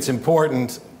think it's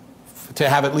important to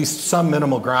have at least some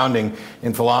minimal grounding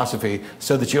in philosophy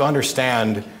so that you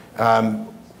understand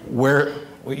where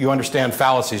you understand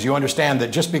fallacies. You understand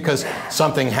that just because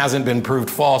something hasn't been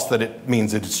proved false, that it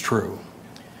means that it's true.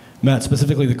 Matt,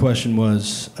 specifically the question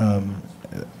was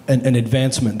an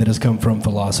advancement that has come from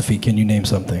philosophy. Can you name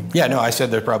something? Yeah, no, I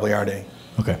said there probably aren't any.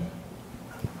 Okay.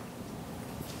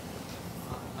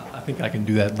 I think I can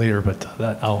do that later, but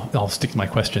I'll stick to my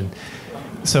question.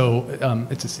 So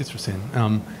it's interesting.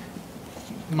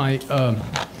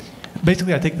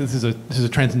 Basically, I think this is a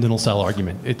transcendental cell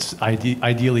argument. It's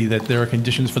ideally that there are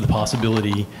conditions for the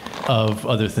possibility of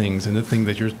other things, and the thing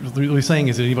that you're really saying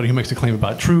is that anybody who makes a claim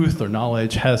about truth or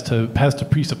knowledge has to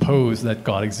presuppose that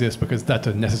God exists, because that's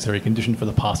a necessary condition for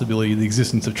the possibility of the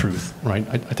existence of truth, right?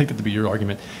 I take that to be your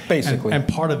argument. Basically, and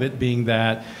part of it being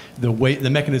that the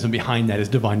mechanism behind that is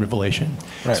divine revelation.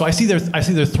 Right. So I see there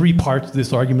are three parts to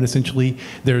this argument essentially.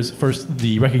 There's first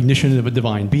the recognition of a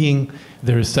divine being.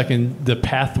 There's second the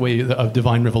pathway of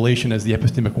divine revelation as the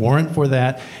epistemic warrant for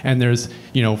that, and there's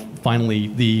finally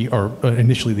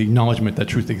initially the acknowledgement that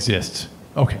truth exists.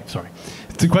 Okay, sorry.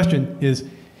 The question is,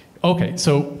 okay,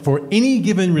 so for any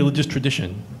given religious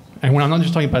tradition, and when I'm not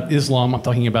just talking about Islam, I'm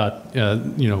talking about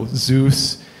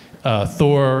Zeus,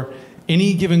 Thor,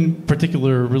 any given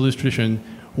particular religious tradition,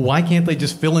 why can't they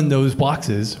just fill in those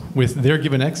boxes with their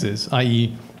given X's,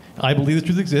 i.e., I believe the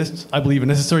truth exists. I believe a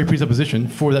necessary presupposition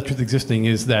for that truth existing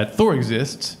is that Thor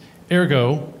exists.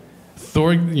 Ergo,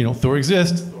 Thor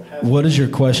exists. What is your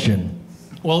question?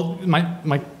 Well,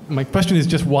 my question is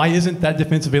just why isn't that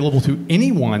defense available to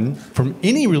anyone from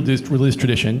any religious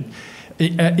tradition,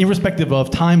 irrespective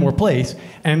of time or place?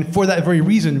 And for that very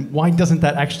reason, why doesn't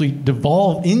that actually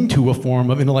devolve into a form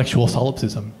of intellectual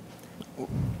solipsism?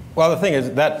 Well, the thing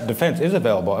is, that defense is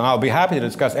available, and I'll be happy to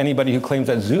discuss anybody who claims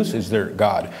that Zeus is their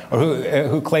god, or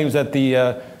who claims that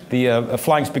the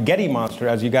flying spaghetti monster,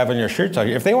 as you have on your shirts out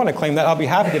here, if they want to claim that, I'll be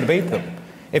happy to debate them.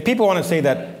 If people want to say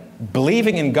that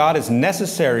believing in God is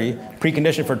necessary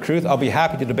precondition for truth, I'll be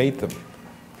happy to debate them.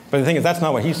 But the thing is, that's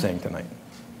not what he's saying tonight.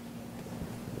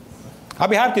 I'll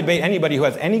be happy to debate anybody who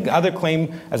has any other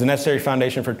claim as a necessary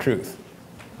foundation for truth.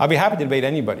 I'll be happy to debate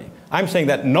anybody. I'm saying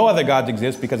that no other gods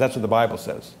exist because that's what the Bible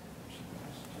says.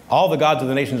 All the gods of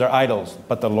the nations are idols,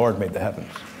 but the Lord made the heavens.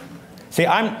 See,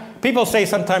 people say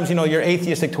sometimes, you're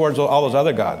atheistic towards all those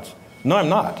other gods. No, I'm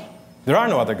not. There are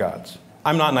no other gods.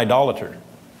 I'm not an idolater.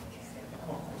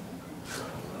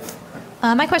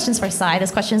 My question's for Sye.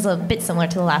 This question is a bit similar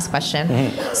to the last question.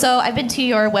 Mm-hmm. So I've been to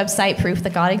your website, Proof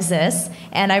That God Exists,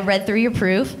 and I've read through your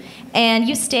proof, and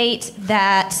you state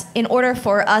that in order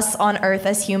for us on earth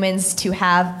as humans to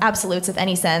have absolutes of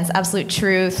any sense, absolute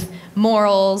truth,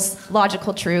 morals,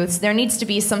 logical truths, there needs to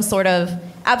be some sort of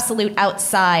absolute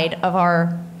outside of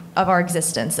our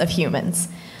existence of humans.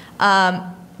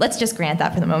 Let's just grant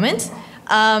that for the moment.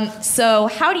 So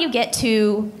how do you get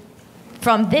to,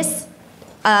 from this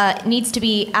needs to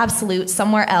be absolute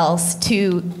somewhere else,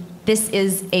 to this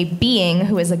is a being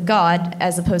who is a god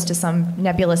as opposed to some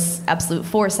nebulous absolute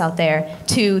force out there,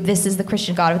 to this is the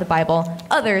Christian God of the Bible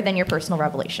other than your personal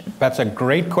revelation? That's a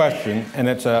great question, and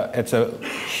it's a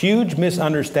huge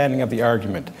misunderstanding of the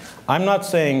argument. I'm not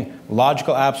saying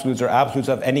logical absolutes or absolutes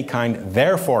of any kind,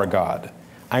 therefore God.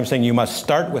 I'm saying you must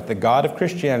start with the God of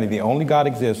Christianity, the only God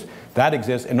that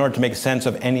exists in order to make sense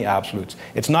of any absolutes.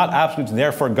 It's not absolutes,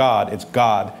 therefore God. It's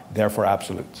God, therefore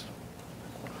absolutes.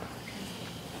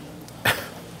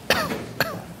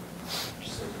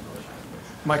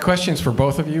 My question's for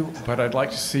both of you, but I'd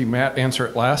like to see Matt answer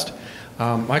it last.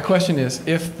 My question is,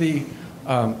 if the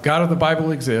God of the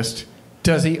Bible exists,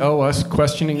 does he owe us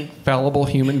questioning fallible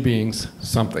human beings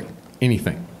something?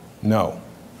 Anything? No.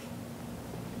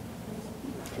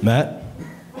 Matt?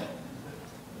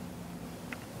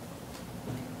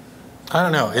 I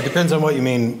don't know. It depends on what you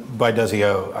mean by does he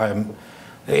owe.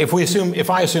 If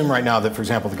I assume right now that, for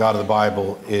example, the God of the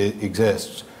Bible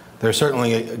exists, There are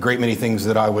certainly a great many things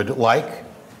that I would like,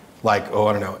 oh,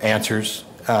 I don't know, answers.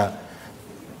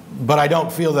 But I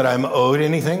don't feel that I'm owed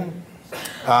anything.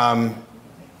 But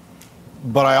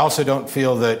I also don't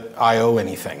feel that I owe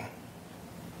anything.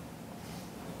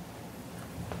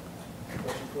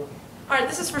 All right,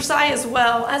 this is for Sye as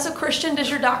well. As a Christian, does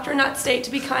your doctrine not state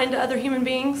to be kind to other human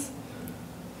beings?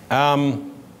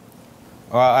 Well,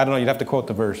 I don't know. You'd have to quote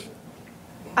the verse.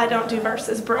 I don't do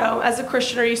verses, bro. As a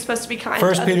Christian, are you supposed to be kind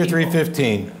 1 to other Peter people?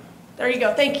 3:15. There you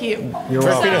go. Thank you. You're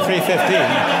welcome. 1 Peter 3:15.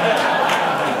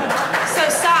 So,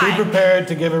 Sye. Be prepared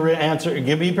to give answer.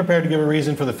 Be prepared to give a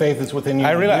reason for the faith that's within you.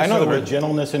 I know the word word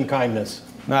gentleness and kindness.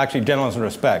 No, actually, gentleness and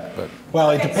respect. But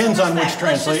well, it depends on which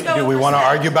translation. Do we want to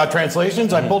argue about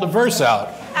translations? I pulled a verse out.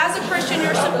 As a Christian,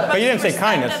 you're supposed But you didn't to say respect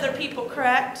kindness. other people,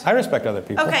 correct? I respect other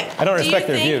people. Okay. I don't respect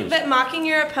Do their you views. think that mocking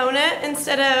your opponent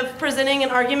instead of presenting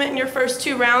an argument in your first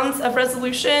 2 rounds of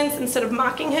resolutions instead of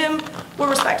mocking him were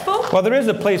respectful? Well, there is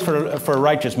a place for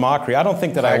righteous mockery. I don't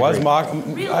think that I was mocked.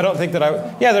 Really? I don't think that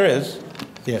I. Yeah, there is.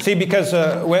 Yeah. See, because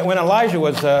when Elijah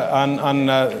was on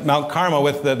Mount Carmel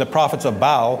with the prophets of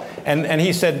Baal, and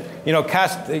he said, you know,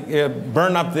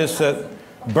 burn up this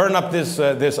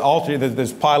altar,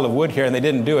 this pile of wood here, and they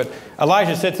didn't do it.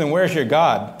 Elijah said to them, "Where's your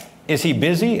God? Is he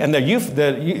busy?" And the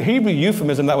Hebrew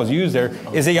euphemism that was used there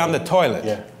is he on the toilet?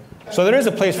 Yeah. So there is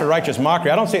a place for righteous mockery.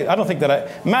 I don't think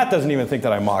that Matt doesn't even think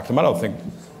that I mocked him. I don't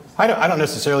don't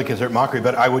necessarily consider it mockery,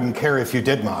 but I wouldn't care if you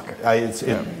did mock.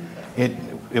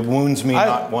 It wounds me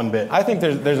not one bit. I think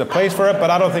there's a place for it, but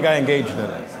I don't think I engaged in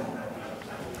it.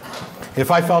 If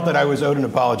I felt that I was owed an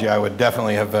apology, I would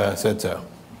definitely have said so.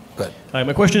 But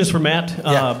my question is for Matt.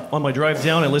 On my drive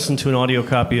down, I listened to an audio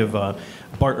copy of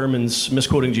Bart Ehrman's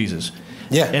Misquoting Jesus.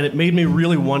 Yeah. And it made me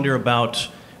really wonder about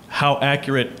how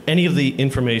accurate any of the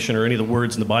information or any of the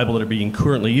words in the Bible that are being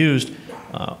currently used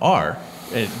are.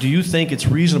 Do you think it's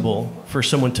reasonable for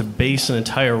someone to base an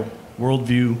entire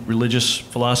worldview, religious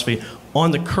philosophy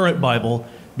on the current Bible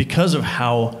because of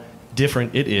how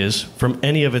different it is from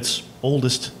any of its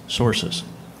oldest sources?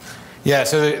 Yeah,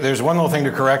 so there's one little thing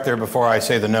to correct there before I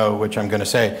say the no, which I'm going to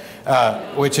say,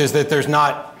 which is that there's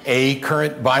not a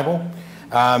current Bible.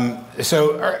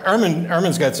 So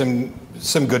Ehrman's got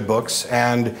some good books,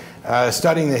 and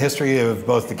studying the history of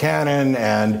both the canon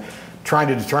and trying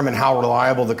to determine how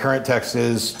reliable the current text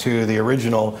is to the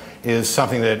original is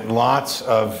something that lots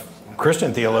of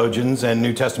Christian theologians and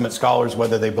New Testament scholars,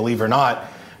 whether they believe or not,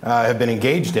 have been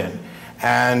engaged in.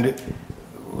 And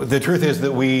the truth is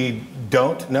that we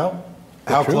don't know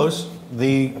how close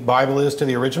the Bible is to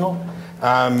the original.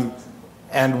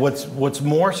 And what's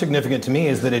more significant to me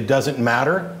is that it doesn't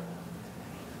matter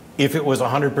if it was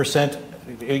 100%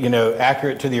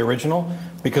 accurate to the original,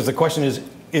 because the question is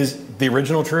the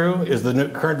original true? Is the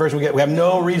current version we get? We have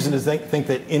no reason to think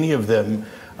that any of them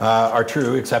are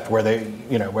true, except where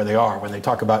they are. When they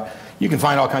talk about, you can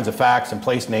find all kinds of facts and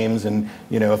place names, and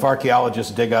if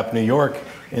archaeologists dig up New York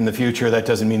in the future, that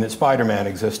doesn't mean that Spider-Man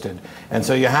existed. And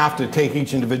so you have to take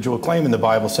each individual claim in the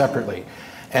Bible separately.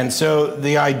 And so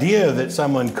the idea that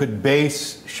someone would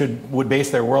base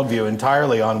their worldview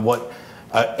entirely on what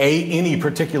any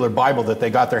particular Bible that they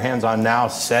got their hands on now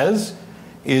says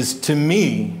is, to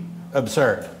me,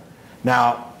 absurd.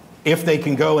 Now, if they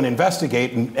can go and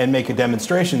investigate and make a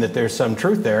demonstration that there's some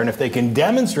truth there, and if they can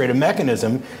demonstrate a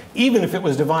mechanism, even if it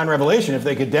was divine revelation, if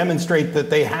they could demonstrate that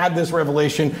they had this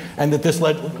revelation and that this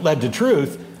led to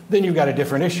truth, then you've got a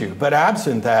different issue. But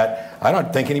absent that, I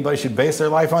don't think anybody should base their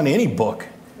life on any book.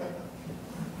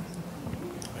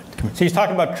 So he's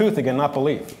talking about truth again, not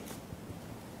belief.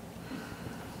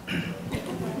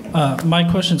 My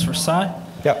question's for Sye.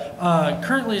 Yep.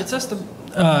 Currently, it's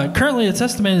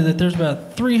estimated that there's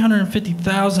about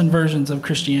 350,000 versions of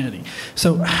Christianity.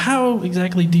 So how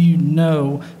exactly do you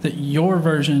know that your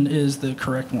version is the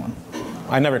correct one?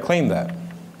 I never claimed that.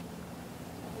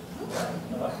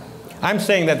 I'm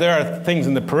saying that there are things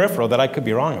in the peripheral that I could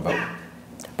be wrong about.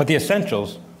 But the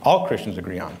essentials, all Christians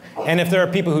agree on. And if there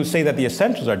are people who say that the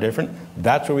essentials are different,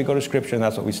 that's where we go to Scripture and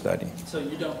that's what we study. So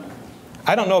you don't know?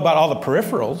 I don't know about all the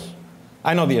peripherals.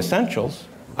 I know the essentials.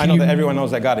 I know that everyone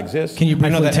knows that God exists. Can you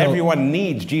briefly I know that everyone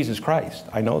needs Jesus Christ.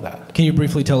 I know that. Can you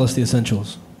briefly tell us the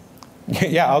essentials?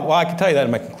 Yeah, well, I can tell you that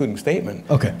in my concluding statement.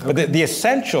 Okay. But the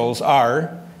essentials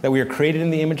are that we are created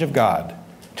in the image of God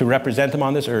to represent Him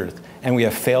on this earth, and we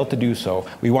have failed to do so.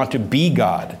 We want to be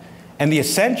God. And the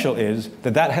essential is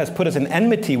that has put us in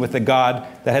enmity with the God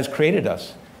that has created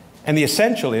us. And the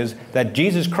essential is that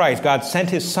Jesus Christ, God sent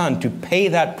His Son to pay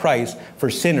that price for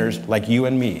sinners like you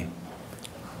and me.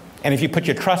 And if you put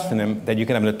your trust in Him, then you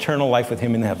can have an eternal life with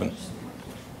Him in heaven.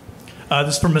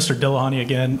 This is from Mr. Dillahunty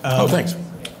again. Thanks.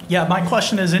 Yeah, my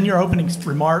question is, in your opening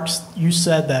remarks, you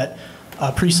said that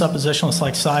presuppositionalists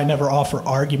like Sye never offer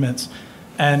arguments.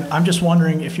 And I'm just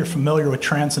wondering if you're familiar with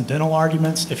transcendental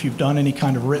arguments, if you've done any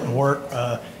kind of written work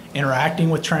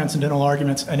interacting with transcendental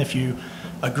arguments, and if you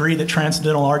agree that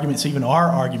transcendental arguments even are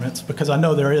arguments, because I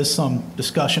know there is some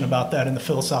discussion about that in the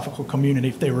philosophical community,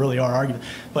 if they really are arguments.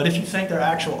 But if you think they're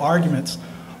actual arguments,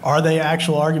 are they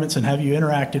actual arguments, and have you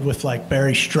interacted with like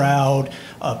Barry Stroud,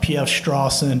 P.F.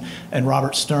 Strawson, and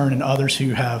Robert Stern and others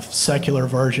who have secular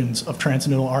versions of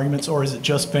transcendental arguments, or is it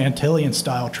just Van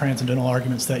Tillian-style transcendental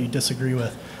arguments that you disagree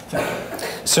with?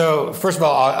 So, first of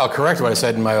all, I'll correct what I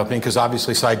said in my opening, because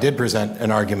obviously Sye did present an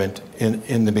argument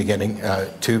in the beginning,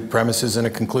 2 premises and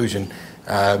a conclusion.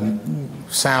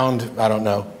 Sound, I don't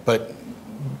know, but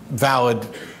valid.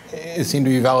 It seemed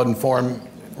to be valid in form,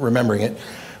 remembering it.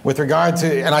 With regard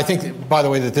to, and I think, by the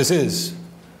way, that this is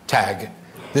TAG.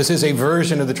 This is a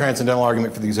version of the transcendental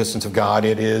argument for the existence of God.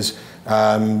 It is,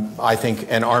 I think,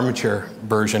 an armature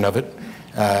version of it.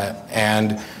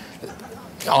 And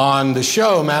on the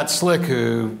show, Matt Slick,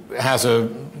 who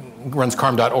runs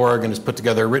carm.org and has put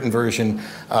together a written version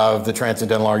of the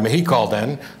transcendental argument, he called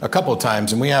in a couple of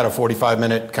times, and we had a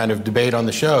 45-minute kind of debate on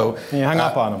the show. And you hung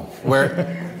up on him.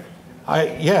 Where...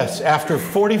 Yes, after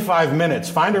 45 minutes,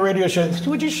 find a radio show.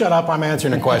 Would you shut up? I'm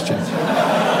answering a question.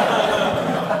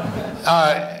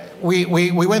 We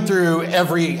went through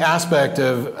every aspect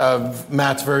of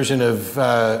Matt's version of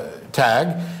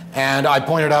TAG, and I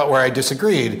pointed out where I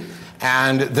disagreed.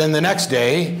 And then the next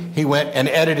day, he went and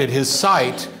edited his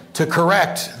site to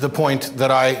correct the point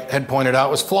that I had pointed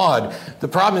out was flawed. The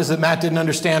problem is that Matt didn't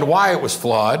understand why it was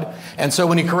flawed, and so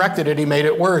when he corrected it, he made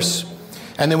it worse.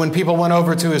 And then when people went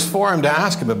over to his forum to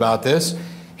ask him about this,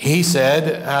 he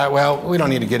said, well, we don't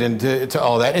need to get into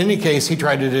all that. In any case, he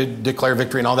tried to declare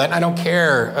victory and all that, and I don't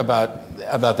care about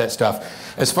that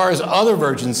stuff. As far as other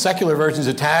versions, secular versions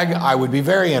of TAG, I would be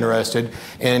very interested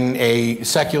in a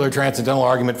secular transcendental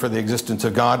argument for the existence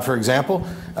of God, for example,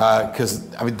 because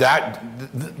I mean,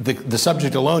 the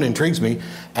subject alone intrigues me,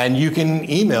 and you can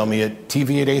email me at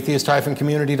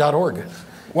tv@atheist-community.org.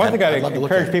 One thing I'd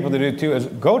encourage people to do too is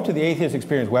go to the Atheist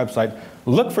Experience website,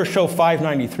 look for show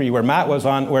 593 where Matt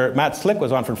Slick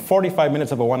was on for 45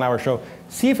 minutes of a 1-hour show.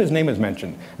 See if his name is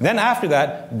mentioned. Then after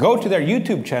that, go to their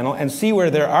YouTube channel and see where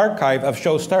their archive of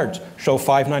show starts, show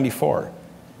 594.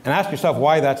 And ask yourself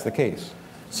why that's the case.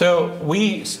 So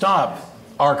we stop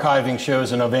archiving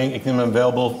shows and making them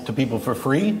available to people for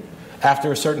free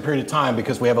after a certain period of time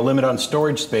because we have a limit on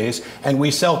storage space, and we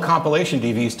sell compilation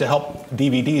DVDs to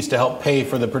help pay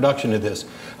for the production of this.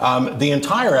 The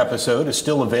entire episode is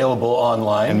still available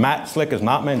online. And Matt Slick is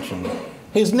not mentioned.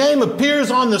 His name appears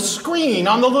on the screen,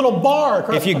 on the little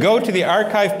bar. If you go to the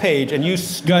archive page and you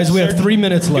guys, we have 3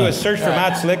 minutes left. Do a search for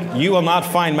Matt Slick, you will not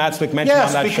find Matt Slick mentioned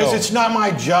on that show. Yes, because it's not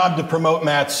my job to promote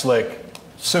Matt Slick.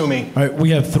 Sue me. All right, we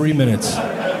have 3 minutes.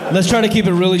 Let's try to keep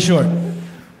it really short.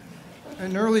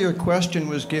 An earlier question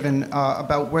was given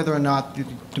about whether or not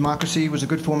democracy was a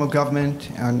good form of government,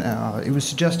 and it was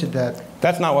suggested that...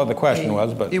 That's not what the question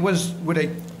was, but... It was, would a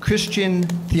Christian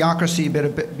theocracy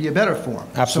be a better form?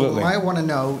 Absolutely. So what I want to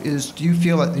know is, do you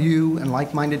feel that you and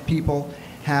like-minded people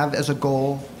have as a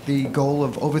goal the goal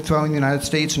of overthrowing the United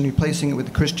States and replacing it with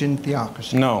a Christian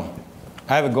theocracy? No.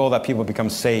 I have a goal that people become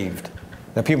saved.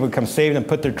 That people become saved and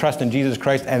put their trust in Jesus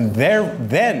Christ, and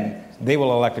then they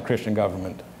will elect a Christian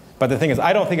government. But the thing is,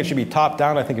 I don't think it should be top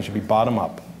down, I think it should be bottom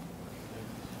up.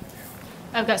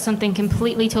 I've got something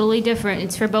completely, totally different.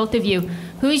 It's for both of you.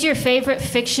 Who's your favorite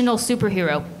fictional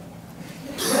superhero?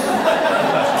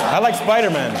 I like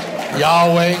Spider-Man.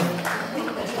 Yahweh.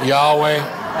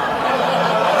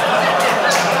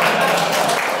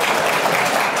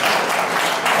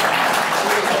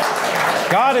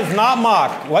 God is not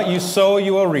mocked. What you sow,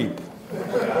 you will reap.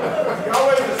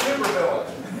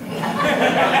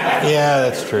 Yeah,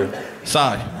 that's true.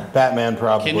 Sye. Batman,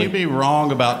 probably. Can you be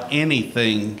wrong about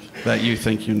anything that you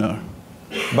think you know?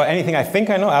 But anything I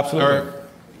think I know? Absolutely.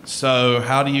 So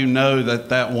how do you know that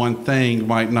that one thing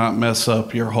might not mess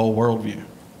up your whole worldview?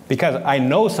 Because I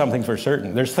know something for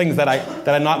certain. There's things that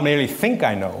I not merely think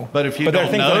I know. But if you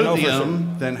don't know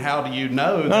them, then how do you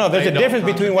know? No, there's a difference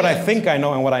between what I think I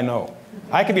know and what I know.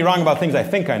 I can be wrong about things I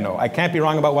think I know. I can't be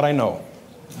wrong about what I know.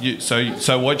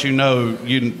 So what you know,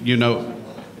 you know.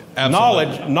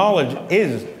 Absolutely. Knowledge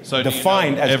is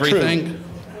defined as everything? True.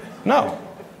 No,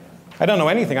 I don't know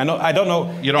anything. I don't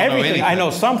know you don't everything. Know anything. I know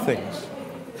some things.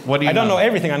 What do you I don't know? know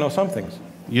everything. I know some things.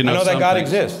 You know I know that some God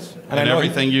things. exists, and I know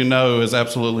everything you know is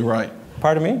absolutely right.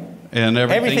 Pardon me? And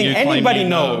everything you claim anybody you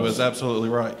know knows is absolutely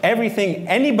right. Everything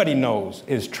anybody knows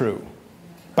is true,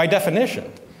 by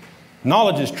definition.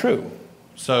 Knowledge is true.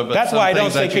 So, but that's some why I don't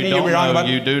things say that could you you don't be wrong know, about.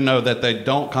 you do know that they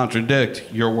don't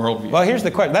contradict your worldview. Well, here's the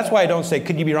question. That's why I don't say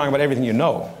could you be wrong about everything you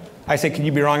know. I say could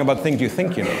you be wrong about things you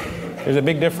think you know. There's a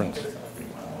big difference.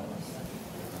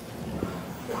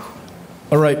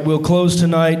 All right, we'll close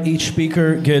tonight. Each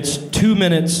speaker gets 2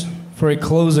 minutes for a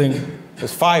closing.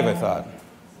 It's 5, I thought.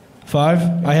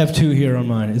 5? I have 2 here on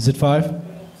mine. Is it 5?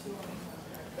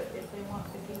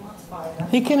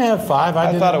 He can have 5.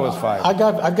 I thought it was 5.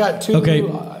 I've got 2.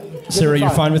 Okay, Sarah, you're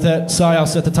fine with that? Sye, I'll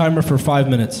set the timer for 5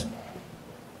 minutes.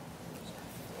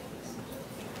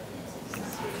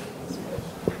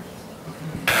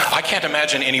 I can't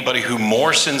imagine anybody who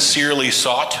more sincerely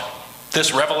sought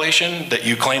this revelation that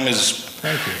you claim is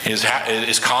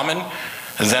common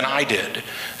than I did.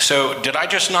 So did I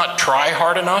just not try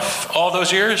hard enough all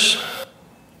those years?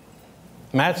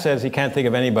 Matt says he can't think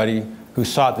of anybody who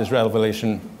sought this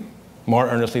revelation more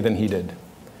earnestly than he did.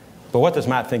 But what does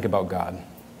Matt think about God?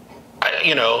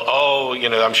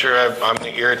 I'm sure I'm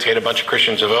going to irritate a bunch of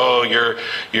Christians of,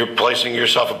 you're placing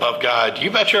yourself above God.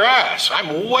 You bet your ass.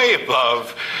 I'm way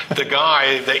above the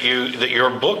guy that your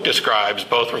book describes,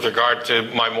 both with regard to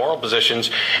my moral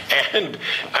positions and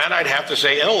I'd have to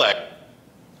say intellect.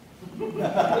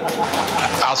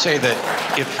 I'll say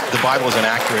that if the Bible is an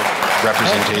accurate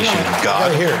representation of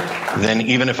God, then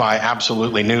even if I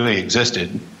absolutely knew he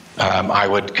existed, I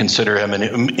would consider him an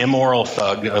immoral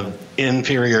thug of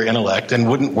inferior intellect and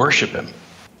wouldn't worship him.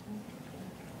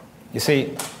 You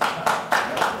see,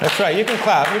 that's right. You can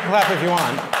clap. You can clap if you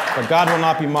want, but God will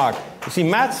not be mocked. You see,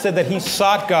 Matt said that he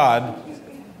sought God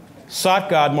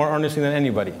more earnestly than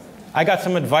anybody. I got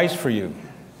some advice for you.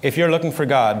 If you're looking for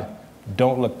God,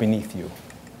 don't look beneath you.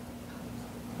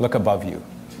 Look above you.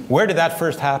 Where did that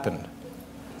first happen?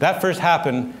 That first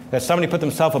happened that somebody put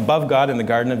themselves above God in the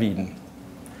Garden of Eden.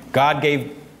 God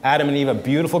gave Adam and Eve a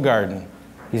beautiful garden.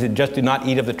 He said, just do not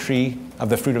eat of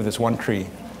the fruit of this one tree.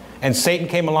 And Satan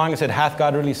came along and said, hath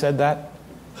God really said that?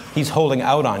 He's holding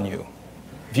out on you.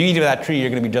 If you eat of that tree, you're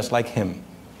going to be just like him.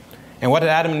 And what did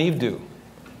Adam and Eve do?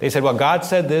 They said, well, God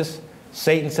said this,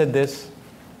 Satan said this,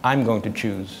 I'm going to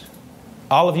choose.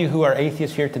 All of you who are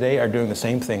atheists here today are doing the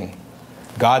same thing.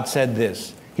 God said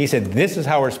this. He said, this is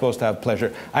how we're supposed to have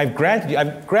pleasure. I've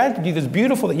granted you this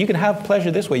beautiful, that you can have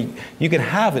pleasure this way. You can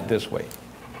have it this way.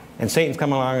 And Satan's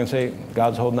come along and say,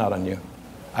 God's holding out on you.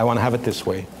 I want to have it this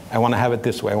way. I want to have it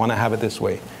this way. I want to have it this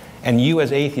way. And you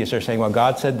as atheists are saying, well,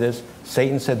 God said this,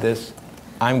 Satan said this,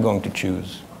 I'm going to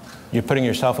choose. You're putting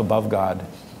yourself above God.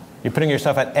 You're putting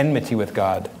yourself at enmity with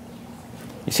God.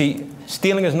 You see,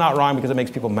 stealing is not wrong because it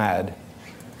makes people mad.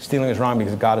 Stealing is wrong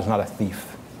because God is not a thief.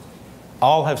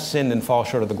 All have sinned and fall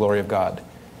short of the glory of God.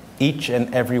 Each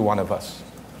and every one of us.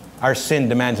 Our sin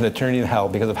demands an eternity in hell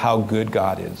because of how good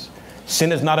God is.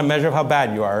 Sin is not a measure of how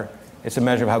bad you are. It's a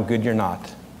measure of how good you're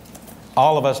not.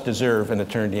 All of us deserve an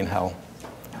eternity in hell.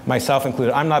 Myself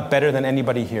included. I'm not better than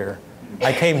anybody here.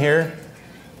 I came here.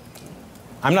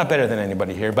 I'm not better than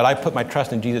anybody here, but I put my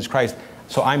trust in Jesus Christ,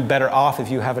 so I'm better off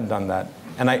if you haven't done that.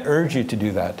 And I urge you to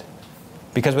do that.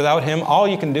 Because without him, all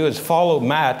you can do is follow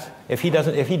Matt. If he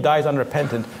dies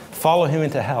unrepentant, follow him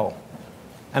into hell.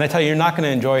 And I tell you, you're not going to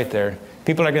enjoy it there.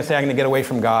 People are going to say, I'm going to get away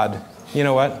from God. You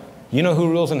know what? You know who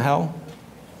rules in hell?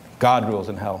 God rules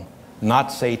in hell,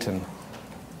 not Satan.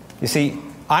 You see,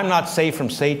 I'm not saved from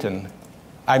Satan.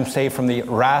 I'm saved from the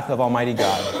wrath of Almighty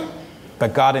God.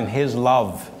 But God in his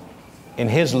love,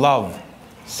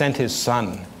 sent his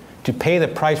Son to pay the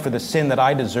price for the sin that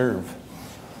I deserve.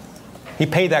 He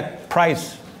paid that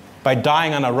price by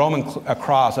dying on a Roman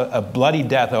cross, a bloody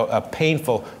death, a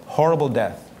painful, horrible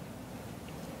death.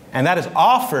 And that is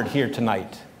offered here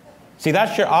tonight. See,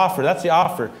 that's your offer. That's the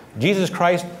offer. Jesus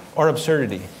Christ or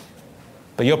absurdity.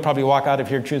 But you'll probably walk out of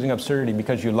here choosing absurdity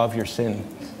because you love your sin.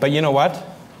 But you know what?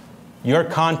 Your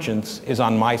conscience is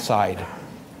on my side.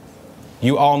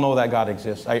 You all know that God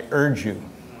exists. I urge you,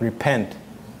 repent.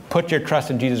 Put your trust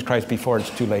in Jesus Christ before it's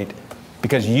too late.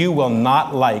 Because you will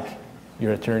not like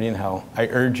your eternity in hell. I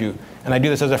urge you. And I do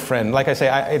this as a friend. Like I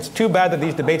say, it's too bad that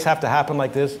these debates have to happen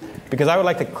like this, because I would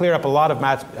like to clear up a lot of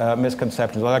Matt's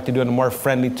misconceptions. I'd like to do it in a more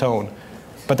friendly tone.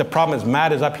 But the problem is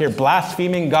Matt is up here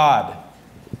blaspheming God.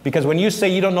 Because when you say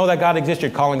you don't know that God exists,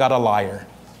 you're calling God a liar.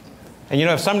 And you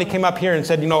know, if somebody came up here and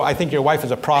said, you know, I think your wife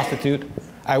is a prostitute,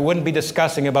 I wouldn't be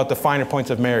discussing about the finer points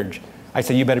of marriage. I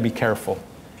say, you better be careful.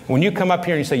 When you come up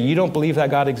here and you say you don't believe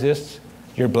that God exists,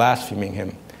 you're blaspheming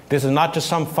him. This is not just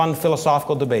some fun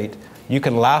philosophical debate. You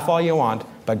can laugh all you want,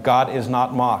 but God is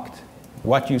not mocked.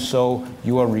 What you sow,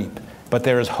 you will reap. But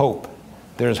there is hope.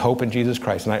 There is hope in Jesus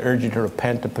Christ. And I urge you to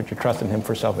repent and put your trust in him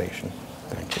for salvation.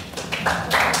 Thank you.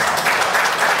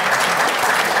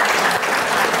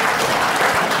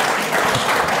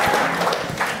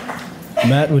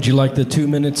 Matt, would you like the 2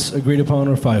 minutes agreed upon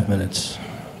or 5 minutes?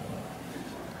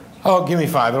 Oh, give me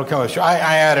 5. It'll come up short.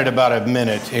 I added about a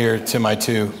minute here to my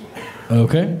 2.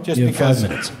 Okay. Just you have because, 5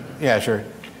 minutes. Yeah, sure.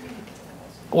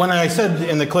 When I said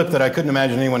in the clip that I couldn't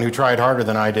imagine anyone who tried harder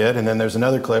than I did, and then there's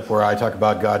another clip where I talk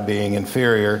about God being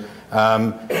inferior,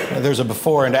 there's a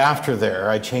before and after there.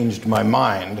 I changed my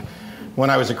mind. When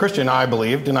I was a Christian, I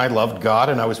believed and I loved God,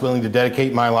 and I was willing to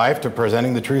dedicate my life to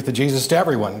presenting the truth of Jesus to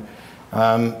everyone.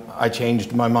 I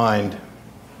changed my mind.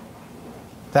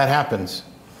 That happens.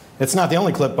 It's not the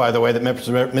only clip, by the way, that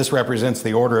misrepresents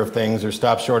the order of things or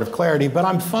stops short of clarity, but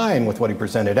I'm fine with what he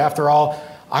presented. After all,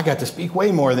 I got to speak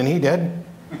way more than he did.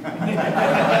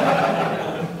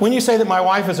 When you say that my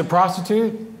wife is a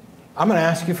prostitute, I'm going to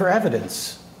ask you for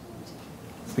evidence,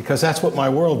 because that's what my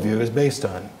worldview is based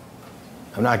on.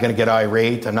 I'm not going to get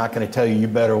irate. I'm not going to tell you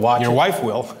better watch it. Your wife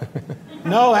will.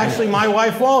 No, actually, my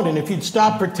wife won't. And if you'd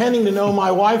stop pretending to know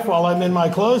my wife while I'm in my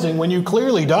closing, when you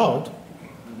clearly don't,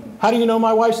 how do you know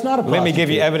my wife's not a prostitute? Let me give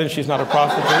you evidence she's not a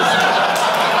prostitute.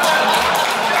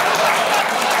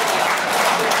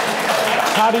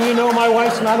 How do you know my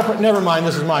wife's not a prostitute? Never mind,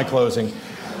 this is my closing.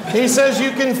 He says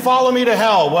you can follow me to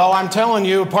hell. Well, I'm telling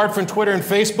you, apart from Twitter and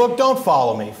Facebook, don't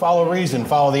follow me. Follow reason,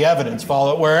 follow the evidence,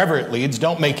 follow it wherever it leads.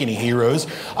 Don't make any heroes.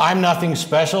 I'm nothing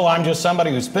special. I'm just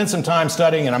somebody who spent some time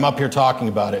studying, and I'm up here talking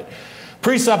about it.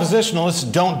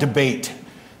 Presuppositionalists don't debate.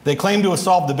 They claim to have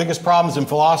solved the biggest problems in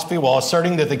philosophy while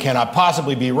asserting that they cannot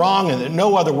possibly be wrong and that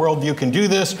no other worldview can do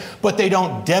this, but they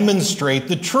don't demonstrate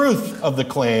the truth of the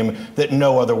claim that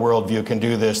no other worldview can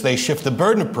do this. They shift the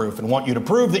burden of proof and want you to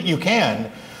prove that you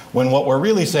can, when what we're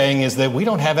really saying is that we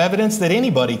don't have evidence that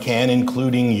anybody can,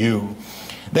 including you.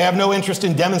 They have no interest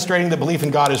in demonstrating that belief in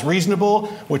God is reasonable,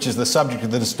 which is the subject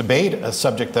of this debate, a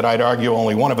subject that I'd argue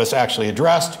only one of us actually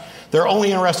addressed. They're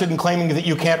only interested in claiming that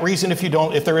you can't reason if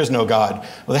there is no God.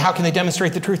 Well, how can they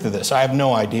demonstrate the truth of this? I have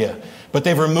no idea. But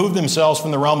they've removed themselves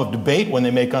from the realm of debate when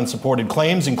they make unsupported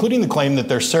claims, including the claim that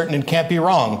they're certain and can't be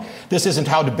wrong. This isn't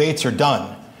how debates are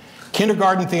done.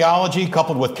 Kindergarten theology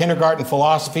coupled with kindergarten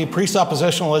philosophy,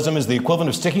 presuppositionalism is the equivalent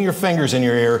of sticking your fingers in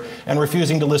your ear and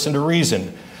refusing to listen to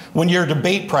reason. When your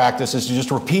debate practice is to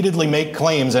just repeatedly make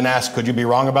claims and ask, could you be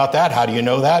wrong about that? How do you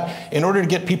know that? In order to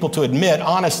get people to admit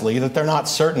honestly that they're not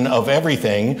certain of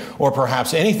everything or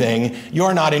perhaps anything,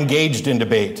 you're not engaged in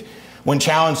debate. When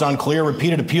challenged on clear,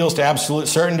 repeated appeals to absolute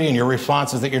certainty and your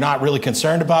response is that you're not really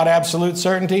concerned about absolute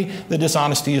certainty, the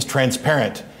dishonesty is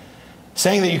transparent.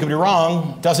 Saying that you could be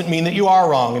wrong doesn't mean that you are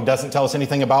wrong and doesn't tell us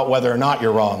anything about whether or not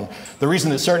you're wrong. The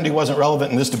reason that certainty wasn't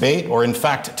relevant in this debate, or in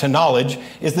fact to knowledge,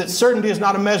 is that certainty is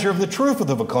not a measure of the truth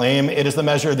of a claim, it is the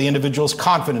measure of the individual's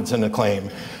confidence in the claim.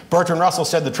 Bertrand Russell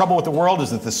said the trouble with the world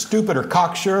is that the stupid are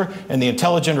cocksure and the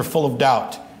intelligent are full of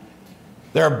doubt.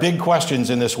 There are big questions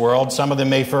in this world. Some of them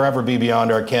may forever be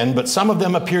beyond our ken, but some of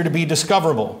them appear to be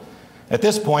discoverable. At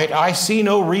this point, I see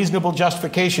no reasonable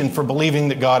justification for believing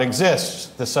that God exists,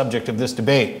 the subject of this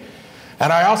debate.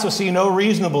 And I also see no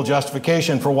reasonable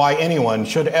justification for why anyone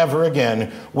should ever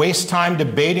again waste time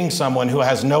debating someone who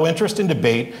has no interest in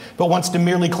debate, but wants to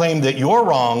merely claim that you're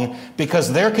wrong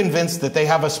because they're convinced that they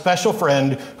have a special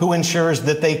friend who ensures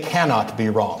that they cannot be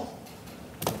wrong.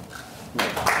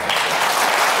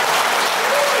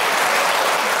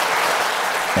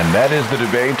 And that is the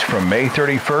debate from May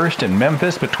 31st in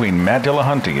Memphis between Matt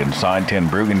Dillahunty and Sye Ten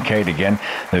Bruggencate. Again,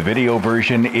 the video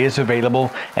version is available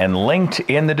and linked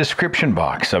in the description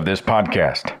box of this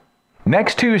podcast.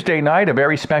 Next Tuesday night, a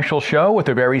very special show with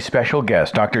a very special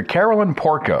guest, Dr. Carolyn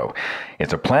Porco.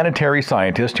 It's a planetary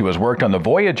scientist who has worked on the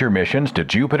Voyager missions to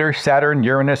Jupiter, Saturn,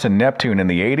 Uranus, and Neptune in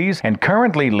the 80s, and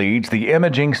currently leads the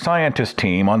imaging scientist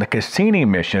team on the Cassini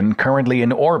mission currently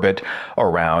in orbit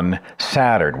around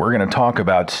Saturn. We're going to talk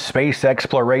about space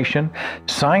exploration,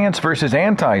 science versus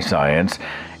anti-science,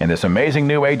 and this amazing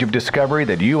new age of discovery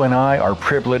that you and I are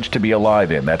privileged to be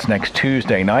alive in. That's next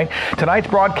Tuesday night. Tonight's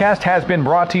broadcast has been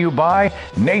brought to you by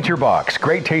Nature Box.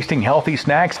 Great tasting, healthy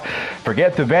snacks.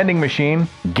 Forget the vending machine.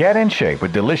 Get in shape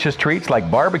with delicious treats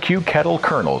like barbecue kettle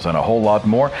kernels and a whole lot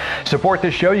more. Support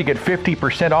this show. You get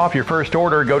 50% off your first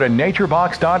order. Go to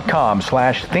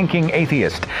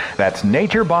naturebox.com/thinkingatheist. That's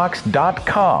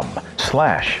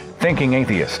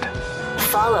naturebox.com/thinkingatheist.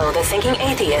 Follow The Thinking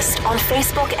Atheist on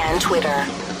Facebook and Twitter.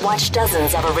 Watch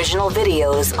dozens of original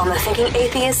videos on the Thinking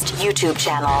Atheist YouTube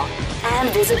channel. And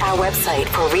visit our website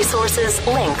for resources,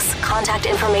 links, contact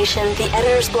information, the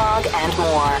editor's blog, and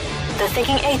more.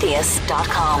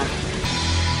 thethinkingatheist.com.